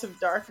prince of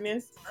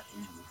darkness.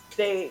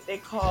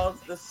 They called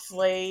the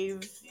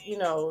slaves,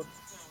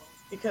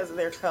 because of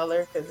their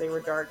color, because they were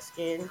dark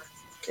skinned.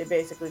 They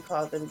basically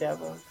called them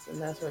devils,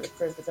 and that's where the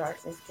prince of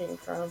darkness came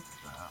from,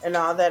 and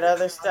all that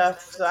other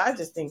stuff. So I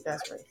just think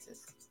that's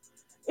racist.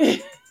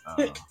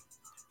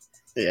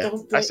 Yeah,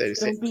 I said it's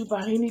Don't be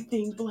by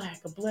anything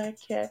black. A black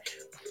cat.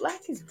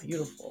 Black is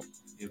beautiful,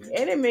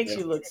 and it makes Yeah.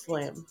 you look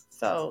slim.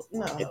 So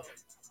no.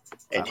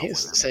 And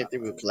here's the same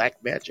thing with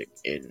black magic.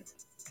 And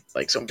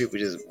like some people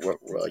just,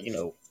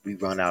 we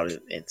run out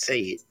and say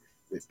it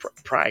with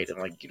pride. And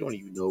like, you don't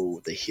even know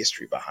the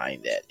history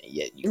behind that. And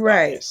yet you go out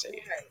there and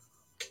say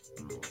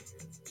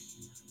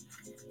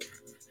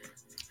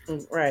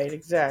it. Right,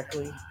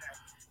 exactly.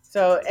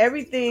 So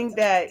everything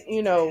that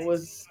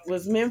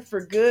was meant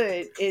for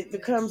good, it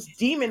becomes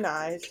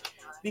demonized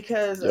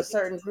because a Yep.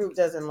 certain group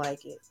doesn't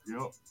like it,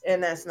 Yep.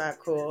 and that's not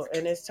cool.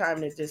 And it's time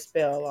to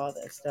dispel all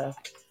that stuff.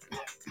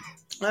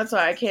 That's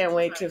why I can't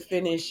wait to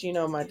finish,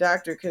 my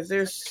doctorate, because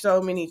there's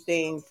so many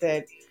things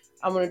that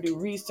I'm gonna do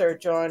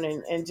research on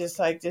and just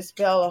like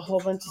dispel a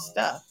whole bunch of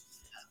stuff.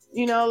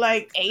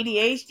 Like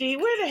ADHD.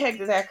 Where the heck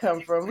did that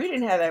come from? We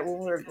didn't have that when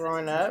we were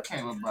growing up.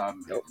 Came about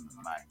in the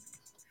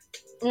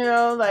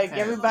 90s. Like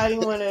everybody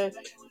want to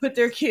put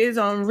their kids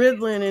on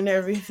Ritalin and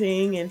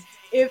everything, and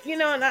if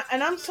and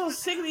I'm so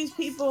sick of these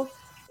people.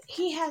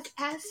 He has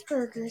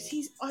Asperger's.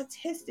 He's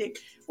autistic.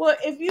 Well,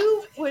 if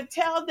you would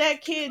tell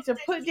that kid to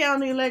put down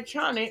the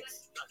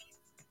electronics,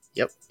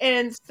 Yep,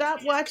 and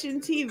stop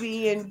watching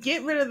TV and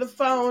get rid of the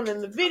phone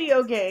and the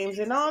video games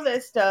and all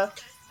that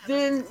stuff,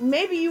 then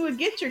maybe you would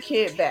get your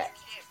kid back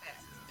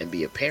and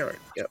be a parent.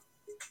 Yep,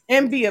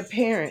 and be a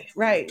parent.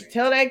 Right?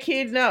 Tell that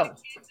kid no.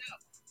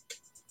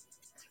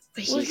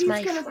 but Well, he's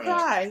gonna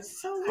cry.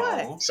 So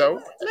what? So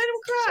Let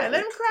him cry.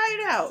 Let him cry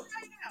it out.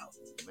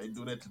 They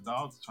do that to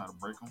dogs, try to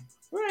break them.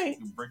 Right.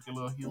 You break your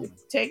little human.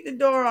 Take the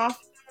door off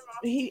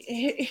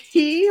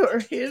he or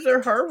his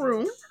or her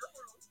room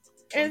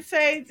and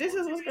say, "This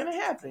is what's gonna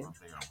happen."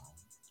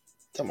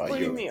 What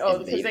do you mean? Oh,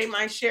 because they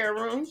might share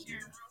rooms.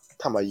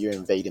 Talking about you're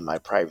invading my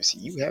privacy.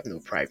 You have no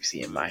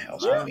privacy in my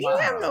house. You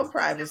have no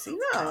privacy.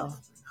 No.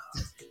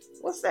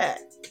 What's that?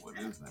 What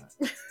is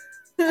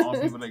that? All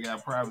people that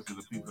got privacy are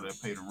the people that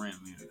pay the rent.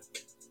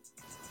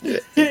 Yeah,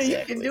 exactly.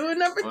 You can do a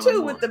number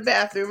 2 with the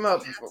bathroom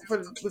up,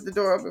 with the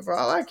door open for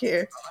all I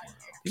care.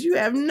 Because you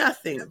have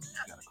nothing. You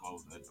gotta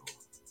close that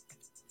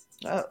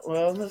door.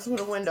 Well, that's what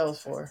the window's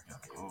for. You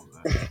gotta close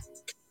that door.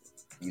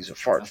 Use a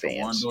fart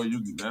fans.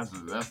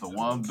 That's the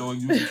one door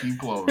you can keep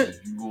closed.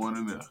 You going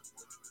in there.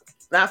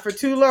 Not for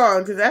too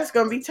long, because that's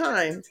going to be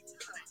time.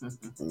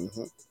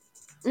 Mm-hmm.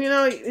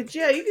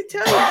 Yeah, you can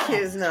tell your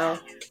kids no.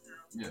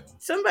 Yeah.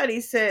 Somebody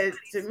said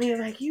to me,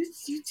 like, you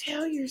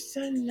tell your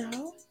son no?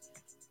 I'm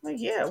like,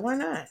 yeah, why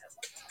not?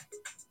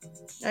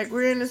 Like,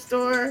 we're in the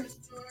store,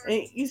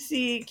 and you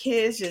see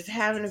kids just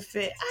having a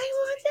fit. I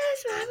want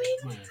this, mommy.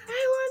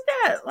 I want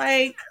that.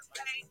 Like,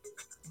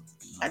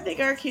 I think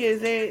our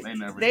kids, they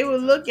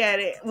would look at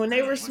it. When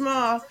they were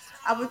small,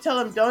 I would tell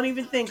them, don't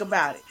even think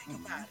about it.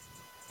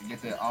 You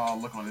get that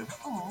look on it.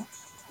 Oh.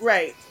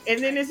 Right.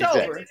 And then it's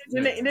over.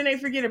 Then they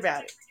forget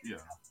about it. Yeah.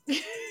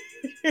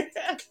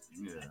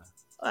 Yeah.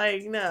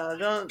 Like, no,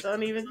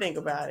 don't even think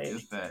about it.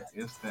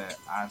 It's that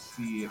I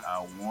see it,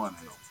 I want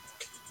it.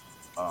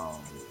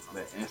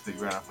 That instant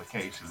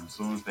gratification. As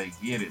soon as they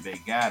get it, they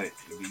got it.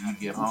 And then you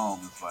get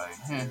home, it's like,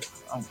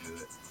 I'm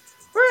good.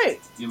 Right.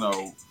 You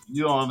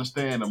don't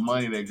understand the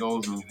money that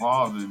goes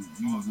involved, and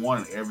you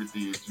wanted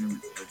everything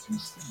that you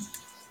see.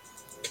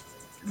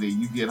 And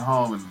then you get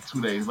home, and 2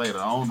 days later,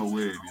 I don't know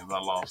where it is. I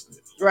lost it.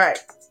 Right.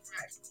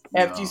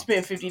 After you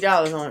spent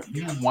 $50 on it.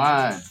 You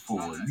whined for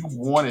it. You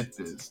wanted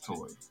this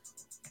toy.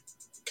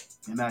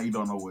 And now you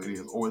don't know where it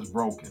is. Or it's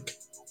broken.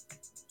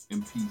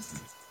 In pieces.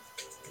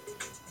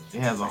 It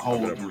has a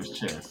hole through his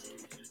chest.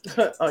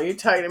 Oh, you're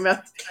talking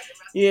about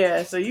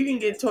Yeah, so you can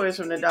get toys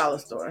from the dollar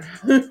store.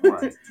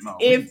 Right. No.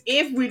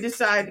 if we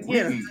decide to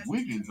get them.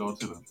 We can go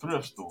to the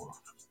thrift store.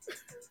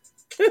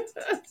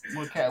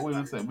 We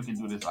can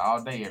do this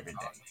all day, every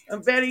day.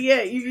 Better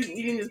yet, you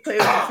can just play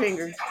with your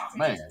fingers.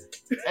 Man.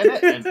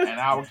 And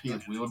our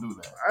kids will do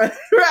that.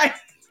 Right.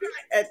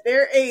 At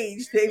their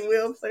age, they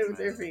will play with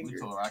their fingers. We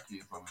told our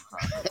kids something.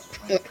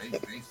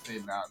 They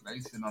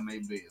sitting on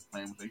their beds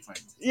playing with their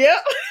fingers.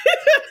 Yep.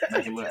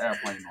 Make a little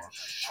airplane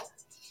noise.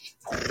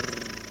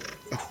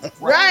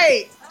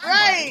 Right.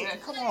 Man,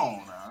 come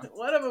on now.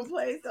 One of them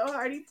played so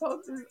hard he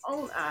poked his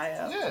own eye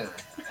out. Yeah.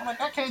 I'm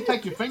like, I can't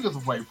take your fingers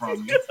away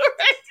from you.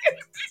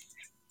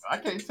 I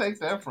can't take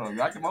that from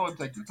you. I can only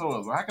take your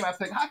toys. How can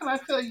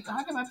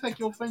I take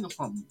your fingers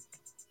from you?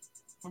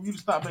 For you to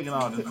stop making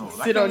all this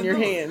noise. Sit on your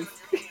hands.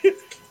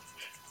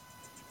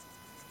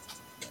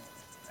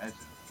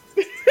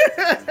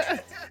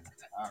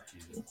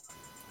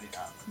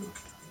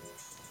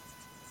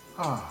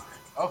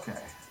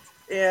 Okay.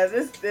 Yeah,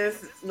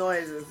 this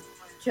noise is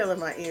killing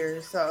my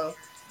ears. So,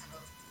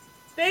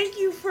 thank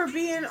you for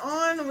being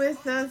on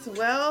with us,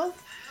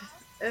 Wealth.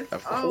 It's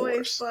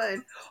always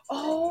fun.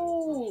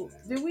 Oh,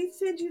 did we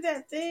send you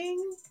that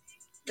thing?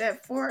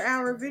 That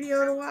 4-hour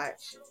video to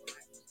watch?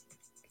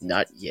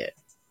 Not yet.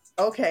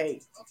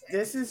 Okay,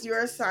 this is your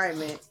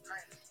assignment.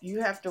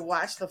 You have to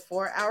watch the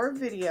 4-hour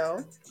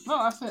video. No,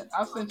 I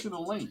sent you the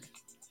link.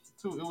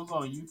 It was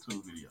on a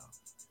YouTube video.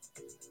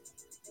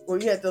 Well,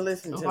 you have to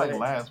listen to it. It was like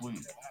last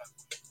week.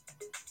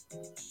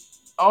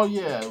 Oh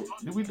yeah,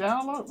 did we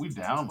download? We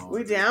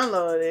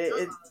downloaded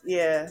it.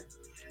 Yeah,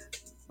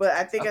 but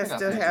I think I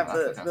still have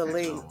the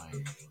link.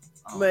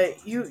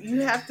 But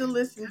you have to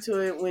listen to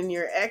it when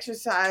you're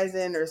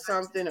exercising or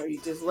something, or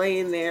you're just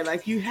laying there.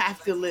 Like, you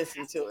have to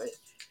listen to it.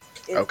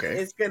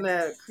 It's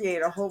gonna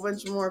create a whole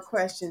bunch more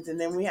questions, and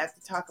then we have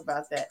to talk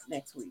about that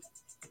next week.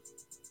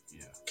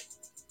 Yeah.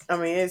 I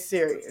mean, it's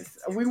serious.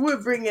 We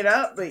would bring it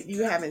up, but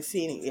you haven't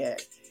seen it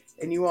yet,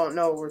 and you won't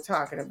know what we're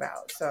talking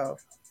about. So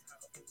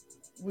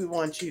we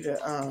want you to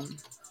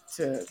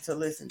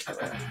listen to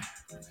it.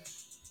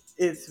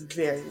 It's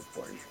very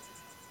important.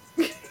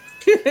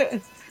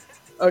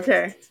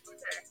 Okay.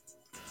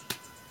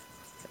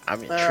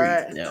 I'm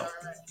intrigued now.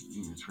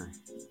 You intrigued.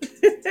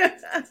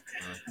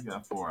 You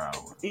got 4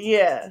 hours.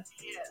 Yeah.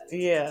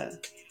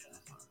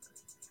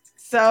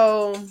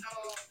 So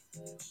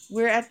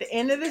we're at the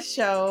end of the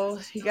show.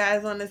 You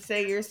guys want to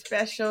say your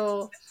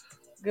special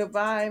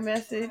goodbye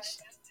message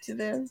to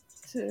them,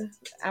 to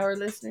our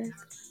listeners?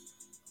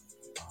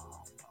 I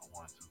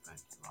want to thank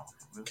you all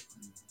for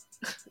listening.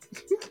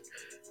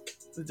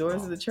 The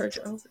doors of the church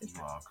are open.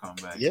 You all come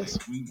back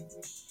next week.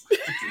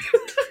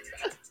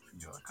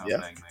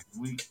 Back next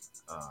week.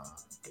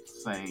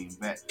 Same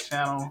bat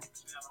channel,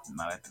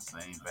 not at the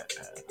same bat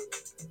time.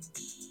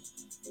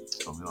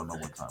 So we don't know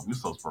what time. We're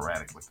so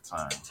sporadic with the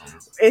time. So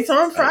it's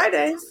on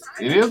Fridays.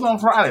 It is on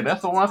Friday.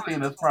 That's the one thing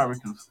that's probably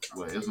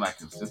it's not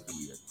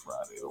consistently every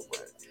Friday though.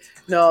 But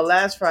no,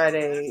 last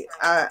Friday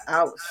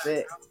I was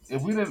sick.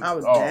 If we didn't, I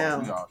was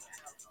down.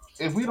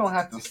 If we don't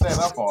have to set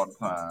up all the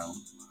time,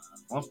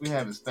 once we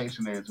have it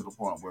stationary to the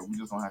point where we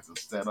just don't have to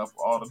set up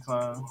all the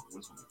time,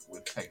 which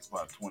would take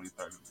about 20,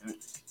 30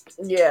 minutes.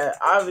 Yeah,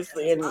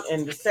 obviously, and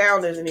the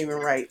sound isn't even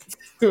right.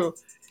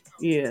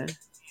 Yeah.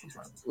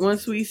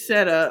 Once we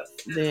set up,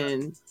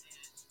 then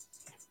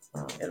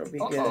it'll be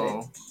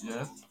good.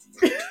 Yes.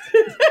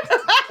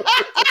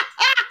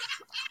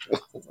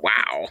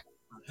 Wow.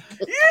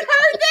 You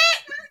heard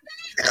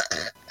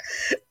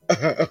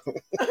that?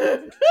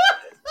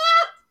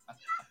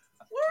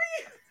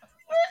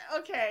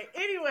 Okay,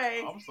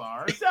 anyway. I'm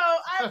sorry. So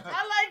I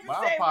like to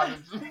say my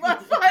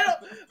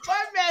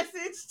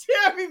message to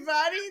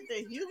everybody,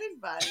 the human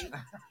body.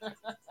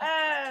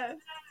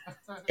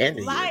 And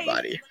the human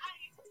body.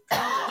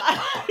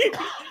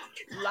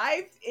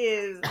 Life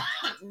is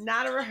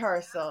not a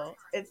rehearsal.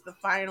 It's the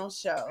final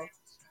show.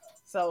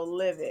 So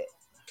live it.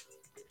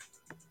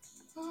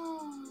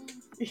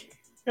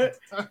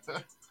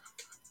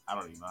 I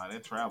don't even know how they're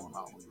traveling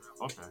always.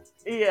 Okay.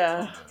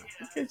 Yeah.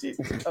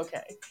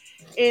 Okay.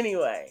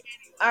 Anyway.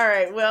 All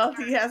right. Well,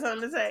 you have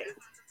something to say?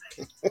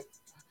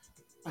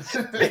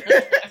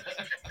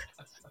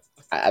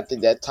 I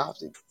think that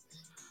tops it.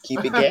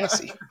 Keep it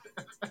gassy.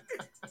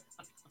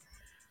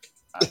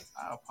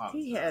 I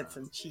apologize. He had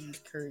some cheese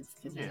curds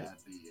today. Yeah, I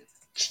did.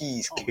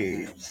 Cheese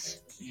curds.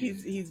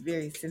 He's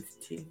very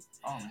sensitive.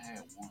 I only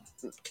had one.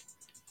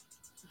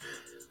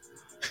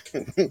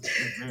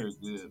 It's very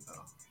good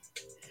though.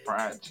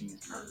 Fried cheese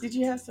curds. Did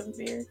you have some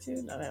beer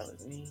too? No, that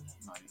was me.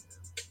 No,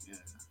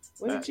 yeah.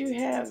 What did you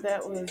have?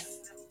 That was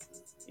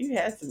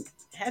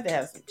had to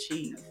have some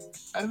cheese.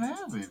 I didn't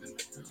have any.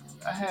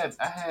 I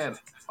had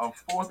a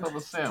fourth of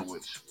a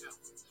sandwich.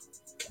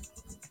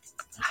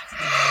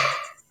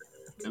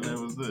 And that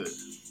was it.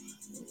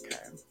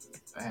 Okay.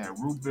 I had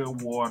root beer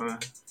water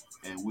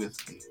and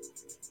whiskey.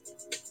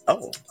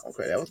 Oh,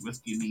 okay. That was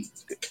whiskey neat.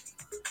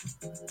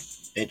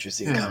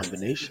 Interesting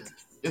combination.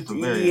 It's a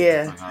very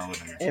interesting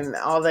combination. And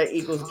all that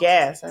equals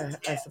gas,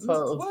 I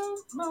suppose. Well,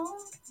 no.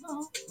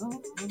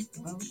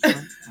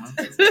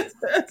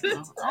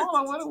 don't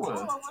know what it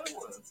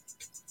was.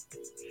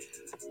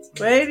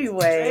 But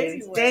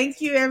anyway,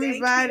 thank you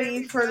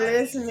everybody for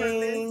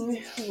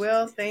listening.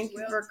 Will, thank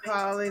you for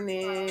calling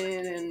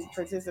in and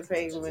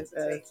participating with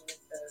us.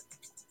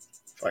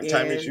 Fun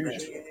time as usual.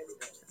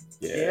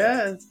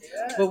 Yeah.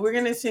 But we're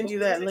gonna send you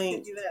that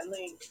link.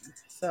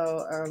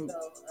 So,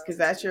 because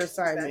that's your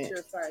assignment.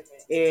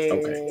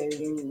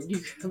 And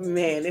you,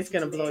 man, it's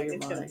gonna blow your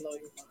mind.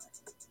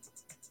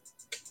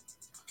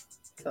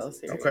 So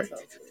serious. Okay.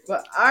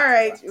 But all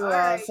right, you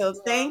all. So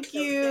thank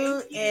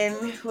you,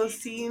 and we'll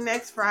see you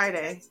next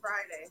Friday.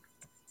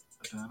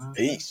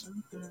 Peace.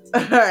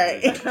 All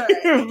right.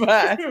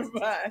 Bye.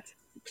 Bye.